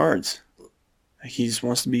 9 yards. Like, he just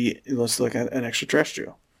wants to look like an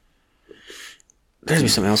extraterrestrial. There's be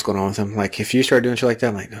something else going on with him. Like, if you start doing shit like that,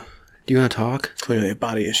 I'm like, no. Do you want to talk? Clearly, have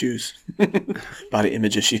body issues. Body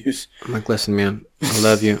image issues. I'm like, listen, man, I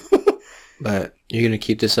love you, but you're going to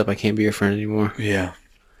keep this up. I can't be your friend anymore. Yeah.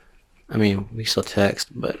 I mean, we still text,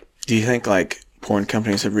 but... Do you think, like, porn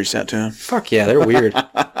companies have reached out to him? Fuck yeah, they're weird. We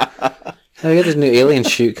got this new alien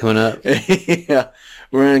shoot coming up. Yeah.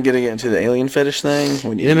 We're going to get into the alien fetish thing.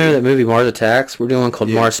 You remember that movie Mars Attacks? We're doing one called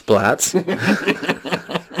Mars Splats.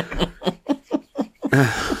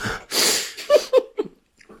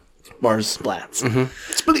 Mars Splats.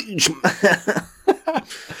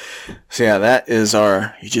 So yeah, that is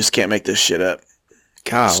you just can't make this shit up.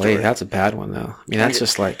 Golly, that's a bad one though. I mean, that's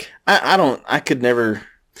just like... I could never...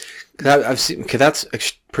 I've seen... Cause that's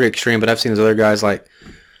pretty extreme, but I've seen those other guys like...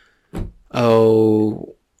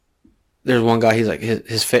 Oh... There's one guy, he's like...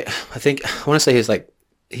 His face... I want to say he's like...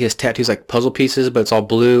 He has tattoos like puzzle pieces, but it's all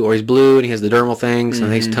blue, or he's blue and he has the dermal things,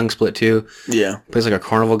 and he's tongue split too. Yeah. But he's like a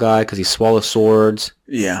carnival guy because he swallows swords.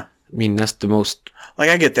 Yeah. I mean, that's the most... Like,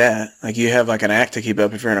 I get that. Like, you have, like, an act to keep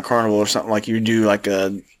up if you're in a carnival or something. Like, you do, like,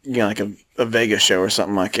 a Vegas show or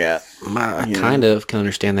something like that. I kind of can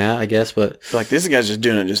understand that, I guess, but... Like, this guy's just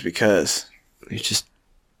doing it just because. It's just...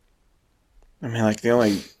 I mean, like, the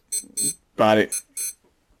only body...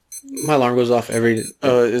 My alarm goes off every...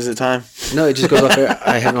 Oh, is it time? No, it just goes off.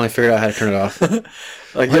 I haven't really figured out how to turn it off.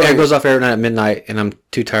 It goes off every night at midnight, and I'm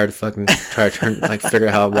too tired to fucking try to figure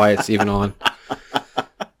out why it's even on.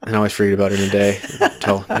 And I always forget about it in a day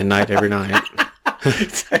until midnight every night.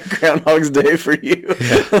 It's like Groundhog's Day for you.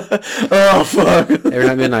 Yeah. Oh, fuck. Every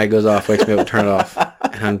night midnight it goes off, wakes me up, turn it off.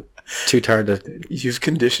 And I'm too tired to... You've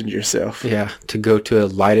conditioned yourself. Yeah, to go to a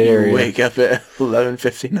lighted area. Wake up at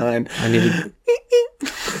 11:59. I need to...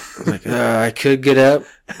 Like, I could get up,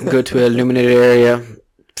 go to an illuminated area,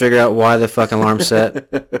 figure out why the fucking alarm's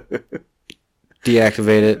set,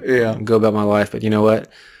 deactivate it, and go about my life. But you know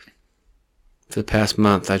what? For the past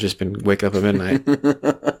month, I've just been wake up at midnight,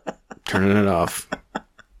 turning it off.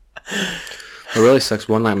 It really sucks.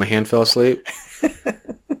 One night my hand fell asleep.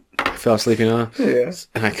 I fell asleep, you know? Yeah.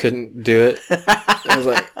 And I couldn't do it. I was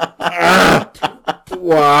like,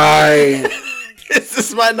 why? This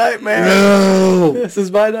is my nightmare. No. This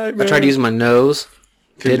is my nightmare. I tried using my nose.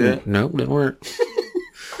 Didn't. Nope, didn't work.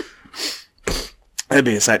 That'd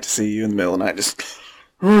be a sight to see you in the middle of the night. Just.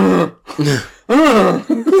 Are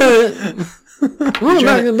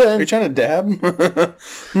you trying to dab?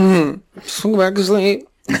 Swing back to sleep.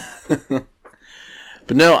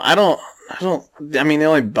 But no, I don't. I mean, the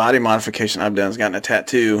only body modification I've done is gotten a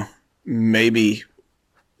tattoo. Maybe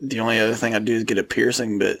the only other thing I'd do is get a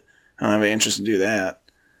piercing, but I don't have any interest to do that.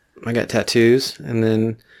 I got tattoos, and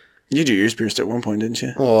then... You do yours pierced at one point, didn't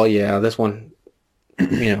you? Well, yeah, this one,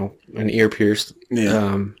 an ear pierced.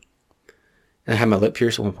 Yeah. And I had my lip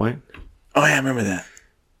pierced at one point. Oh, yeah, I remember that.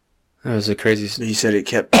 That was the craziest... You said it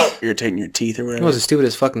kept irritating your teeth or whatever? It was the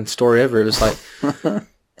stupidest fucking story ever. It was like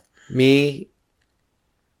me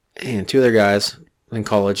and two other guys in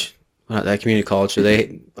college, at community college. So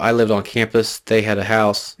I lived on campus. They had a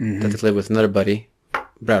house that they lived with another buddy,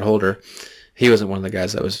 Brad Holder. He wasn't one of the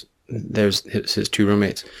guys that was... There's his two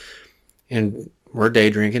roommates. And we're day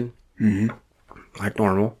drinking, like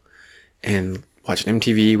normal, and watching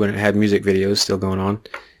MTV when it had music videos still going on.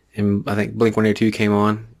 And I think Blink-182 came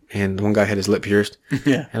on, and one guy had his lip pierced.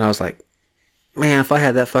 Yeah. And I was like, man, if I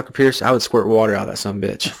had that fucker pierced, I would squirt water out of that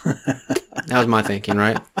sumbitch. That was my thinking,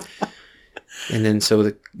 right? And then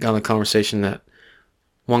so got on the conversation that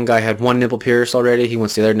one guy had one nipple pierced already. He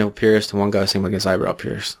wants the other nipple pierced, and one guy was saying like his eyebrow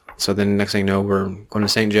pierced. So then next thing you know, we're going to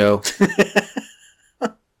St. Joe.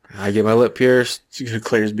 I get my lip pierced. Did you go to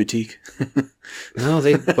Claire's Boutique? No,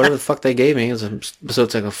 whatever the fuck they gave me. So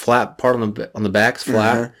it's like a flat part on the back's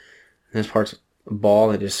flat. And this part's a ball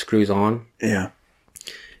that just screws on. Yeah.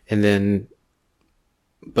 And then,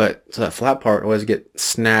 so that flat part always get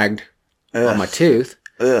snagged on my tooth.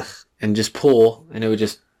 Ugh. And just pull. And it would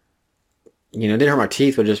just, it didn't hurt my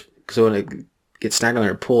teeth, but just, so when it gets snagged on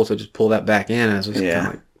there and pull, so just pull that back in. And I was just kind of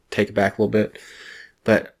like, take it back a little bit.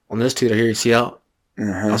 But on this tooth right here, you see how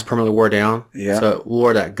I was permanently wore down? Yeah. So it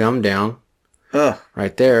wore that gum down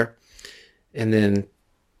right there. And then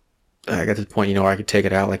I got to the point, where I could take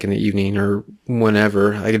it out like in the evening or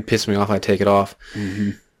whenever. I could piss me off, I'd take it off.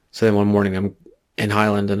 So then one morning I'm in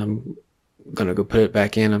Highland and I'm going to go put it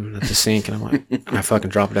back in. I'm at the sink and I'm like, and I fucking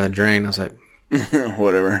drop it down the drain. I was like,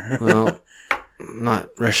 whatever. Well, I'm not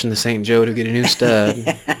rushing to St. Joe to get a new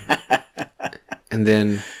stud. And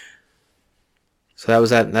then, so that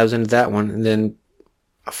was into that one. And then,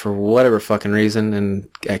 for whatever fucking reason, and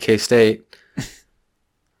at K-State,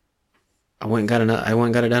 I went and got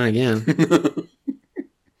it done again.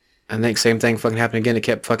 I think same thing fucking happened again. It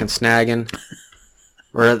kept fucking snagging,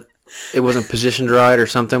 or it wasn't positioned right or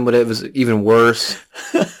something, but it was even worse.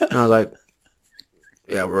 And I was like,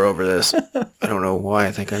 yeah, we're over this. I don't know why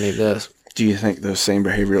I think I need this. Do you think those same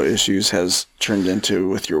behavioral issues has turned into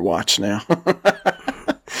with your watch now?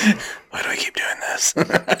 Why do I keep doing this?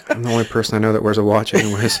 I'm the only person I know that wears a watch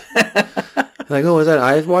anyways. Like, oh, is that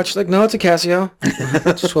an iWatch? Like, no, it's a Casio.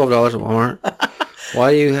 It's $12 at Walmart.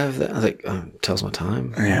 Why do you have that? I was like, it tells my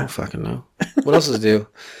time. I don't fucking know. What else does it do?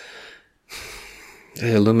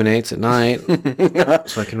 It illuminates at night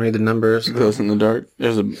so I can read the numbers. It glows in the dark.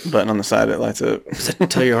 There's a button on the side that lights up. Does it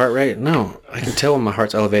tell your heart rate? No. I can tell when my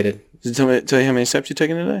heart's elevated. Does it tell you how many steps you've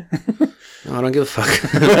taken today? No, I don't give a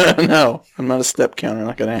fuck. No, I'm not a step counter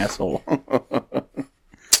like an asshole.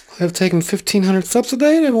 I've taken 1,500 steps a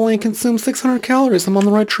day and I've only consumed 600 calories. I'm on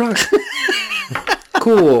the right track.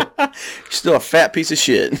 Cool. You're still a fat piece of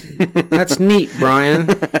shit. That's neat, Brian.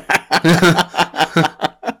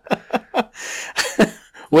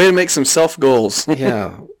 Way to make some self goals.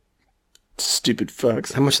 Yeah. Stupid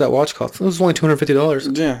fucks. How much did that watch cost? It was only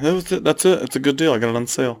 $250. Yeah, that's it. It's a good deal. I got it on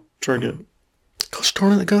sale. Try it. Gosh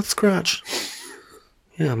darn it, I got a scratch.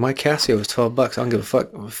 Yeah, my Casio was $12. I don't give a fuck.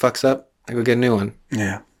 If it fucks up, I go get a new one.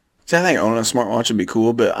 Yeah. See, I think owning a smartwatch would be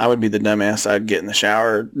cool, but I would be the dumbass. I'd get in the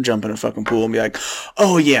shower, jump in a fucking pool, and be like,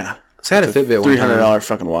 oh, yeah. So I had a Fitbit one time. $300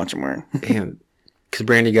 fucking watch I'm wearing. And because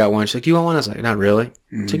Brandy got one. She's like, you want one? I was like, not really.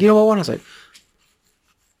 She's like, you know what one? I was like,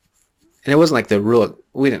 and it wasn't like the real,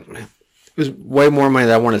 it was way more money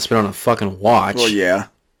that I wanted to spend on a fucking watch. Well, yeah.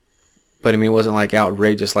 But I mean, it wasn't like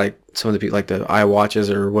outrageous like some of the people, like the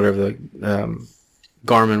iWatches or whatever, the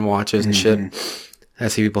Garmin watches and shit. I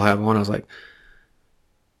see people have one. I was like,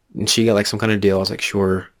 and she got like some kind of deal. I was like,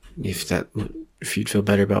 sure, if you'd feel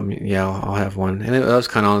better about me, yeah, I'll have one. And I was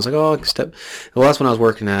kind of, I was like, oh, the last one I was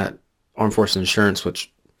working at Armed Forces Insurance,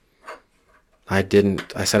 which I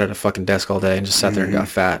sat at a fucking desk all day and just sat there and got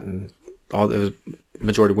fat and was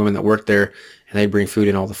majority of women that worked there, and they'd bring food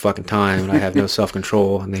in all the fucking time, and I have no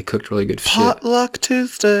self-control, and they cooked really good shit. Potluck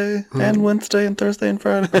Tuesday and Wednesday and Thursday and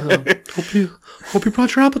Friday. Hope you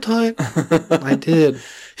brought your appetite. I did.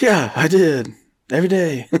 Yeah, I did. Every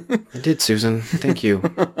day. I did, Susan. Thank you.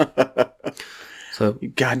 So, You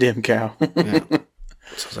goddamn cow. yeah.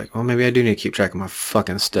 So I was like, well, maybe I do need to keep track of my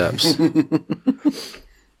fucking steps.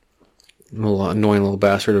 Little annoying little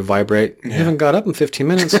bastard to vibrate. You haven't got up in 15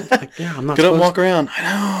 minutes. Like, yeah, I'm not. Get up and walk around. I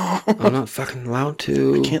know. I'm not fucking allowed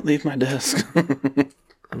to. I can't leave my desk. I've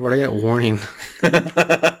already got a warning.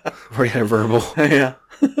 I've already had a verbal. Yeah.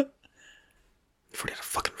 I've already had a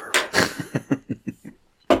fucking verbal.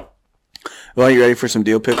 Well, are you ready for some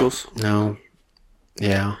deal pickles? No.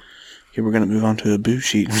 Yeah. Okay, we're going to move on to a boo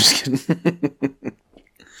sheet. I'm just kidding.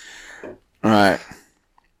 All right.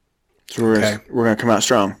 So we're going to come out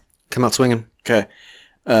strong. Come out swinging. Okay.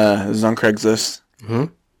 This is on Craigslist.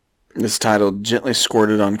 Mm-hmm. It's titled Gently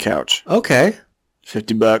Squirted on Couch. Okay.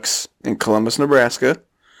 $50 in Columbus, Nebraska.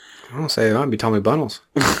 I don't say it might be Tommy Bundles.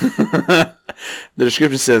 The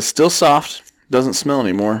description says, still soft, doesn't smell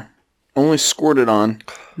anymore. Only squirted on,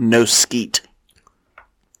 no skeet.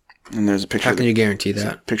 And there's a picture. How can you guarantee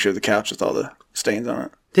that? Picture of the couch with all the stains on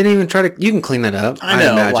it. Didn't even try to. You can clean that up. I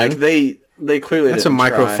know. imagine. Like they clearly. That's a didn't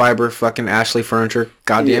microfiber fucking Ashley furniture.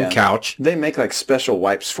 Goddamn couch. They make like special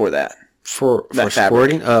wipes for that. For fabric.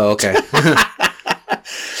 squirting? Oh, okay.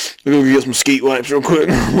 We're gonna get some skeet wipes real quick.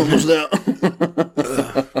 Almost out.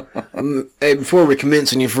 Hey, before we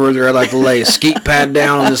commence any further, I'd like to lay a skeet pad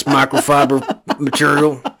down on this microfiber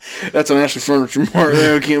material. That's an Ashley furniture mark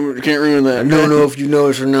there. Can't ruin that. I don't know if you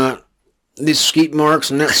notice or not. These skeet marks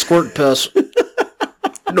and that squirt pus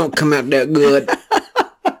don't come out that good.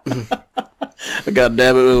 I gotta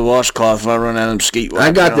dab it with a washcloth if I run out of them skeet wipes.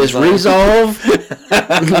 I got this Resolve.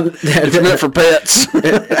 It's meant for pets.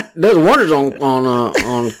 It does wonders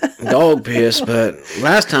on dog piss, but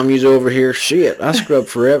last time you was over here, shit, I scrubbed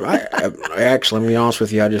forever. I actually, I'm gonna be honest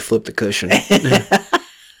with you, I just flipped the cushion.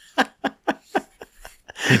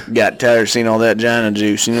 Got tired of seeing all that Gina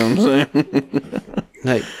juice, you know what I'm saying?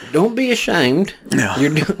 Hey, don't be ashamed. No.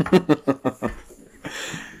 You're doing.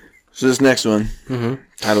 So this next one,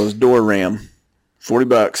 title is Door Ram,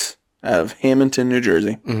 $40 out of Hamilton, New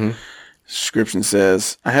Jersey. Description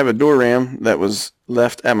says, I have a door ram that was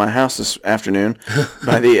left at my house this afternoon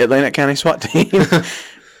by the Atlantic County SWAT team,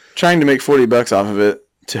 trying to make $40 off of it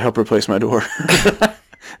to help replace my door.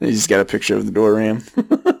 And you just got a picture of the door ram.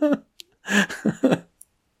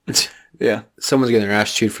 Yeah. Someone's getting their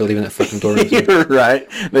ass chewed for leaving that fucking door. You're right.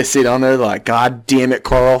 They see it on there, they're like, God damn it,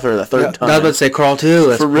 Carl, for the third time. I was about to say Carl, too.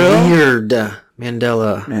 That's For real? weird.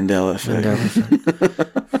 Mandela effect.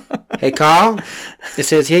 Hey, Carl. It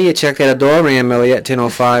says here you checked out a door ram earlier at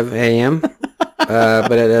 10:05 a.m.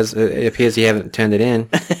 But it appears you haven't turned it in.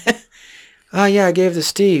 Oh, yeah, I gave it to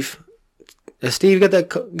Steve. Steve got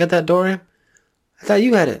that door ram? I thought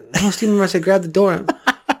you had it. Oh, Steve, remember I said grab the door ram.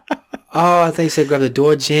 Oh, I think he said grab the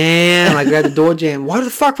door jamb. I grabbed the door jamb. Why the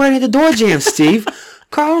fuck would I need the door jamb, Steve?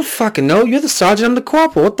 Carl, I don't fucking know. You're the sergeant. I'm the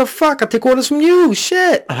corporal. What the fuck? I take orders from you.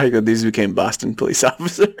 Shit. I think that these became Boston police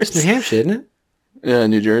officers. It's New Hampshire, isn't it? Yeah,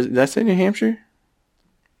 New Jersey. Did I say New Hampshire?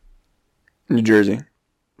 New Jersey.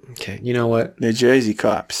 Okay, you know what? New Jersey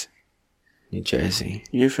cops. New Jersey.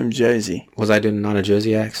 You're from Jersey. Was I doing not a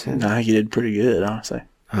Jersey accent? No, you did pretty good, honestly.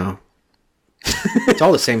 Oh. It's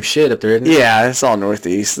all the same shit up there, isn't it? Yeah, it's all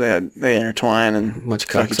Northeast. They intertwine and Much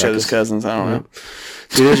fuck each other's cousins. I don't know.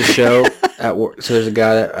 Dude, there's a show at work. So there's a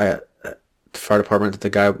guy at the fire department.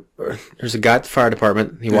 There's a guy at the fire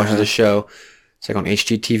department. He watches a show. It's like on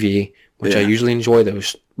HGTV, which I usually enjoy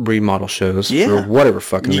those remodel shows for whatever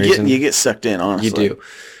fucking reason. You get sucked in, honestly. You do.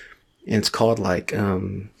 And it's called like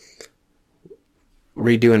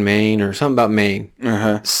Redoing Maine or something about Maine.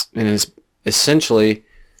 And it's essentially,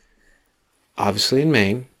 obviously in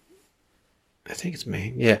Maine. I think it's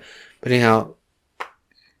Maine. Yeah. But anyhow,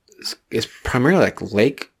 it's primarily like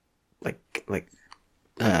lake, like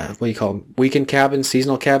what do you call them? Weekend cabins,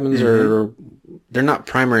 seasonal cabins, or they're not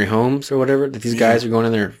primary homes or whatever that these guys are going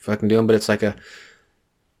in there fucking doing. But it's like a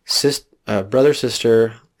brother,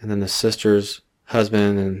 sister, and then the sister's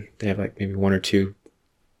husband, and they have like maybe one or two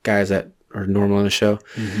guys that are normal on the show.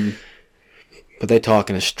 But they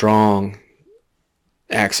talk in a strong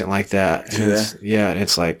accent like that. And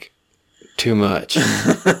it's like too much.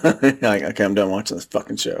 Like, okay, I'm done watching this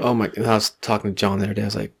fucking show. Oh my! I was talking to John the other day. I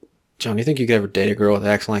was like, John, you think you could ever date a girl with an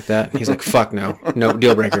accent like that? And he's like, fuck no,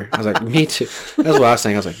 deal breaker. I was like, me too. That's what I was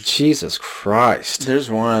saying. I was like, Jesus Christ. There's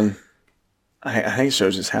one. I think it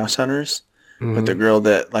shows just house hunters, but the girl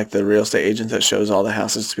that like the real estate agent that shows all the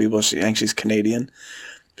houses to people. I think she's Canadian.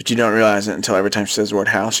 But you don't realize it until every time she says the word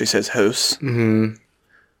house, she says house. Mm-hmm.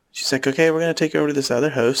 She's like, okay, we're going to take you over to this other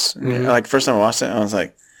house. Mm-hmm. Like, first time I watched it, I was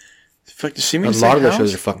like, fuck, does she mean a lot of those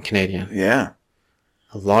shows are fucking Canadian. Yeah.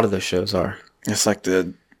 A lot of those shows are. It's like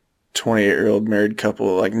the 28-year-old married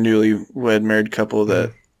couple, like newlywed married couple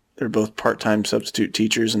that they're both part-time substitute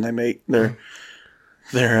teachers, and they make their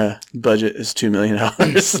budget is $2 million.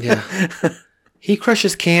 Yeah. He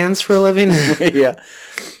crushes cans for a living. Yeah.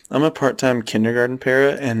 I'm a part-time kindergarten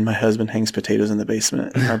parent, and my husband hangs potatoes in the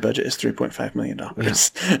basement, and our budget is $3.5 million.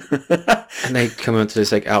 Yeah. And they come into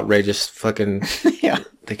this like outrageous fucking. Yeah.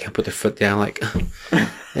 They can't put their foot down. Like,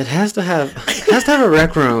 it has to have a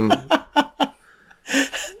rec room. I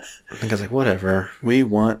think I was like, whatever. We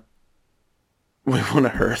want a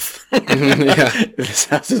hearth. Yeah. This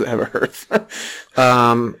house doesn't have a hearth.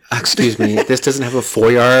 Excuse me. This doesn't have a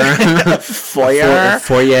foyer. Foyer?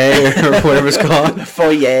 Foyer or whatever it's called.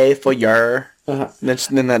 Foyer.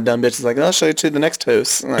 Then that dumb bitch is like, I'll show you to the next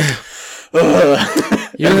house. I'm like,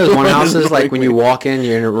 you know those one houses, like when you walk in,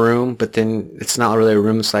 you're in a room, but then it's not really a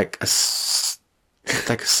room. It's like a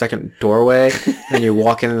second doorway. And you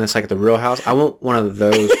walk in and it's like the real house. I want one of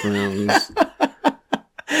those rooms.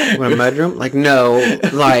 Want a mudroom? Like, no.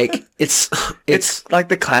 Like, it's like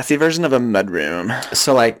the classy version of a mudroom.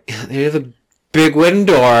 So, like, you have a big wooden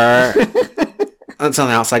door. It's on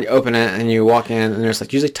the outside. You open it and you walk in and there's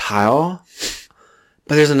like usually tile.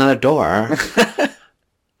 But there's another door.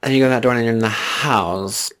 And you go in that door and you're in the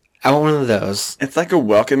house. I want one of those. It's like a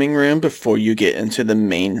welcoming room before you get into the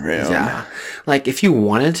main room. Yeah. Like, if you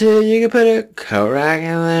wanted to, you could put a coat rack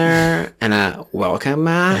in there and a welcome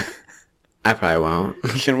mat. I probably won't.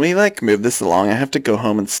 Can we, like, move this along? I have to go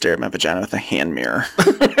home and stare at my vagina with a hand mirror.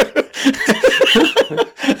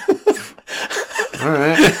 All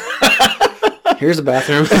right. Here's a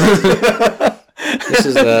bathroom. This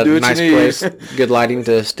is a nice place. Good lighting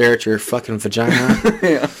to stare at your fucking vagina.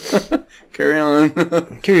 Yeah. Carry on.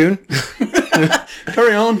 Carry on.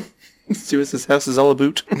 Carry on. Let's see what this house is all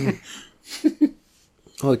about.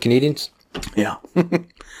 Oh, the Canadians? Yeah.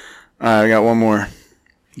 I got one more.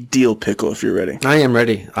 Deal pickle if you're ready. I am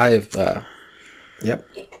ready. I've, yep.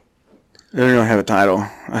 I don't really have a title.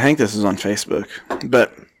 I think this is on Facebook.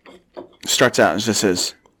 But it starts out and it just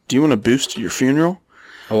says, do you want to boost your funeral?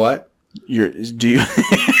 A what? Do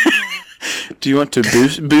you want to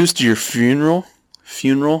boost your funeral?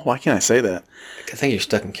 Funeral? Why can't I say that? I think you're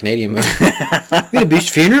stuck in Canadian mode. You want to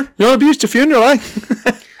boost your funeral? You want to boost your funeral, eh?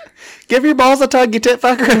 Give your balls a tug, you tit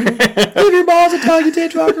fucker. Give your balls a tug, you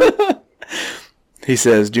tit fucker. He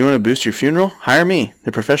says, do you want to boost your funeral? Hire me,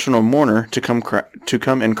 the professional mourner, to come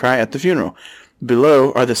and cry at the funeral.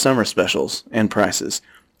 Below are the summer specials and prices.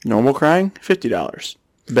 Normal crying, $50.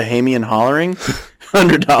 Bohemian hollering,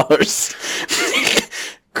 $100.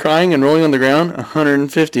 Crying and rolling on the ground,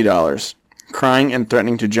 $150. Crying and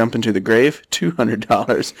threatening to jump into the grave,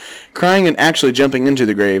 $200. Crying and actually jumping into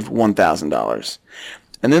the grave, $1,000.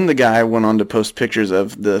 And then the guy went on to post pictures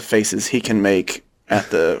of the faces he can make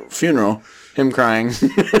at the funeral. Him crying.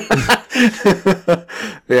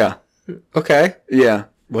 Yeah. Okay. Yeah.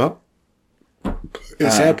 Well,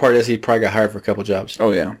 the sad part is he probably got hired for a couple jobs.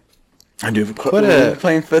 Oh, yeah. I do have a question.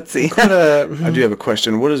 Playing footsie. I do have a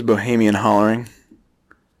question. What is Bohemian hollering?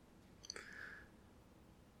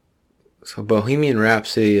 So Bohemian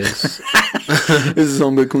Rhapsody is... This is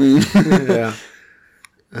on Clean. Yeah.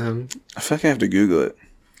 I feel like I have to Google it.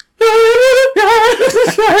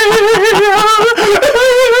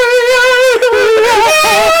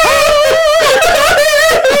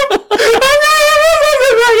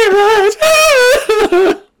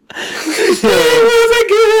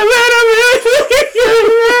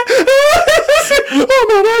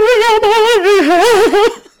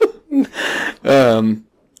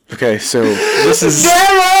 Okay, so this is...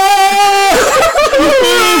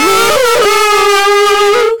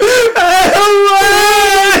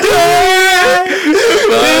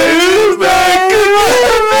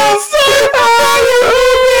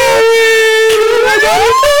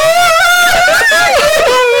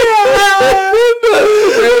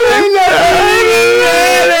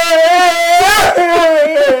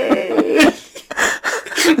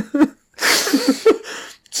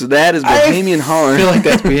 So that is Bohemian hollering. I feel like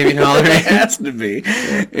that's Bohemian hollering. It has to be.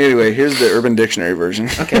 Anyway, here's the Urban Dictionary version.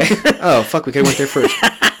 Okay. Oh, fuck, we could have went there first.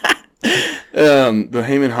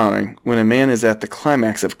 Bohemian hollering. When a man is at the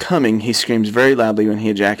climax of coming, he screams very loudly when he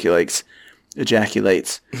ejaculates.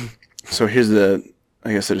 So here's the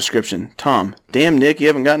description. Tom, damn, Nick, you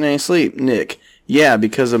haven't gotten any sleep. Nick, yeah,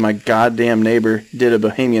 because of my goddamn neighbor did a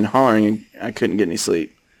Bohemian hollering and I couldn't get any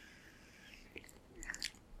sleep.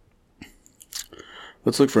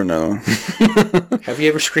 Let's look for another one. Have you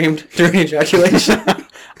ever screamed during ejaculation?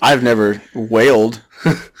 I've never wailed,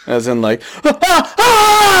 as in like, ah,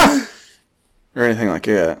 ah! Or anything like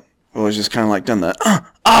that. It was just kind of like done that,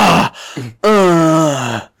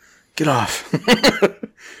 get off.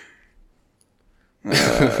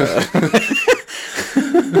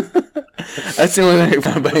 That's the only thing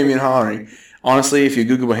about Bohemian Hollering. Honestly, if you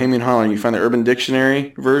Google Bohemian Hollering, you find the Urban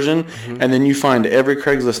Dictionary version, and then you find every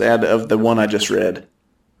Craigslist ad of the one I just read.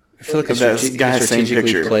 I feel like That guy has the same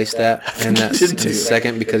strategically picture. placed that in that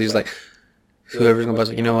second because he's like, whoever's gonna buzz,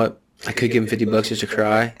 like, you know what? I could give him $50 just to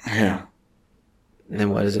cry. Yeah. And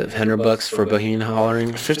then what is it? $100 for Bohemian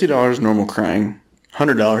Hollering. $50 normal crying.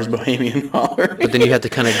 $100 Bohemian Hollering. But then you have to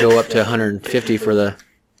kind of go up to 150 for the.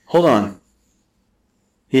 Hold on.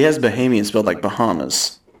 He has Bohemian spelled like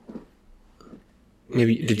Bahamas.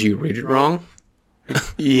 Maybe did you read it wrong?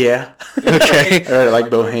 Yeah. Okay. Or like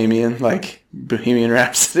Bohemian, like Bohemian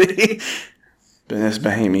Rhapsody. But that's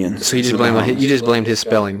Bohemian. So you just blamed his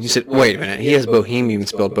spelling. You said, wait a minute, he has Bohemian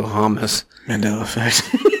spelled Bahamas. Mandela effect.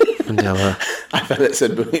 Mandela. I thought it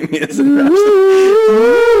said Bohemian and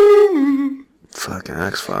Rhapsody. Fucking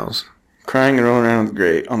X-Files. Crying and rolling around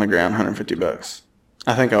on the ground, $150.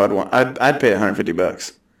 I think I'd pay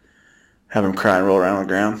 $150. Have him cry and roll around on the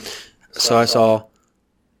ground. So I saw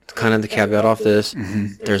kind of the caveat off this.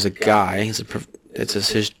 Mm-hmm. There's a guy. It's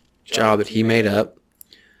his job that he made up.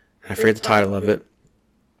 I forget the title of it.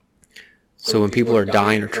 So when people are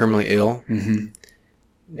dying or terminally ill,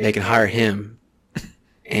 they can hire him,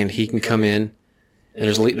 and he can come in. And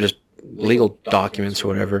there's legal documents or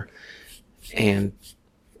whatever, and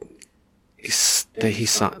he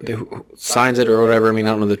signs it or whatever. I mean,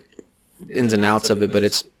 I don't know the ins and outs of it, but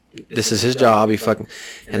this is his job.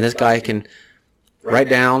 And this guy can write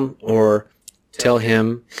down or tell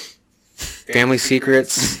him family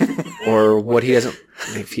secrets or what he doesn't.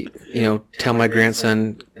 If he, tell my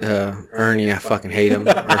grandson Ernie I fucking hate him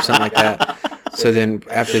or something like that. So then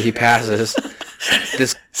after he passes,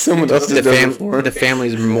 the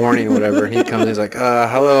family's mourning or whatever. And he comes and he's like,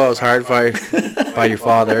 hello, I was hired by your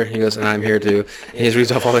father. He goes, and I'm here too. And he just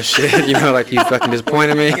reads off all this shit, like you fucking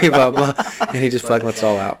disappointed me, blah, blah. And he just fucking lets it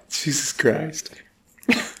all out. Jesus Christ.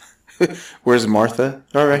 Where's Martha?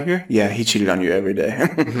 Oh, right here? Yeah, he cheated on you every day.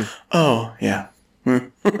 Oh, yeah.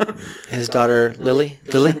 His daughter, Lily?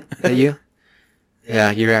 Is that you?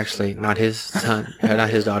 Yeah, you're actually not his son.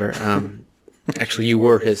 Not his daughter. Actually, you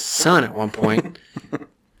were his son at one point.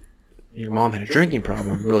 Your mom had a drinking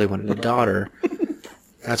problem. Really wanted a daughter.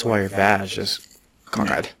 That's why your badge just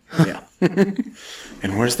cried. Yeah.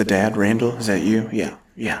 And where's the dad, Randall? Is that you? Yeah.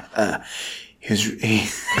 Yeah. I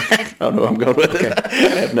don't know where I'm going with it. I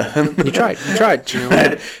have nothing. You tried.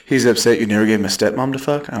 He's upset you never gave him a stepmom to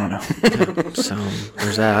fuck? I don't know. Yeah, so,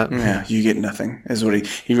 there's that. Yeah, you get nothing, is what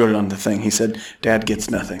he wrote it on the thing. He said, Dad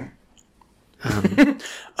gets nothing.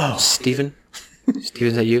 Steven? Steven,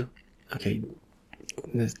 is that you? Okay.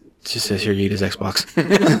 It just says here you eat his Xbox.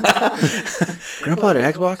 Grandpa had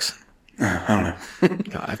an Xbox? I don't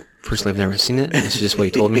know. I personally have never seen it. This is just what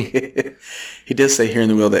he told me. He does say here in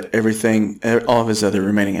the will that all of his other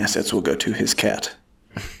remaining assets will go to his cat.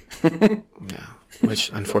 Yeah,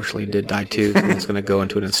 which unfortunately did die too. And it's going to go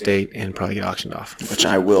into an estate and probably get auctioned off. Which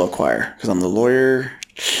I will acquire because I'm the lawyer.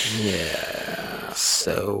 Yeah.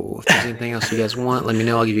 So if there's anything else you guys want, let me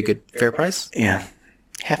know. I'll give you a good fair price. Yeah.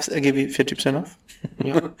 I'll give you 50% off.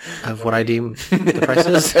 Yeah. Of what I deem the price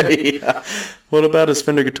is. Yeah. What about a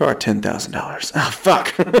Fender guitar? $10,000. Oh,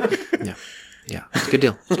 fuck. Yeah. It's a good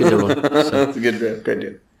deal. So, that's a good deal. Great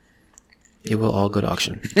deal. It will all go to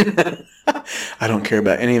auction. I don't care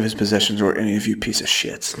about any of his possessions or any of you piece of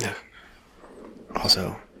shits. Yeah.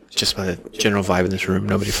 Also, just by the general vibe in this room,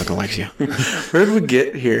 nobody fucking likes you. Where did we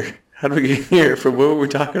get here? How did we get here? What were we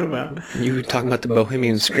talking about? You were talking about the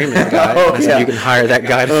Bohemian screaming guy. Oh, I said yeah. you can hire that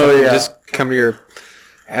guy to just come to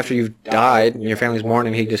after you've died and your family's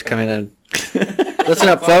mourning, he'd just come in and listen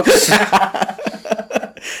up, folks.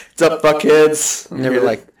 What's up, fuckheads? Never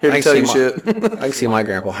here to tell you shit. I can see my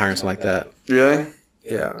grandpa hiring something like that. Really?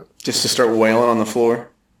 Yeah. Just to start wailing on the floor?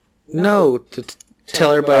 No, to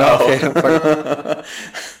tell everybody. Okay.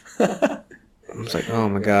 I was like, oh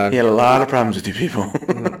my god. He had a lot of problems with you people.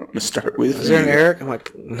 To start with. Is there an Eric? I'm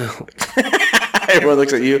like, no. Everyone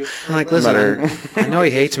looks at you. I'm like, listen, I know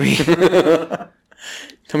he hates me. Tell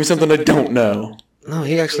me something I don't know. No,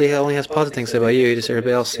 he actually only has positive things to say about you. He just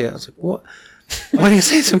everybody else. Yeah. I was like, what? Why didn't you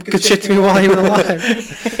say some good shit to me while he was alive?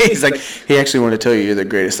 He's like, he actually wanted to tell you you're the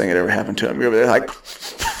greatest thing that ever happened to him. You're over there like,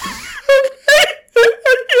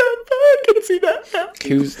 I couldn't see that.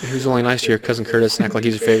 He was only nice to your cousin Curtis and act like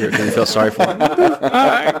he's your favorite and then feel sorry for him.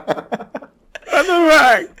 I'm All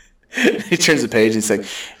right. He turns the page and it's like,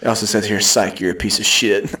 it also says here, psych, you're a piece of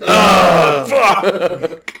shit. Oh,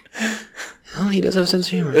 fuck. Oh, he does have a sense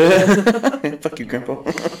of humor. Fuck you, Grandpa.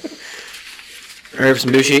 Ready for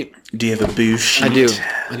some boo sheet? Do you have a boo sheet? I do.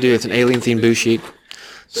 It's an alien-themed boo sheet.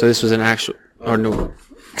 So this was an actual... Or no.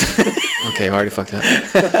 Okay, I already fucked up.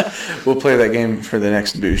 We'll play that game for the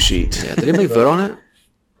next boo sheet. Yeah, did anybody vote on it?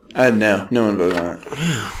 No one voted on it.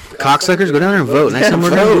 Cocksuckers, go down there and vote. Next time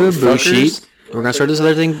we're going to do a boo sheet. We're going to start this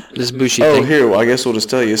other thing, this boo sheet thing. Oh, here, well, I guess we'll just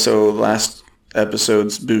tell you. So last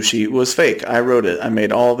episode's boo sheet was fake. I wrote it. I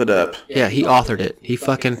made all of it up. Yeah, he authored it. He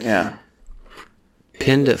fucking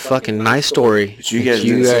pinned a fucking nice story but you guys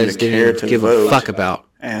didn't give a fuck about.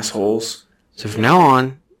 Assholes. So from now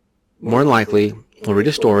on, more than likely, we'll read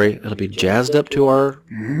a story. It'll be jazzed up to our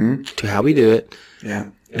to how we do it. Yeah.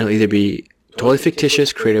 It'll either be totally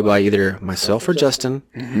fictitious, created by either myself or Justin,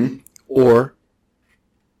 or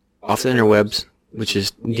off the interwebs, which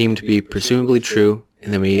is deemed to be presumably true,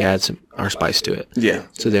 and then we add our spice to it. Yeah.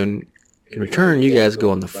 So then, in return, you guys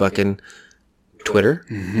go on the fucking Twitter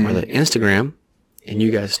or the Instagram, and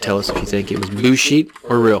you guys tell us if you think it was boo sheet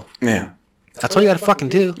or real. Yeah. That's all you gotta fucking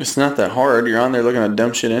do. It's not that hard. You're on there looking at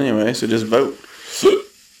dumb shit anyway, so just vote.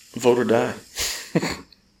 Vote or die.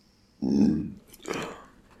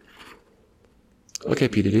 Okay,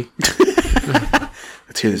 PDD.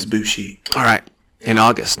 Let's hear this boo sheet. All right. In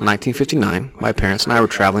August 1959, my parents and I were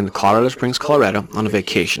traveling to Colorado Springs, Colorado on a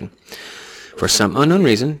vacation. For some unknown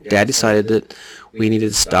reason, Dad decided that we needed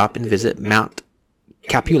to stop and visit Mount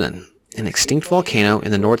Capulan, an extinct volcano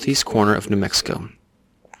in the northeast corner of New Mexico.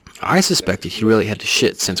 I suspected he really had to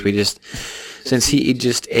shit since he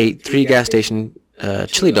just ate 3 gas station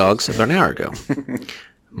chili dogs about an hour ago.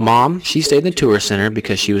 Mom, she stayed in the tourist center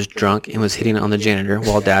because she was drunk and was hitting on the janitor,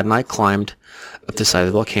 while Dad and I climbed up the side of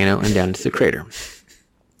the volcano and down into the crater.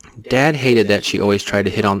 Dad hated that she always tried to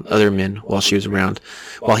hit on other men while he was around,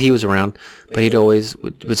 but he'd always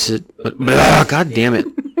would sit. God damn it!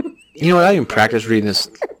 You know what? I didn't practice reading this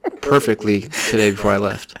perfectly today before I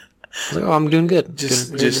left. I was like, oh, I'm doing good.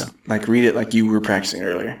 Just like read it like you were practicing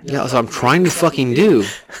earlier. Yeah, that's what I'm trying to fucking do.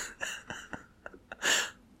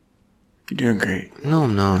 You're doing great. No,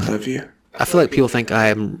 I'm not. I love you. I feel like people think I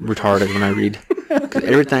am retarded when I read. 'Cause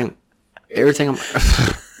everything I'm...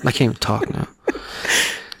 I can't even talk now.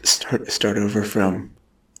 Start over from...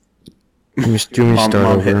 Mom hitting on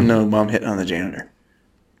the janitor.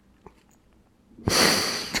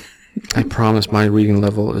 I promise my reading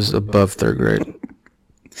level is above 3rd grade.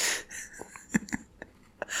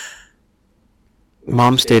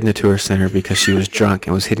 Mom stayed in the tourist center because she was drunk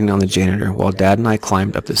and was hitting on the janitor, while Dad and I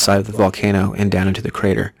climbed up the side of the volcano and down into the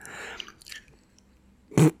crater.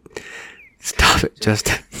 Stop it,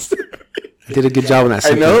 Justin. I did a good job on that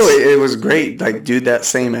sentence. I know, it was great. Like, do that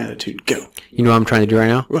same attitude. Go. You know what I'm trying to do right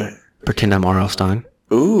now? What? Pretend I'm R.L. Stein.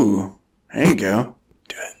 Ooh, there you go.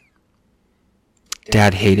 Do it.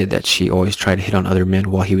 Dad hated that she always tried to hit on other men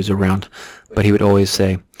while he was around, but he would always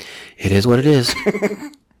say, "It is what it is."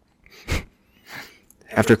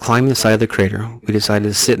 After climbing the side of the crater, we decided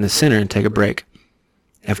to sit in the center and take a break.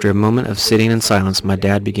 After a moment of sitting in silence, my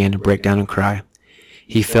dad began to break down and cry.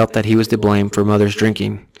 He felt that he was to blame for Mother's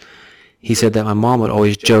drinking. He said that my mom would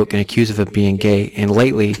always joke and accuse him of being gay, and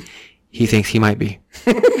lately, he thinks he might be.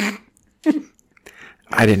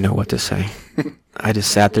 I didn't know what to say. I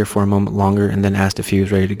just sat there for a moment longer and then asked if he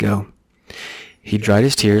was ready to go. He dried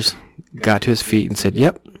his tears, got to his feet, and said,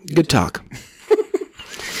 "Yep, good talk."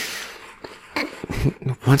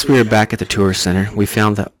 Once we were back at the tourist center, we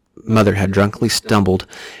found that Mother had drunkenly stumbled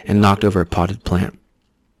and knocked over a potted plant.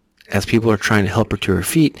 As people were trying to help her to her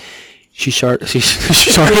feet, she sharted. Get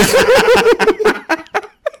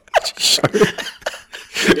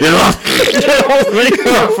off!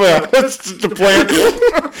 That's the plant.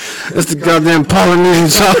 That's the goddamn Polynesian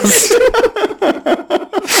sauce.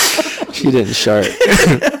 She didn't shart.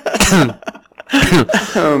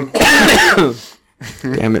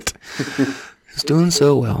 Damn it. It's doing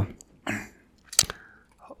so well.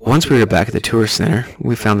 Once we were back at the tourist center,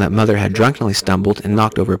 we found that Mother had drunkenly stumbled and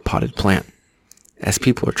knocked over a potted plant. As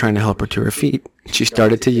people were trying to help her to her feet, she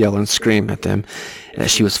started to yell and scream at them that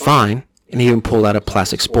she was fine, and even pulled out a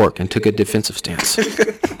plastic spork and took a defensive stance.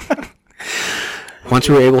 Once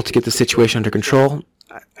we were able to get the situation under control,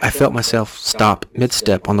 I felt myself stop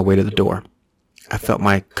mid-step on the way to the door. I felt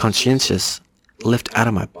my conscience lift out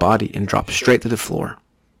of my body and drop straight to the floor.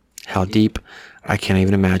 How deep, I can't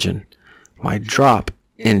even imagine. My drop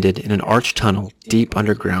ended in an arched tunnel deep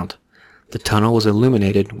underground. The tunnel was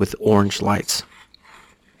illuminated with orange lights.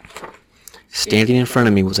 Standing in front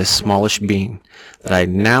of me was a smallish being that I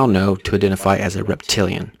now know to identify as a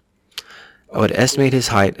reptilian. I would estimate his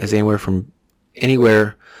height as anywhere from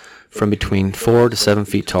between 4 to 7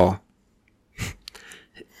 feet tall.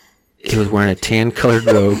 He was wearing a tan-colored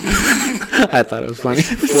robe. I thought it was funny.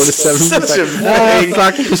 4 to 7 feet. Such a vague,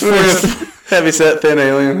 heavy-set, thin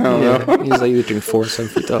alien. I don't know. He's like between 4 to 7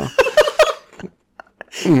 feet tall.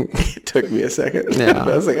 It took me a second. Yeah.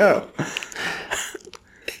 I was like, oh.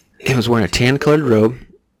 It was wearing a tan-colored robe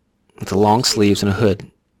with long sleeves and a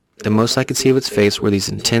hood. The most I could see of its face were these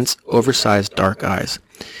intense, oversized, dark eyes.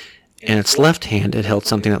 In its left hand, it held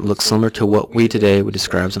something that looked similar to what we today would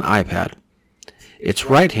describe as an iPad. Its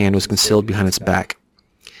right hand was concealed behind its back.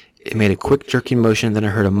 It made a quick jerking motion, then I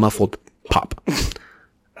heard a muffled pop.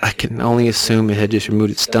 I can only assume it had just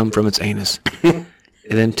removed its thumb from its anus. It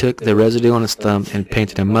then took the residue on its thumb and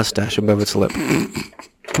painted a mustache above its lip.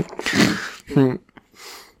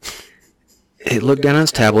 It looked down on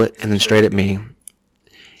its tablet and then straight at me,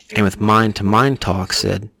 and with mind-to-mind talk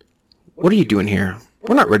said, "What are you doing here?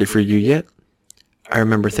 We're not ready for you yet." I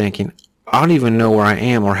remember thinking, I don't even know where I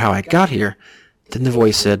am or how I got here. Then the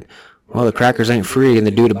voice said, "Well, the crackers ain't free and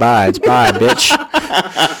the dude abides. Bye, bitch."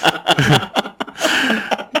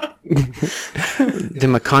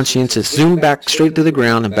 Then my conscience zoomed back straight to the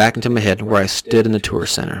ground and back into my head where I stood in the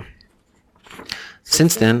tourist center.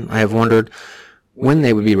 Since then, I have wondered when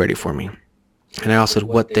they would be ready for me, and I also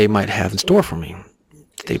what they might have in store for me.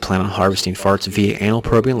 Did they plan on harvesting farts via anal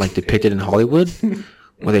probing like depicted in Hollywood?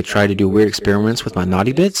 Will they try to do weird experiments with my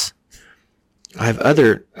naughty bits? I have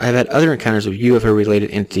had other encounters with UFO-related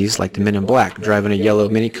entities like the Men in Black driving a yellow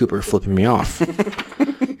Mini Cooper flipping me off.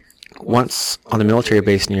 Once on the military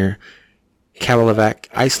base near Keflavik,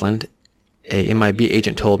 Iceland, a MIB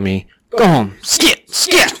agent told me, "Go home, skit,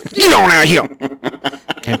 get on out here,"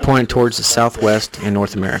 and pointed towards the southwest and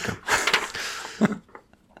North America.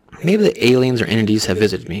 Maybe the aliens or entities have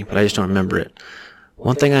visited me, but I just don't remember it.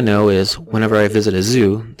 One thing I know is whenever I visit a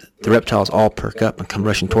zoo, the reptiles all perk up and come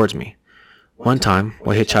rushing towards me. One time,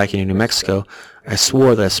 while hitchhiking in New Mexico, I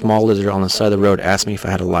swore that a small lizard on the side of the road asked me if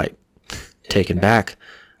I had a light. Taken back,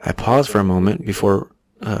 I paused for a moment before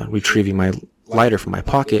retrieving my lighter from my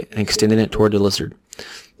pocket and extending it toward the lizard.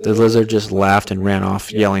 The lizard just laughed and ran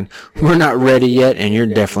off, yelling, "We're not ready yet, and you're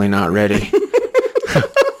definitely not ready."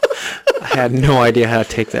 I had no idea how to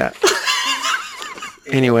take that.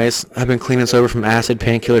 Anyways, I've been clean and sober from acid,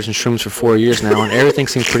 painkillers, and shrooms for 4 years now, and everything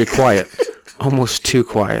seems pretty quiet. Almost too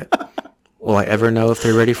quiet. Will I ever know if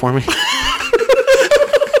they're ready for me?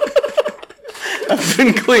 I've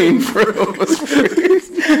been clean for almost 4 years.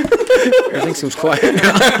 Everything seems quiet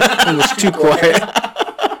now. Almost too quiet.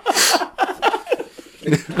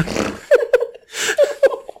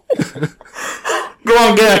 Go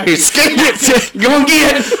on, get it. Skate it. Go on,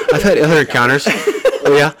 get it. I've had other encounters.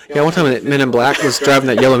 Oh, yeah? Yeah, one time the Men in Black was driving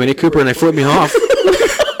that yellow Mini Cooper and they flipped me off.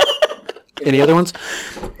 Any other ones?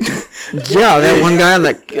 Yeah, that one guy on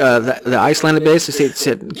the Icelandic base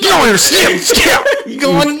said, "Get on here, skip! You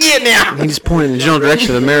go on and get now." And he just pointed in the general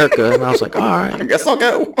direction of America, and I was like, all right. I guess I'll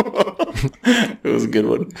go. It was a good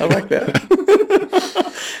one. I like that.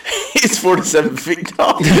 He's 4 to 7 feet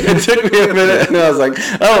tall. It took me a minute, and I was like,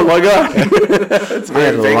 oh my god. That's a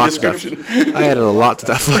very vague description. I added a lot to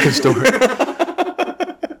that fucking story.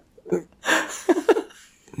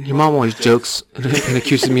 Your mom always jokes and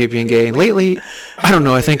accuses me of being gay, and lately, I don't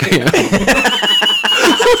know, I think I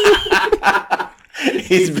am.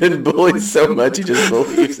 He's been bullied so much, he just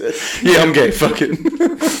believes it. Yeah, I'm gay, fuck it.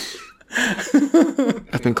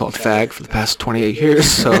 I've been called fag for the past 28 years,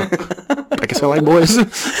 so I guess I like boys.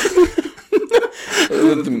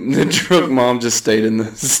 The drunk mom just stayed in the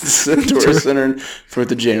tourist center for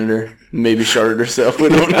the janitor. Maybe sharded herself. We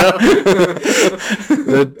don't know.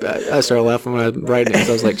 I started laughing when I was writing it.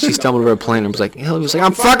 I was like, she stumbled over a plane and was like,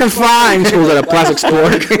 "I'm fucking fine." She was at a plastic store.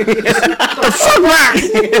 The fuck back!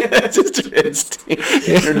 That's just her instinct.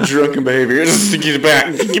 Her drunken behavior. Just to get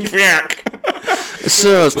back. Get back.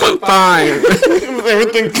 So it's fine.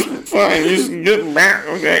 Everything's fine. You just get back.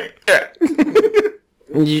 Okay.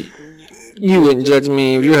 You wouldn't judge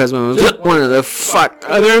me if your husband was one of the fuck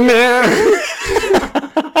other men.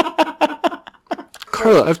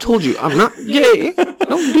 Carla, I've told you, I'm not gay.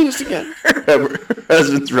 Don't do this again. Her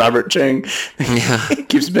husband's Robert Chang. Yeah. He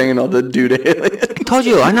keeps banging all the dude aliens. I told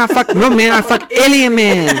you, I'm not fuck no man, I fuck alien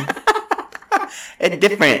man. It's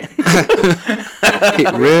different.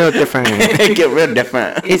 It's real different. It get real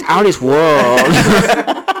different. It's out of this world.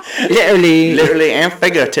 Literally and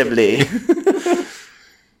figuratively.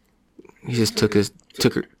 He just took her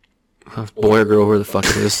boy or girl, where the fuck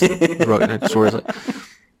it is. Wrote in that story, like,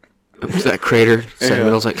 that crater segment.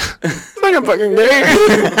 I was like, I'm fucking gay.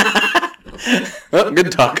 Oh,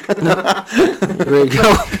 good talk. There you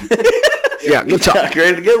go. Yeah, good talk.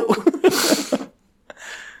 Ready to go.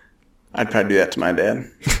 I'd probably do that to my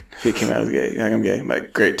dad if he came out as gay. Like, I'm gay. I'm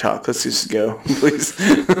like, great talk. Let's just go, please.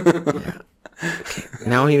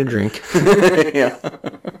 Now we need a drink. Yeah.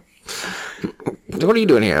 What are you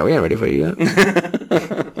doing here? We ain't ready for you yet.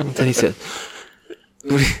 Then he said,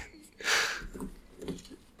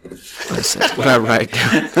 what I write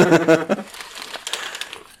down.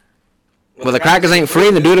 Well, the crackers ain't free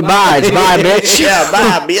and the dude abides. Bye, bitch. Yeah,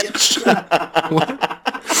 bye, bitch.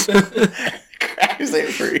 Crackers ain't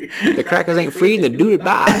free. The crackers ain't free and the dude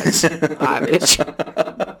abides. Bye, bitch.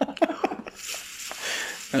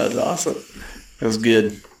 That was awesome. That was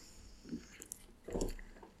good.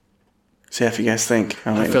 See if you guys think.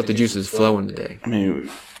 I felt the juices flowing today. I mean,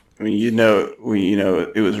 you know,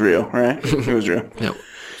 it was real, right? It was real. No.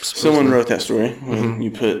 Someone wrote that story. Mm-hmm.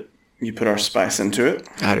 You put our spice into it.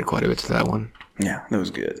 I added quite a bit to that one. Yeah, that was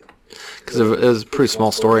good. Because it was a pretty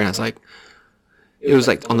small story, and it was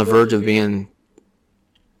like on the verge of being,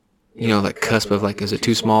 like cusp of like, is it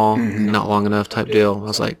too small, not long enough type deal. I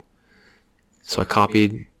was like, so I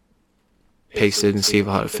copied, pasted, and see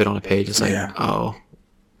how it fit on a page. It's like, oh,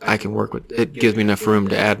 I can work with it. Gives me enough room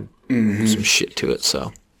to add some shit to it.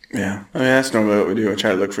 So yeah, I mean that's normally what we do. I try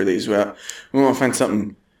to look for these. We won't find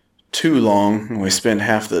something too long, and we spend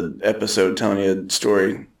half the episode telling you a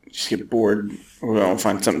story. You just get bored. Or we don't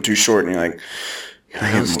find something too short, and you're like,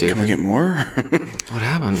 can we get more? What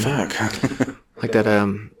happened? Fuck. Like that.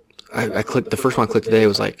 I clicked the first one I clicked today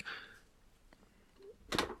was like,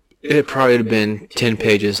 it had probably been 10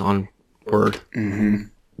 pages on Word. Mm-hmm.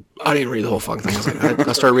 I didn't read the whole fucking thing. I was like,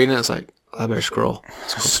 I started reading it. It's like, I better scroll.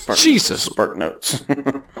 Jesus. Spark notes.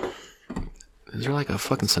 Is there like a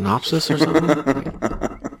fucking synopsis or something?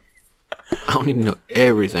 I don't need to know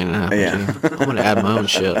everything that happened. I'm going to add my own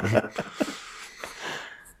shit.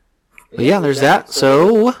 But yeah, there's that.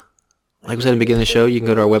 So, like we said in the beginning of the show, you can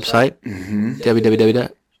go to our website,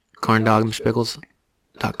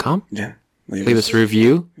 www.corndogandspickles.com. Yeah. Leave us a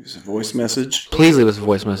review. Leave us a voice message. Please leave us a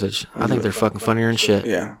voice message. I think they're fucking funnier and shit.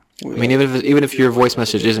 Yeah. I mean, even if your voice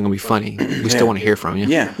message isn't going to be funny, we still want to hear from you.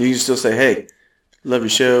 Yeah. You can still say, hey, love your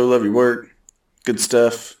show, love your work, good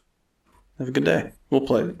stuff. Have a good day. We'll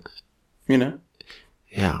play it.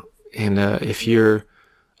 Yeah. And if you're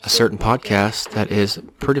a certain podcast that is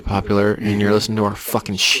pretty popular and you're listening to our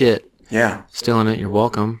fucking shit, stealing it, you're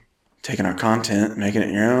welcome. Taking our content, making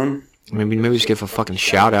it your own. Maybe just give a fucking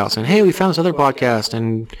shout out saying, hey, we found this other podcast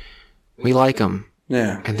and we like them.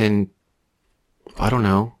 Yeah. And then, I don't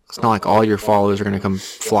know. It's not like all your followers are going to come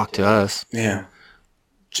flock to us. Yeah.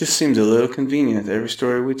 Just seems a little convenient. Every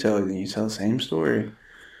story we tell you tell the same story.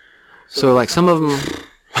 So, like, some of them,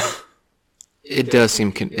 it does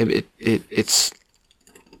seem, it's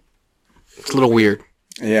a little weird.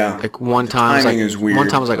 Yeah. Like, one time, is weird. One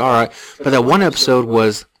time I was like, all right. But that one episode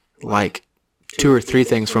was, like, 2 or 3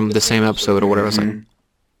 things from the same episode or whatever. I was like,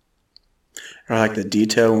 or like the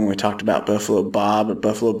detail when we talked about Buffalo Bob or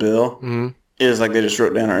Buffalo Bill. Mm-hmm. It was like they just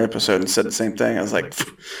wrote down our episode and said the same thing. I was like,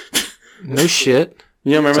 no shit.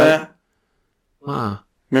 You don't remember that? Wow.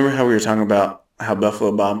 Remember how we were talking about how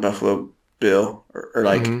Buffalo Bob and Buffalo Bill or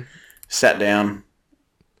like sat down?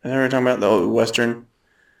 And they were talking about the old Western,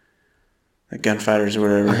 the gunfighters or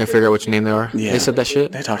whatever. I can figure out which name they are. Yeah. They said that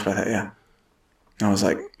shit? They talked about that, yeah. I was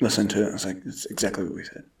like, listening to it. I was like, that's exactly what we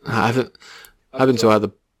said. I've been so out of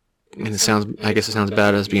the, and I guess it sounds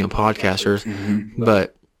bad as being podcasters,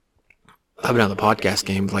 but I've been out of the podcast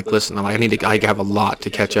game. Like, listen, I have a lot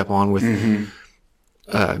to catch up on with,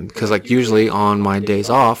 because like usually on my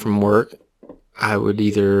days off from work, I would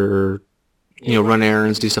either, run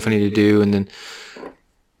errands, do stuff I need to do, and then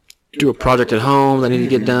do a project at home that I need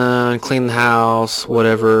to get done, clean the house,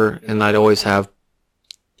 whatever, and I'd always have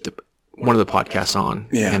one of the podcasts on.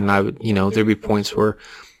 Yeah. And I would, there'd be points where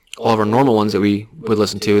all of our normal ones that we would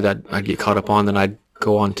listen to that I'd get caught up on, then I'd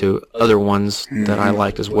go on to other ones that I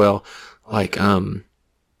liked as well. Like, oh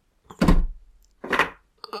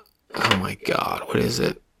my God, what is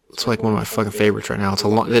it? It's like one of my fucking favorites right now. It's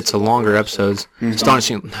a longer episodes.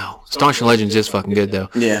 Astonishing Legends is fucking good though.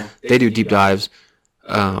 Yeah. They do deep dives,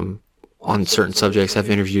 on certain subjects,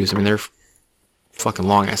 have interviews. I mean, they're fucking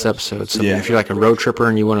long ass episodes. So I mean, if you're like a road tripper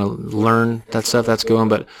and you want to learn that stuff, that's good one.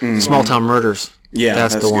 But Small Town Murders,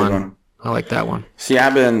 that's the one. I like that one. See,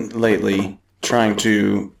 I've been lately trying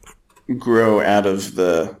to grow out of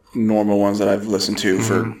the normal ones that I've listened to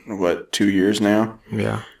for 2 years now.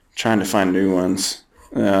 Yeah. Trying to find new ones.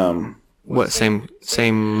 What same?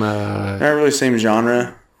 Not really same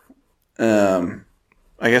genre.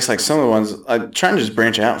 I guess like some of the ones, I'm trying to just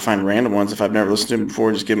branch out and find random ones if I've never listened to them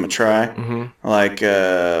before, just give them a try. Mm-hmm. Like,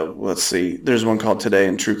 let's see, there's one called Today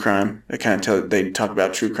in True Crime. They talk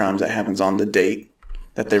about true crimes that happens on the date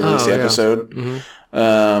that they release the episode.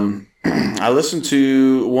 Mm-hmm. I listened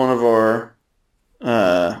to one of our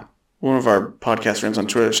podcast friends on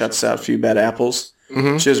Twitter. Shouts out a few bad apples.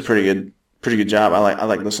 Mm-hmm. She does a pretty good job. I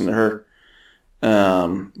like listening to her.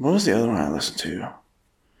 What was the other one I listened to?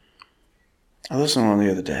 I listened to one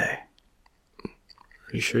the other day.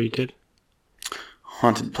 Are you sure you did?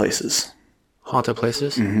 Haunted Places. Haunted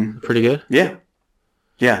Places? Mm-hmm. Pretty good? Yeah.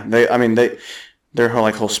 Yeah. Their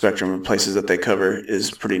whole spectrum of places that they cover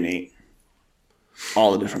is pretty neat.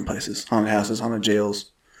 All the different places. Haunted houses, haunted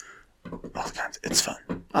jails. All kinds. It's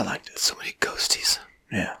fun. I liked it. So many ghosties.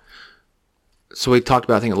 Yeah. So we talked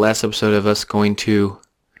about, I think, the last episode of us going to...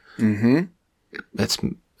 Mm-hmm. That's...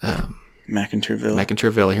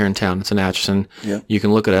 McIntyrville here in town. It's in Atchison. Yeah. You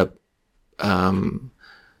can look it up.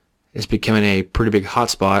 It's becoming a pretty big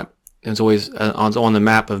hotspot. It's always on the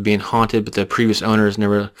map of being haunted, but the previous owners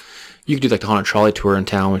never... You could do like the haunted trolley tour in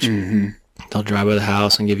town, which they'll drive by the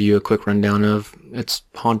house and give you a quick rundown of it's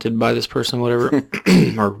haunted by this person, whatever,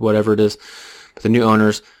 or whatever it is. But the new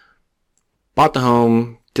owners bought the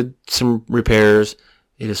home, did some repairs.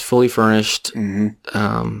 It is fully furnished.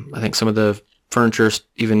 Mm-hmm. I think some of the furniture,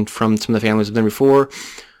 even from some of the families have been before.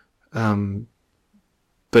 But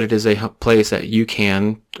it is a place that you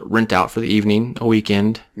can rent out for the evening, a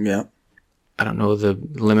weekend. Yeah. I don't know the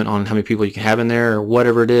limit on how many people you can have in there or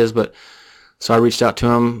whatever it is, but so I reached out to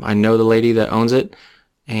him. I know the lady that owns it,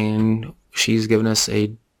 and she's given us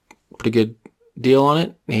a pretty good deal on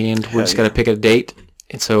it, and we just got to pick a date.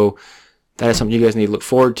 And so that is something you guys need to look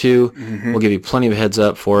forward to. Mm-hmm. We'll give you plenty of heads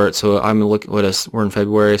up for it. So I'm looking at us. We're in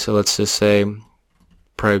February, so let's just say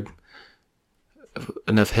probably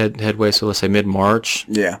enough headway. So let's say mid-March.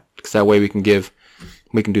 Yeah. Because that way we can do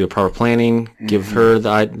the proper planning. Give her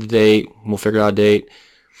the date. We'll figure out a date.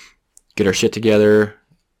 Get our shit together.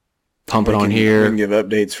 Pump it on here. We can give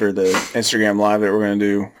updates for the Instagram live that we're going to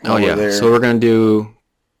do. Oh yeah. There. So we're going to do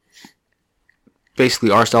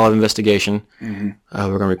basically our style of investigation. Mm-hmm.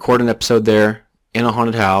 We're going to record an episode there in a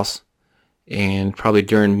haunted house, and probably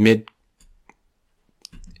during mid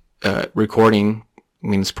recording, I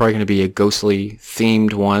mean, it's probably going to be a ghostly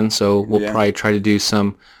themed one. So we'll probably try to do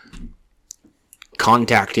some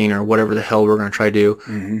contacting or whatever the hell we're going to try to do.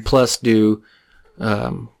 Mm-hmm. Plus do,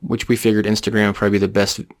 which we figured Instagram would probably be the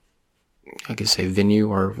best, I could say,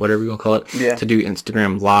 venue or whatever you want to call it, to do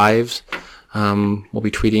Instagram lives. We'll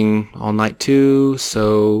be tweeting all night too,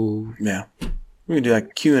 so... Yeah. We can do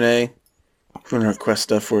like Q&A. If you want to request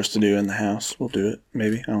stuff for us to do in the house, we'll do it.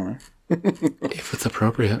 Maybe. I don't know. If it's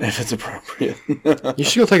appropriate. If it's appropriate. You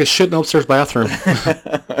should go take a shit in the upstairs bathroom.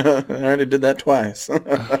 I already did that twice.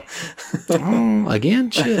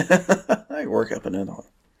 Again? Shit. I work up another one.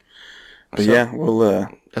 But so, yeah, we'll...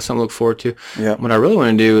 that's something to look forward to. Yeah. What I really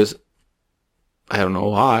want to do is... I don't know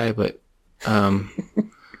why, but...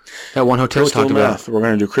 that one hotel crystal we talked meth. about. We're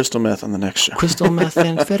going to do crystal meth on the next show. Crystal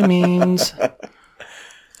methamphetamines.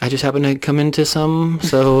 I just happened to come into some,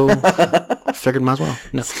 so figured might as well.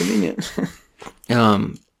 No. It's convenient.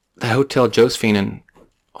 The Hotel Josephine in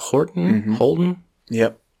Holden.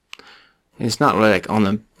 Yep. And it's not really like on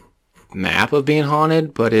the map of being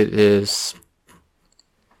haunted, but it is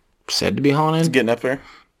said to be haunted. It's getting up there.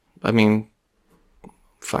 I mean,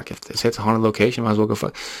 fuck, if they say it's a haunted location, might as well go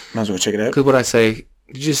fuck. Might as well check it out. Because what I say,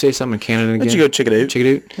 did you say something in Canada again? Did you go check it out? Check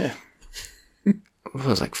it out? Yeah. What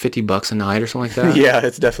was it, like $50 a night or something like that? Yeah,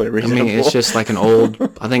 it's definitely reasonable. I mean, it's just like an old,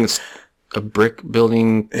 I think it's a brick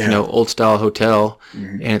building, old style hotel,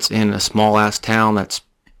 and it's in a small ass town that's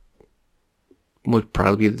would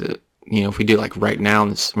probably be the, if we do like right now,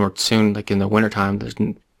 and it's more soon, like in the wintertime,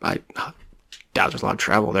 I doubt there's a lot of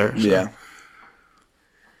travel there. So yeah.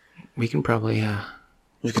 We can probably,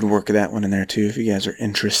 we could work that one in there too if you guys are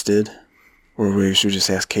interested. Or we should just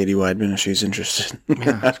ask Katie Weidman if she's interested.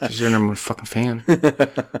 Yeah, because you're her number one fucking fan.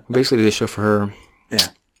 Basically, did this show for her. Yeah.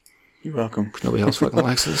 You're welcome. Nobody else fucking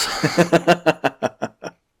likes this.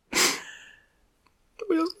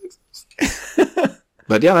 Nobody else likes this.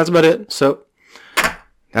 But yeah, that's about it. So,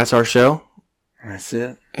 that's our show. That's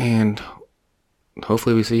it. And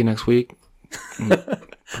hopefully we see you next week.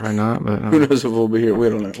 Probably not, but... Who knows if we'll be here? We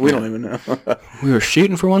don't know. We don't even know. We were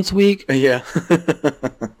shooting for once a week. Yeah.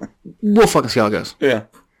 We'll fucking see how it goes. Yeah.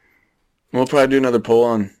 We'll probably do another poll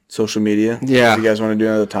on social media. Yeah. If you guys want to do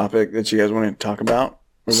another topic that you guys want to talk about.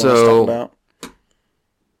 Or So- want us to talk about.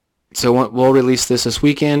 So we'll release this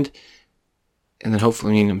weekend. And then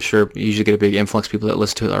hopefully, I'm sure you usually get a big influx of people that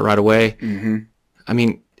listen to it right away. Mm-hmm. I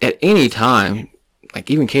mean, at any time, like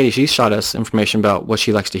even Katie, she shot us information about what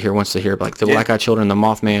she likes to hear, wants to hear, like the Black-Eyed Children, the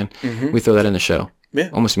Mothman. We throw that in the show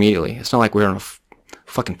almost immediately. It's not like we're on a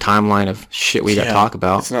fucking timeline of shit we got to talk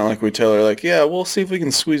about. It's not like we tell her, like, yeah, we'll see if we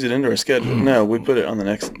can squeeze it into our schedule. No, we put it on the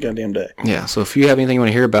next goddamn day. Yeah, so if you have anything you want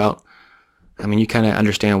to hear about, I mean, you kind of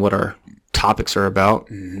understand what our topics are about.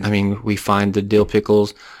 I mean, we find the dill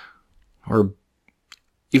pickles or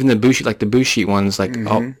even the bullshit, like the bullshit ones, like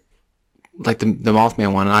like the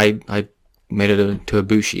Mothman one. I made it to a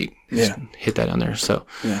bullshit. Just hit that on there. So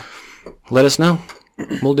let us know.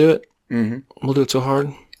 We'll do it. We'll do it so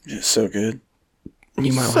hard. It's so good.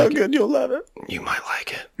 You might so like good, it. You'll love it. You might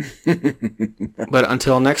like it. But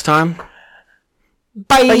until next time,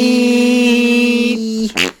 bye.